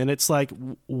game, and it's like,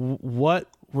 what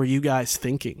were you guys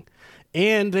thinking?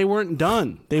 And they weren't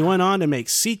done. They went on to make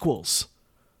sequels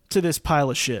to this pile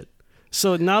of shit.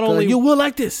 So not only you will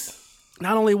like this,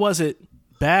 not only was it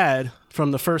bad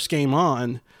from the first game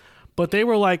on, but they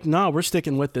were like, no, we're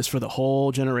sticking with this for the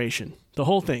whole generation, the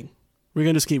whole thing. We're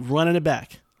gonna just keep running it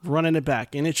back running it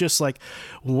back. And it's just like,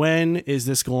 when is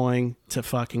this going to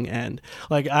fucking end?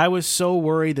 Like, I was so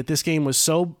worried that this game was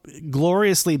so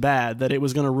gloriously bad that it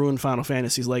was going to ruin Final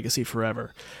Fantasy's legacy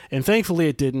forever. And thankfully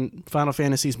it didn't. Final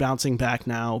Fantasy's bouncing back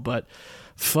now, but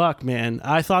fuck, man.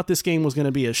 I thought this game was going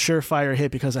to be a surefire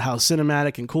hit because of how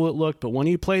cinematic and cool it looked, but when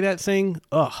you play that thing,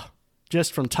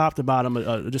 just from top to bottom,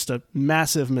 just a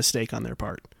massive mistake on their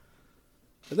part.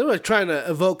 They were trying to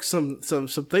evoke some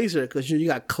things here because you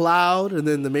got Cloud, and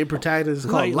then the main protagonist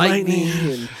is called Lightning.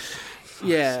 And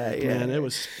Man, it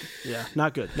was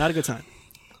not good. Not a good time.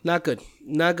 Not good.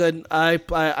 I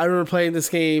remember playing this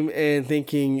game and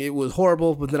thinking it was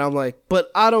horrible, but then I'm like,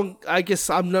 I guess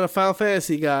I'm not a Final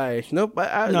Fantasy guy. Nope.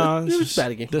 It was a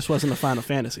bad game. This wasn't a Final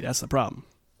Fantasy. That's the problem.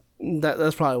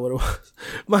 That's probably what it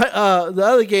was. The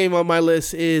other game on my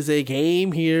list is a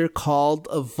game here called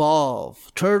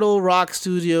Evolve. Turtle Rock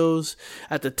Studios,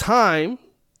 at the time,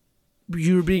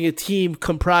 you were being a team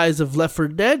comprised of Left 4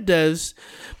 Dead devs,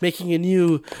 making a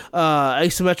new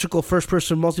asymmetrical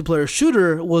first-person multiplayer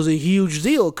shooter was a huge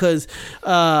deal because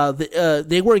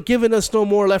they weren't giving us no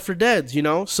more Left 4 Deads, you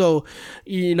know? So,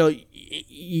 you know,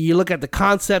 you look at the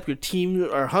concept, your team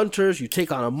are hunters, you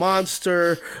take on a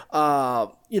monster,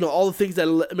 all the things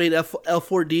that made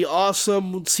L4D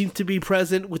awesome seem to be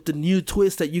present with the new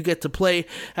twist that you get to play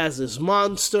as this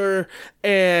monster,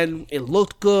 and it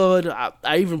looked good.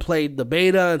 I even played the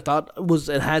beta and thought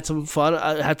it had some fun.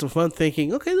 I had some fun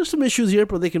thinking, okay, there's some issues here,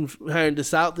 but they can iron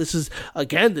this out. This is,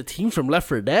 again, the team from Left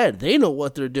 4 Dead. They know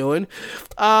what they're doing.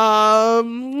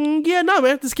 Man,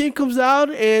 this game comes out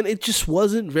and it just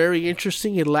wasn't very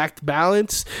interesting. It lacked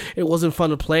balance. It wasn't fun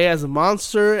to play as a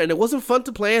monster, and it wasn't fun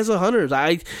to play as a hunter.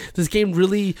 This game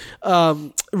really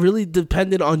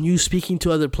depended on you speaking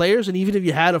to other players, and even if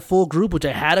you had a full group, which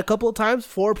I had a couple of times,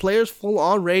 4 players full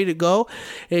on ready to go,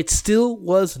 it still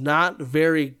was not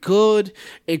very good.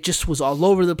 It just was all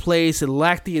over the place. It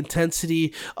lacked the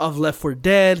intensity of Left 4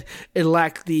 Dead. It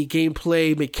lacked the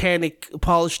gameplay mechanic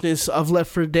polishedness of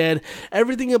Left 4 Dead.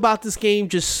 Everything about this game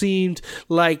just seemed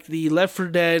like the Left 4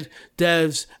 Dead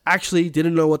devs actually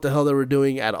didn't know what the hell they were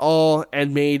doing at all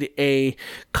and made a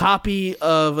copy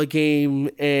of a game,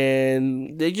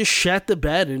 and they just shat the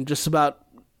bed in just about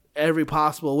every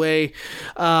possible way.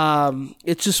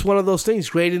 It's just one of those things.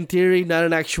 Great in theory, not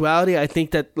in actuality. I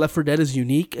think that Left 4 Dead is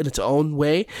unique in its own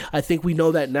way. I think we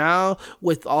know that now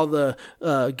with all the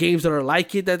games that are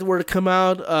like it that were to come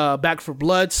out. Back 4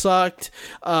 Blood sucked.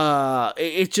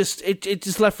 It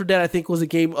just Left 4 Dead, I think, was a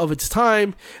game of its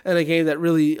time, and a game that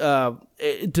really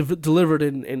delivered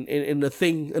in a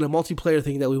multiplayer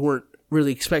thing that we weren't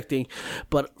really expecting.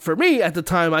 But for me at the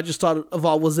time, I just thought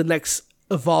Evolve was the next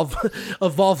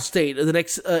evolve state, the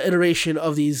next iteration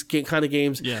of these kind of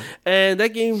games. Yeah. And that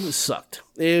game sucked.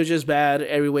 It was just bad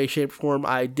every way, shape, form.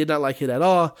 I did not like it at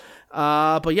all.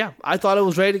 But yeah, I thought it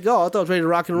was ready to go. I thought it was ready to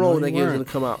rock and roll when that game was going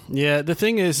to come out. Yeah, the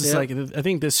thing is like, I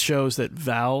think this shows that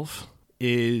Valve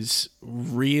is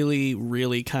really,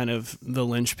 really kind of the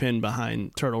linchpin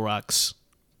behind Turtle Rock's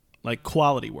like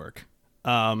quality work.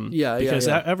 Because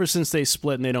ever since they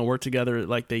split and they don't work together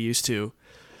like they used to,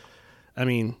 I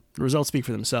mean, the results speak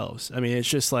for themselves. I mean, it's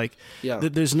just like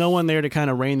there's no one there to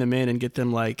kind of rein them in and get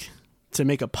them like to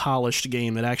make a polished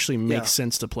game that actually makes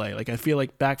sense to play. Like, I feel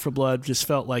like Back 4 Blood just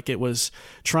felt like it was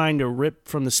trying to rip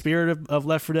from the spirit of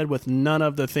Left 4 Dead with none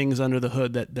of the things under the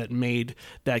hood that made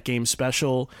that game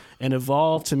special. And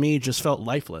Evolve, to me, just felt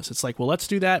lifeless. It's like, well, let's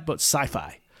do that, but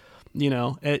sci-fi. You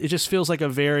know, it just feels like a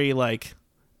very like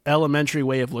elementary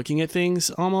way of looking at things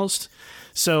almost.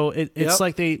 So it's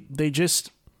like they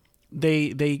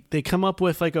come up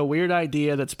with like a weird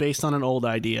idea that's based on an old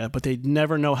idea, but they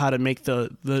never know how to make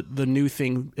the new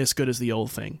thing as good as the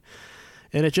old thing.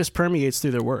 And it just permeates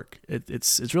through their work.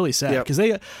 It's really sad because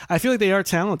I feel like they are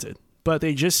talented, but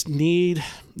they just need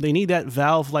that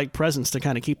Valve like presence to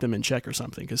kind of keep them in check or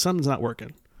something, because something's not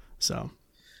working. So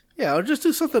yeah, or just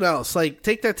do something else. Like,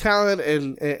 take that talent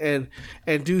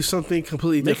and do something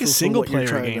completely different. Make a single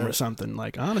player game or something.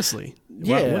 Like, honestly,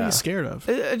 what are you scared of?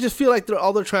 I just feel like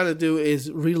all they're trying to do is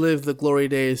relive the glory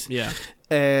days. Yeah,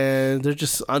 and they're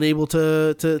just unable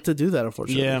to do that,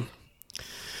 unfortunately. Yeah.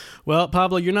 Well,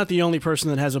 Pablo, you're not the only person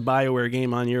that has a BioWare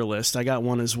game on your list. I got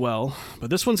one as well, but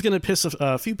this one's going to piss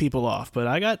a few people off. But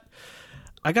I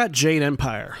got Jade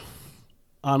Empire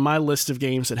on my list of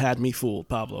games that had me fooled,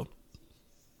 Pablo.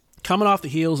 Coming off the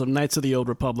heels of Knights of the Old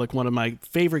Republic, one of my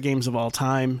favorite games of all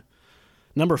time,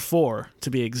 number 4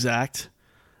 to be exact.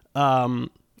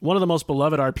 One of the most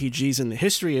beloved RPGs in the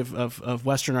history of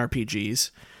Western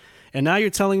RPGs. And now you're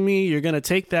telling me you're going to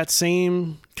take that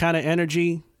same kind of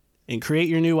energy and create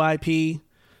your new IP.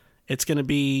 It's going to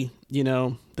be, you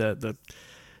know, the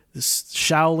this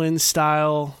Shaolin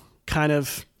style kind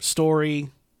of story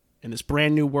in this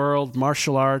brand new world,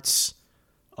 martial arts,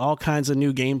 all kinds of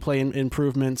new gameplay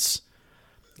improvements,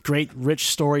 great rich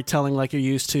storytelling like you're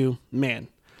used to. Man,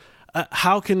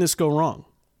 how can this go wrong?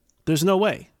 There's no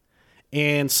way.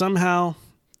 And somehow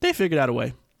they figured out a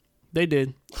way. They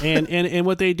did. And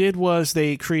what they did was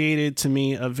they created to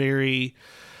me a very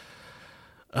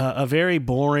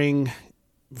boring,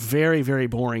 very, very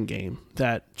boring game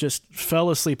that just fell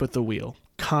asleep at the wheel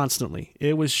constantly.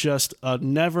 It was just a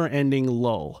never-ending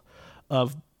lull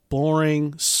of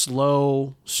boring,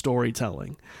 slow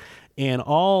storytelling. And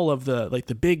all of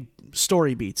the big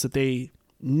story beats that they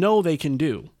know they can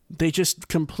do, they just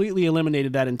completely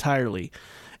eliminated that entirely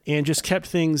and just kept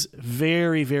things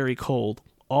very, very cold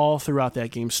all throughout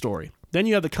that game's story. Then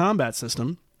you have the combat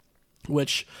system,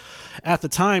 which at the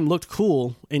time looked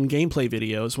cool in gameplay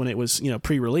videos when it was,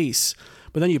 pre-release.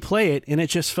 But then you play it and it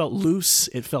just felt loose.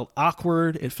 It felt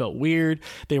awkward. It felt weird.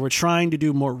 They were trying to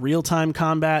do more real-time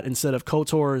combat instead of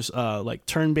KOTOR's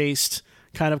turn-based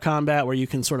kind of combat where you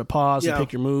can sort of pause and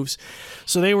pick your moves.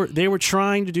 So they were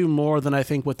trying to do more than I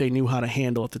think what they knew how to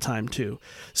handle at the time too.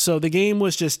 So the game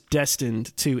was just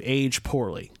destined to age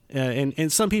poorly.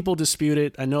 And some people dispute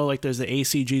it. I know there's the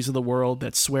ACGs of the world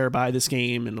that swear by this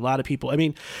game, and a lot of people. I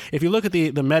mean, if you look at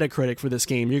the Metacritic for this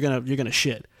game, you're gonna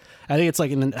shit. I think it's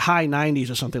in the high 90s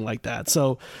or something like that.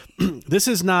 So this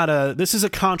is a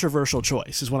controversial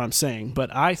choice, is what I'm saying.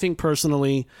 But I think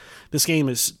personally, this game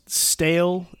is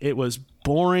stale. It was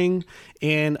boring,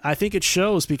 and I think it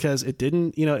shows because it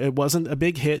didn't, it wasn't a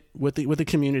big hit with the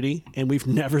community, and we've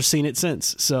never seen it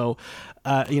since. So,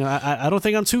 I don't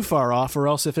think I'm too far off, or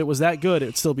else if it was that good,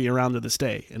 it'd still be around to this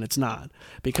day, and it's not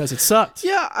because it sucked.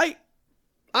 Yeah, I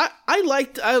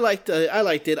liked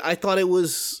it. I thought it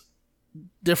was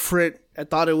different. I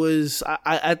thought it was,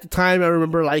 at the time I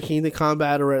remember liking the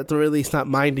combat, or at the very least not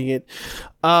minding it.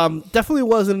 Definitely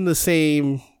wasn't the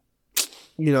same,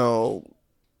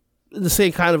 the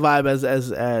same kind of vibe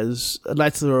as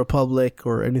Knights of the Republic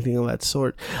or anything of that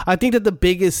sort. I think that the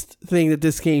biggest thing that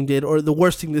this game did, or the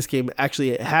worst thing this game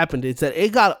actually happened, is that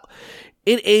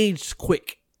it aged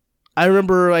quick. I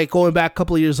remember going back a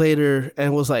couple of years later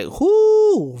and was like,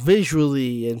 whoo,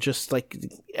 visually and just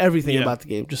everything about the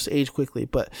game just aged quickly.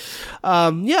 But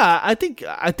I think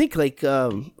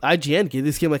IGN gave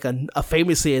this game a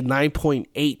famously a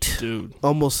 9.8, dude,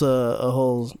 almost a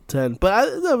whole 10. But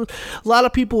a lot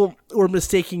of people were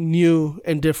mistaking new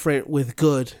and different with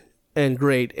good and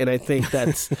great, and I think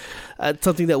that's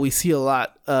something that we see a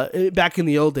lot back in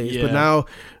the old days. But now,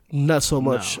 not so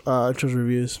much in terms of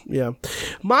reviews. Yeah,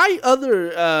 my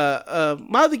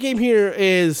other game here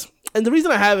is, and the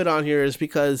reason I have it on here is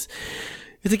because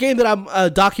it's a game that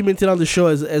I'm documented on the show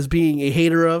as being a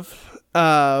hater of.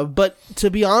 But to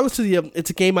be honest with you, it's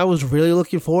a game I was really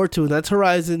looking forward to, and that's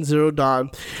Horizon Zero Dawn.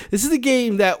 This is a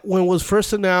game that, when it was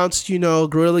first announced,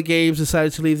 Guerrilla Games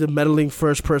decided to leave the meddling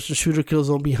first-person shooter kill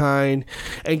zone behind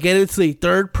and get into the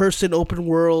third-person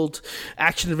open-world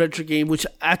action-adventure game, which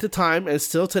at the time, and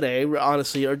still today,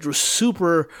 honestly, are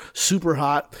super, super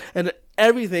hot. And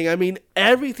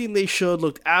everything they showed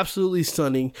looked absolutely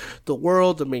stunning. The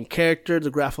world, the main character,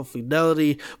 the graphical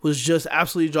fidelity was just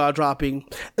absolutely jaw-dropping.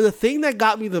 And the thing that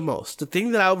got me the most, the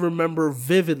thing that I remember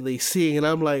vividly seeing, and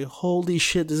I'm like, holy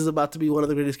shit, this is about to be one of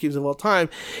the greatest games of all time,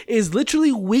 is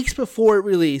literally weeks before it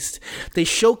released, they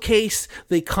showcased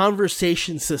the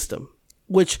conversation system,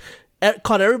 which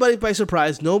caught everybody by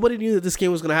surprise. Nobody knew that this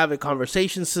game was going to have a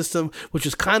conversation system, which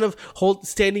is kind of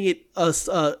standing it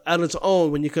on its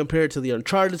own when you compare it to the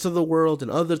Uncharted of the world and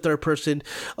other third-person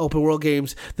open-world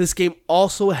games. This game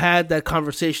also had that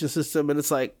conversation system, and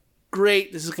it's like,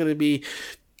 great, this is going to be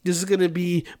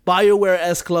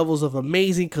BioWare-esque levels of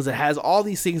amazing, because it has all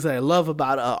these things that I love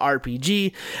about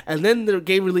RPG. And then the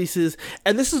game releases,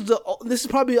 and this is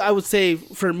probably, I would say,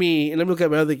 for me, and I'm looking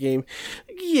at my other game,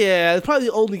 it's probably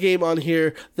the only game on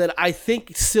here that I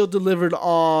think still delivered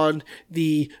on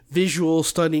the visual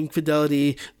stunning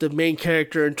fidelity, the main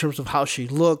character in terms of how she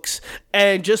looks,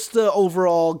 and just the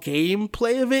overall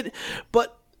gameplay of it.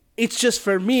 But it's just,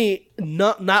 for me,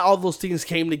 not all those things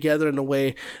came together in a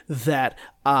way that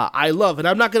I love. And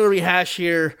I'm not going to rehash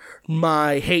here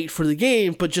my hate for the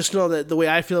game, but just know that the way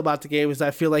I feel about the game is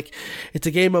I feel like it's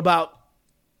a game about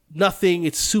nothing.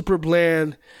 It's super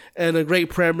bland and a great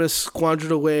premise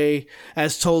squandered away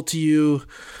as told to you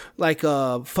like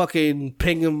a fucking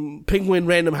Penguin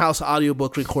Random House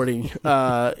audiobook recording.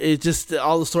 It just,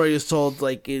 all the story is told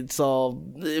like it's all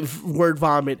word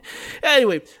vomit.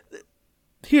 Anyway,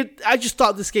 I just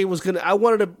thought this game was I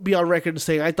wanted to be on record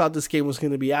saying I thought this game was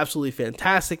gonna be absolutely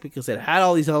fantastic because it had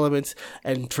all these elements,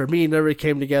 and for me, it never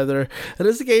came together. And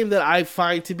it's a game that I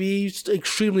find to be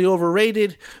extremely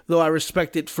overrated, though I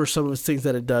respect it for some of the things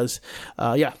that it does.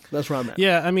 That's where I'm at.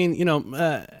 Yeah, I mean,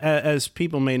 as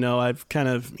people may know, I've kind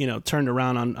of, turned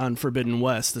around on Forbidden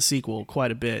West, the sequel,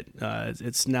 quite a bit.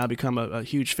 It's now become a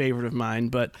huge favorite of mine,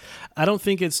 but I don't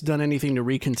think it's done anything to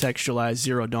recontextualize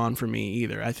Zero Dawn for me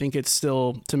either. I think it's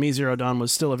still, to me, Zero Dawn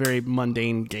was still a very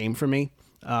mundane game for me.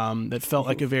 That felt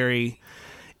like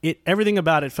everything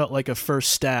about it felt like a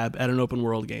first stab at an open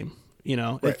world game.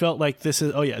 Right. It felt like this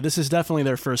is definitely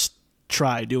their first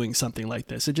try doing something like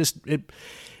this.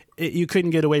 You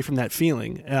couldn't get away from that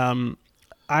feeling.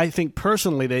 I think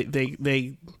personally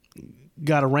they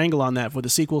got a wrangle on that for the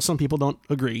sequel. Some people don't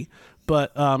agree,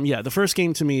 but the first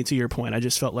game, to me, to your point, I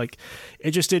just felt like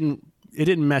it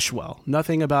didn't mesh well.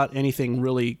 Nothing about anything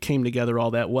really came together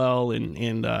all that well,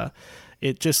 and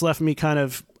it just left me kind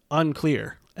of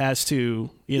unclear as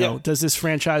to does this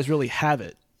franchise really have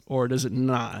it or does it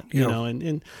not?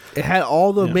 And it had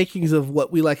all the makings of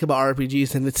what we like about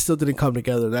RPGs, and it still didn't come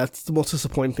together. That's the most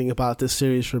disappointing thing about this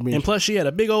series for me. And plus, she had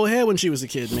a big old head when she was a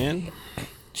kid, man.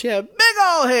 She had a big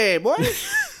old head, boy.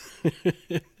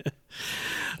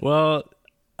 Well,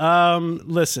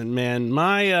 listen, man,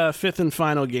 my fifth and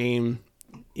final game,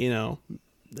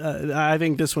 I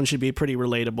think this one should be pretty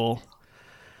relatable.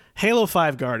 Halo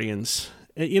 5 Guardians.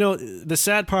 The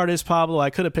sad part is, Pablo, I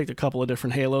could have picked a couple of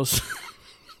different Halos.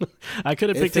 I could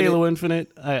have picked Halo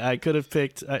Infinite. I could have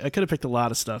picked a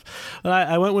lot of stuff. But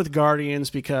I went with Guardians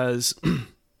because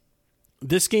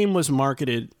this game was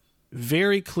marketed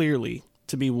very clearly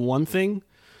to be one thing,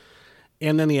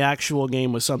 and then the actual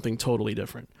game was something totally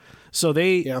different. So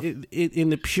in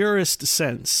the purest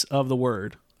sense of the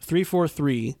word,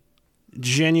 343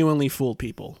 genuinely fooled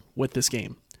people with this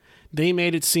game. They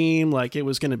made it seem like it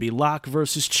was going to be Locke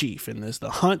versus Chief, and the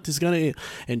hunt is going to,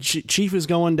 and Chief is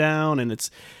going down, and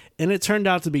it turned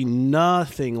out to be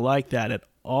nothing like that at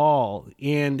all.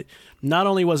 And not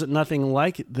only was it nothing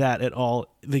like that at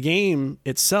all, the game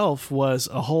itself was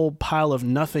a whole pile of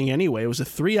nothing anyway. It was a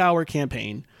 3-hour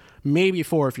campaign, maybe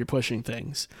 4 if you're pushing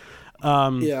things.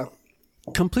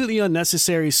 Completely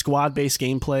unnecessary squad-based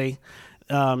gameplay.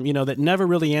 That never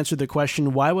really answered the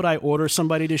question, why would I order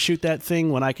somebody to shoot that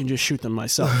thing when I can just shoot them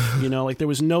myself? There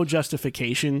was no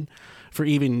justification for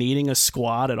even needing a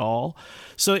squad at all.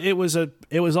 So it was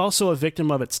also a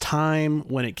victim of its time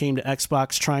when it came to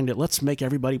Xbox trying to, let's make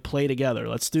everybody play together.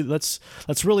 Let's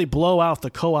really blow out the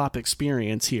co-op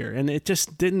experience here. And it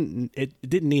just didn't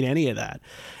need any of that.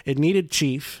 It needed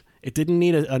Chief. It didn't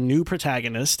need a new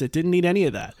protagonist. It didn't need any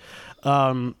of that.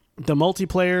 The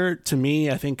multiplayer, to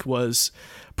me, I think was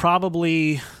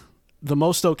probably the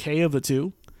most okay of the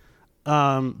two.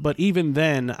 But even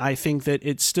then, I think that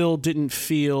it still didn't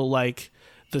feel like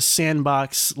the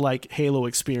sandbox like Halo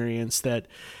experience that,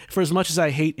 for as much as I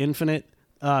hate Infinite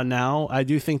now, I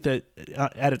do think that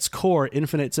at its core,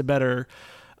 Infinite's a better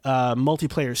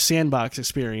multiplayer sandbox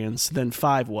experience than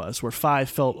 5 was, where 5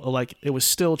 felt like it was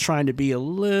still trying to be a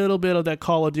little bit of that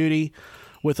Call of Duty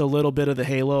with a little bit of the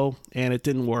Halo, and it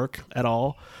didn't work at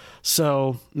all.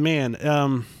 So,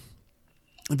 man,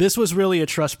 this was really a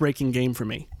trust-breaking game for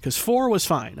me, because 4 was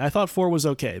fine. I thought 4 was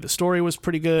okay. The story was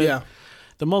pretty good. Yeah.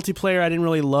 The multiplayer I didn't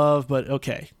really love, but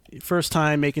okay. First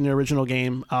time making an original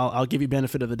game, I'll give you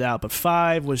benefit of the doubt. But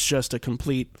 5 was just a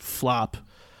complete flop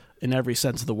in every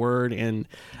sense of the word, and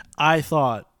I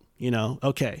thought,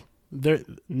 okay,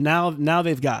 now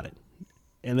they've got it.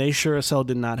 And they sure as hell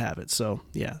did not have it. So,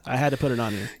 yeah, I had to put it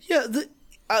on here. Yeah,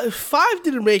 5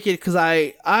 didn't make it because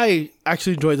I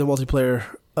actually enjoyed the multiplayer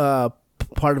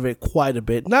part of it quite a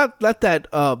bit. Not that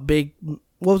big...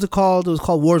 What was it called? It was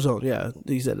called Warzone. Yeah,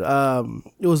 he said.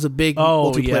 It was a big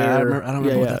multiplayer. Yeah, I don't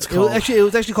remember what that's called. It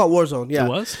was actually called Warzone. Yeah, it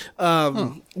was.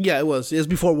 Yeah, it was. It was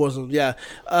before Warzone. Yeah,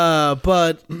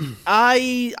 but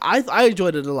I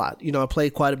enjoyed it a lot. I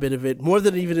played quite a bit of it, more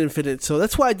than even Infinite. So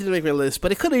that's why I didn't make my list.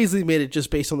 But it could have easily made it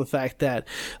just based on the fact that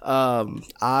I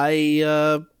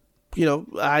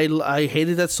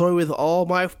hated that story with all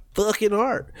my fucking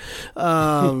heart.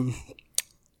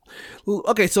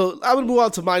 Okay, so I'm going to move on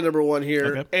to my number one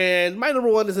here. Okay. And my number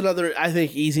one is another, I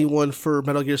think, easy one for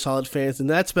Metal Gear Solid fans, and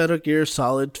that's Metal Gear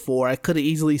Solid 4. I could have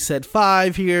easily said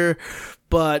 5 here,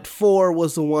 but 4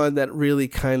 was the one that really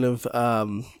kind of,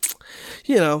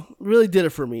 really did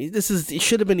it for me. It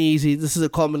should have been easy. This is a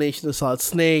culmination of Solid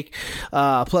Snake,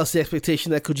 plus the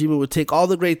expectation that Kojima would take all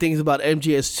the great things about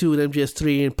MGS2 and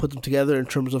MGS3 and put them together in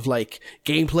terms of like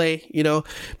gameplay,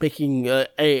 making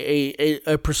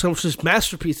a presumptuous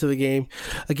masterpiece of a game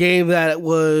that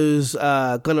was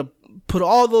gonna put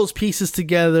all those pieces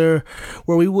together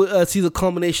where we would see the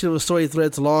culmination of a story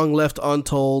threads long left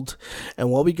untold, and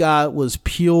what we got was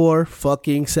pure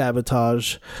fucking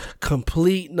sabotage,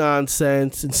 complete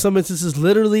nonsense, in some instances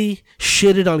literally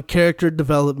shitted on character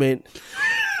development,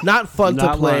 not fun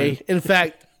to play. Lying. In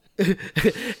fact,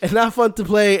 and not fun to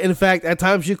play. In fact, at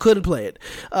times you couldn't play it.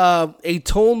 A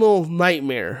tonal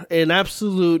nightmare, an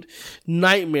absolute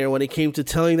nightmare when it came to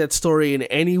telling that story in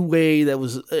any way,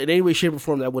 shape, or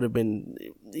form that would have been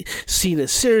seen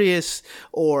as serious,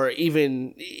 or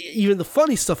even the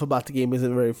funny stuff about the game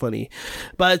isn't very funny.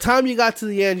 By the time you got to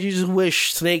the end, you just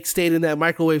wish Snake stayed in that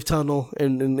microwave tunnel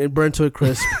and burned to a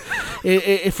crisp.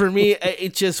 For me,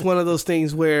 it's just one of those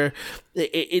things where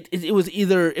it was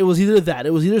either that.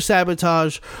 It was either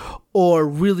sabotage or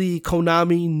really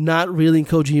Konami not reeling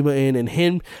Kojima in and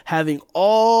him having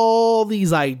all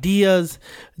these ideas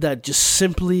that just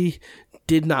simply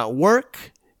did not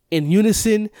work in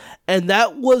unison, and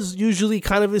that was usually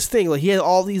kind of his thing. Like, he had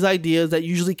all these ideas that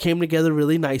usually came together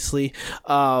really nicely,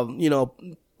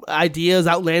 ideas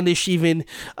outlandish even,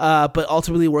 but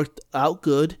ultimately worked out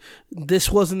good. This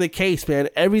wasn't the case, man.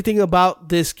 Everything about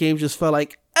this game just felt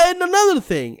like, and another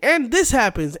thing, and this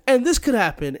happens, and this could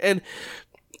happen, and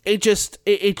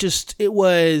it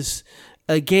was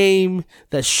a game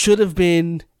that should have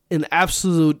been an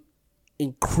absolute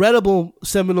incredible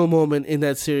seminal moment in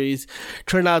that series,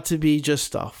 turned out to be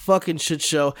just a fucking shit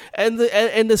show, and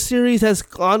the series has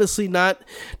honestly not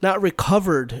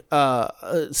recovered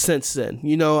since then.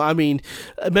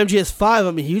 MGS5,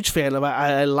 I'm a huge fan of.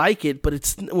 I like it, but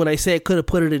it's, when I say I could have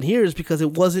put it in here, is because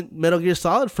it wasn't Metal Gear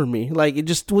Solid for me. Like, it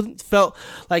just wouldn't felt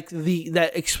like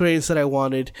that experience that I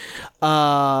wanted,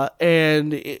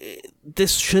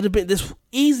 this should have been this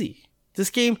easy.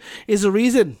 This game is a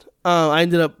reason I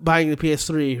ended up buying the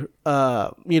PS3.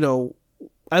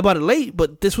 I bought it late,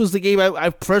 but this was the game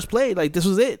I first played. Like, this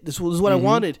was it. This was what I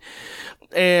wanted,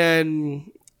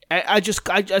 and I just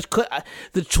could.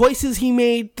 The choices he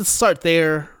made to start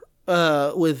there,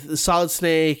 with Solid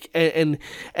Snake, and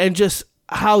just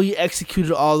how he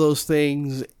executed all those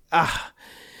things.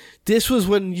 This was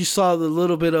when you saw the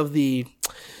little bit of you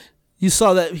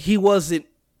saw that he wasn't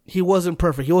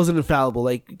perfect. He wasn't infallible.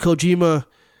 Like, Kojima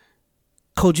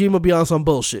be on some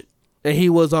bullshit, and he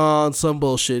was on some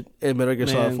bullshit in Metal Gear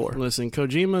Solid 4. Listen,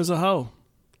 Kojima's a hoe.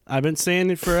 I've been saying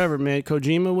it forever, man.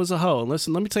 Kojima was a hoe.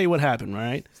 Listen, let me tell you what happened,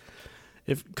 right?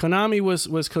 If Konami was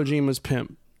Kojima's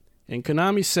pimp, and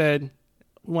Konami said,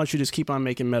 "We want you to just keep on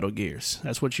making Metal Gears.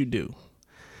 That's what you do,"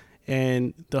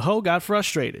 and the hoe got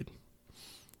frustrated.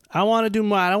 I want to do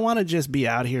more. I don't want to just be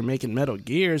out here making Metal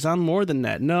Gears. I'm more than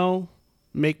that. No.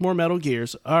 Make more Metal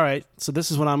Gears. All right, so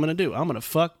this is what I'm going to do. I'm going to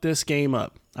fuck this game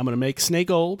up. I'm going to make Snake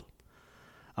old.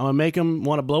 I'm going to make him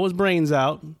want to blow his brains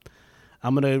out.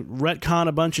 I'm going to retcon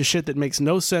a bunch of shit that makes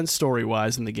no sense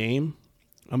story-wise in the game.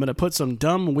 I'm going to put some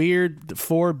dumb, weird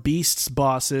 4 beasts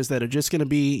bosses that are just going to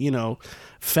be,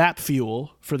 fat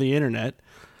fuel for the internet.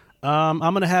 I'm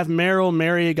going to have Meryl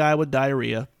marry a guy with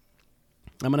diarrhea.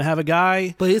 I'm going to have a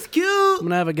guy... But it's cute! I'm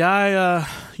going to have a guy,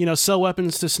 sell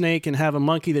weapons to Snake and have a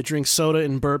monkey that drinks soda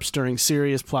and burps during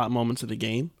serious plot moments of the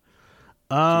game.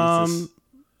 I'm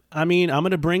going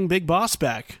to bring Big Boss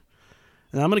back.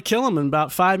 And I'm going to kill him in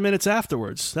about 5 minutes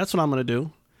afterwards. That's what I'm going to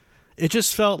do. It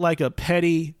just felt like a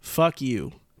petty fuck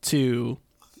you to,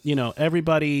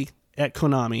 everybody at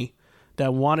Konami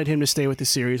that wanted him to stay with the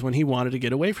series when he wanted to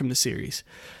get away from the series.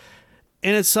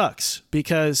 And it sucks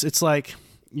because it's like...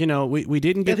 we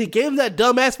didn't get... And he gave him that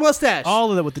dumbass mustache. All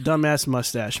of that with the dumbass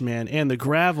mustache, man. And the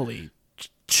gravelly,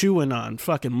 chewing on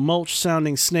fucking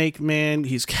mulch-sounding Snake, man.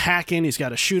 He's hacking. He's got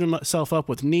to shoot himself up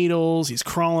with needles. He's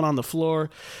crawling on the floor.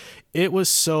 It was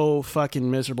so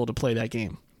fucking miserable to play that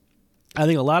game. I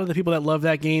think a lot of the people that love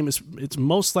that game, it's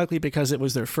most likely because it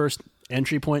was their first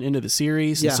entry point into the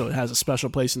series, and so it has a special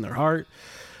place in their heart.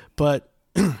 But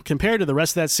compared to the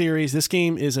rest of that series, this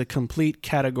game is a complete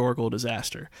categorical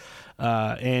disaster.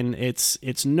 And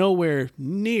it's nowhere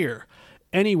near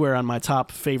anywhere on my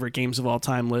top favorite games of all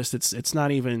time list. It's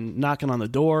not even knocking on the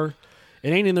door. It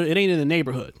ain't in the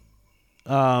neighborhood.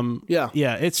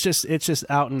 It's just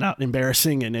out and out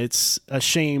embarrassing, and it's a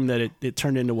shame that it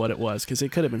turned into what it was, because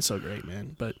it could have been so great,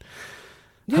 man. But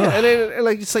and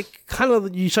then, it's like kind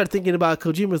of you start thinking about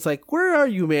Kojima. It's like, where are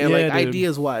you, man?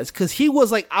 Ideas wise, because he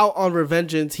was like out on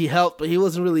revengeance. He helped, but he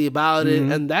wasn't really about it,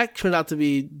 and that turned out to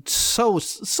be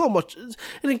so much,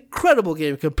 an incredible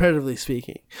game comparatively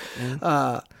speaking.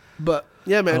 But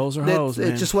yeah, man, Hoes are hoes,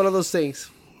 man. It's just one of those things.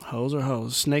 Hoes are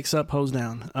hoes. Snakes up, hoes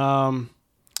down. I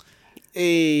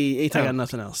got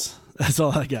nothing else. That's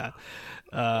all I got.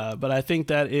 But I think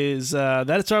that's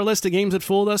our list of games that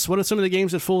fooled us. What are some of the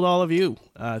games that fooled all of you?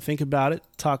 Think about it.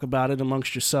 Talk about it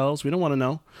amongst yourselves. We don't want to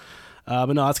know.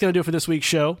 But no, that's going to do it for this week's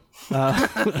show.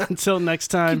 Until next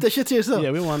time. Keep that shit to yourself.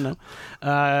 Yeah, we want to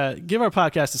know. Give our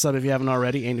podcast a sub if you haven't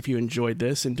already, and if you enjoyed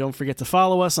this. And don't forget to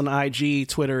follow us on IG,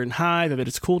 Twitter, and Hive.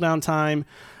 It's cooldown time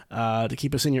to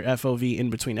keep us in your FOV in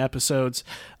between episodes.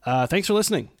 Thanks for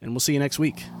listening, and we'll see you next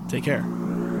week. Take care.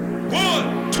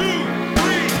 1, 2,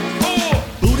 3, 4.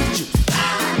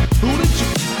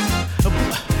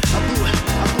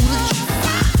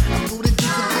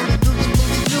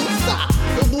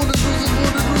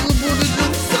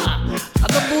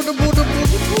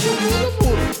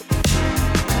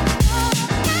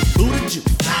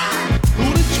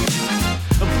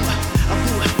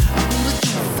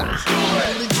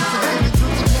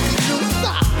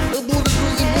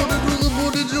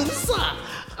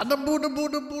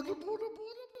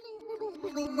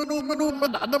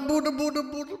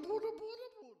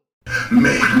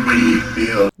 Make me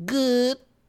feel Good.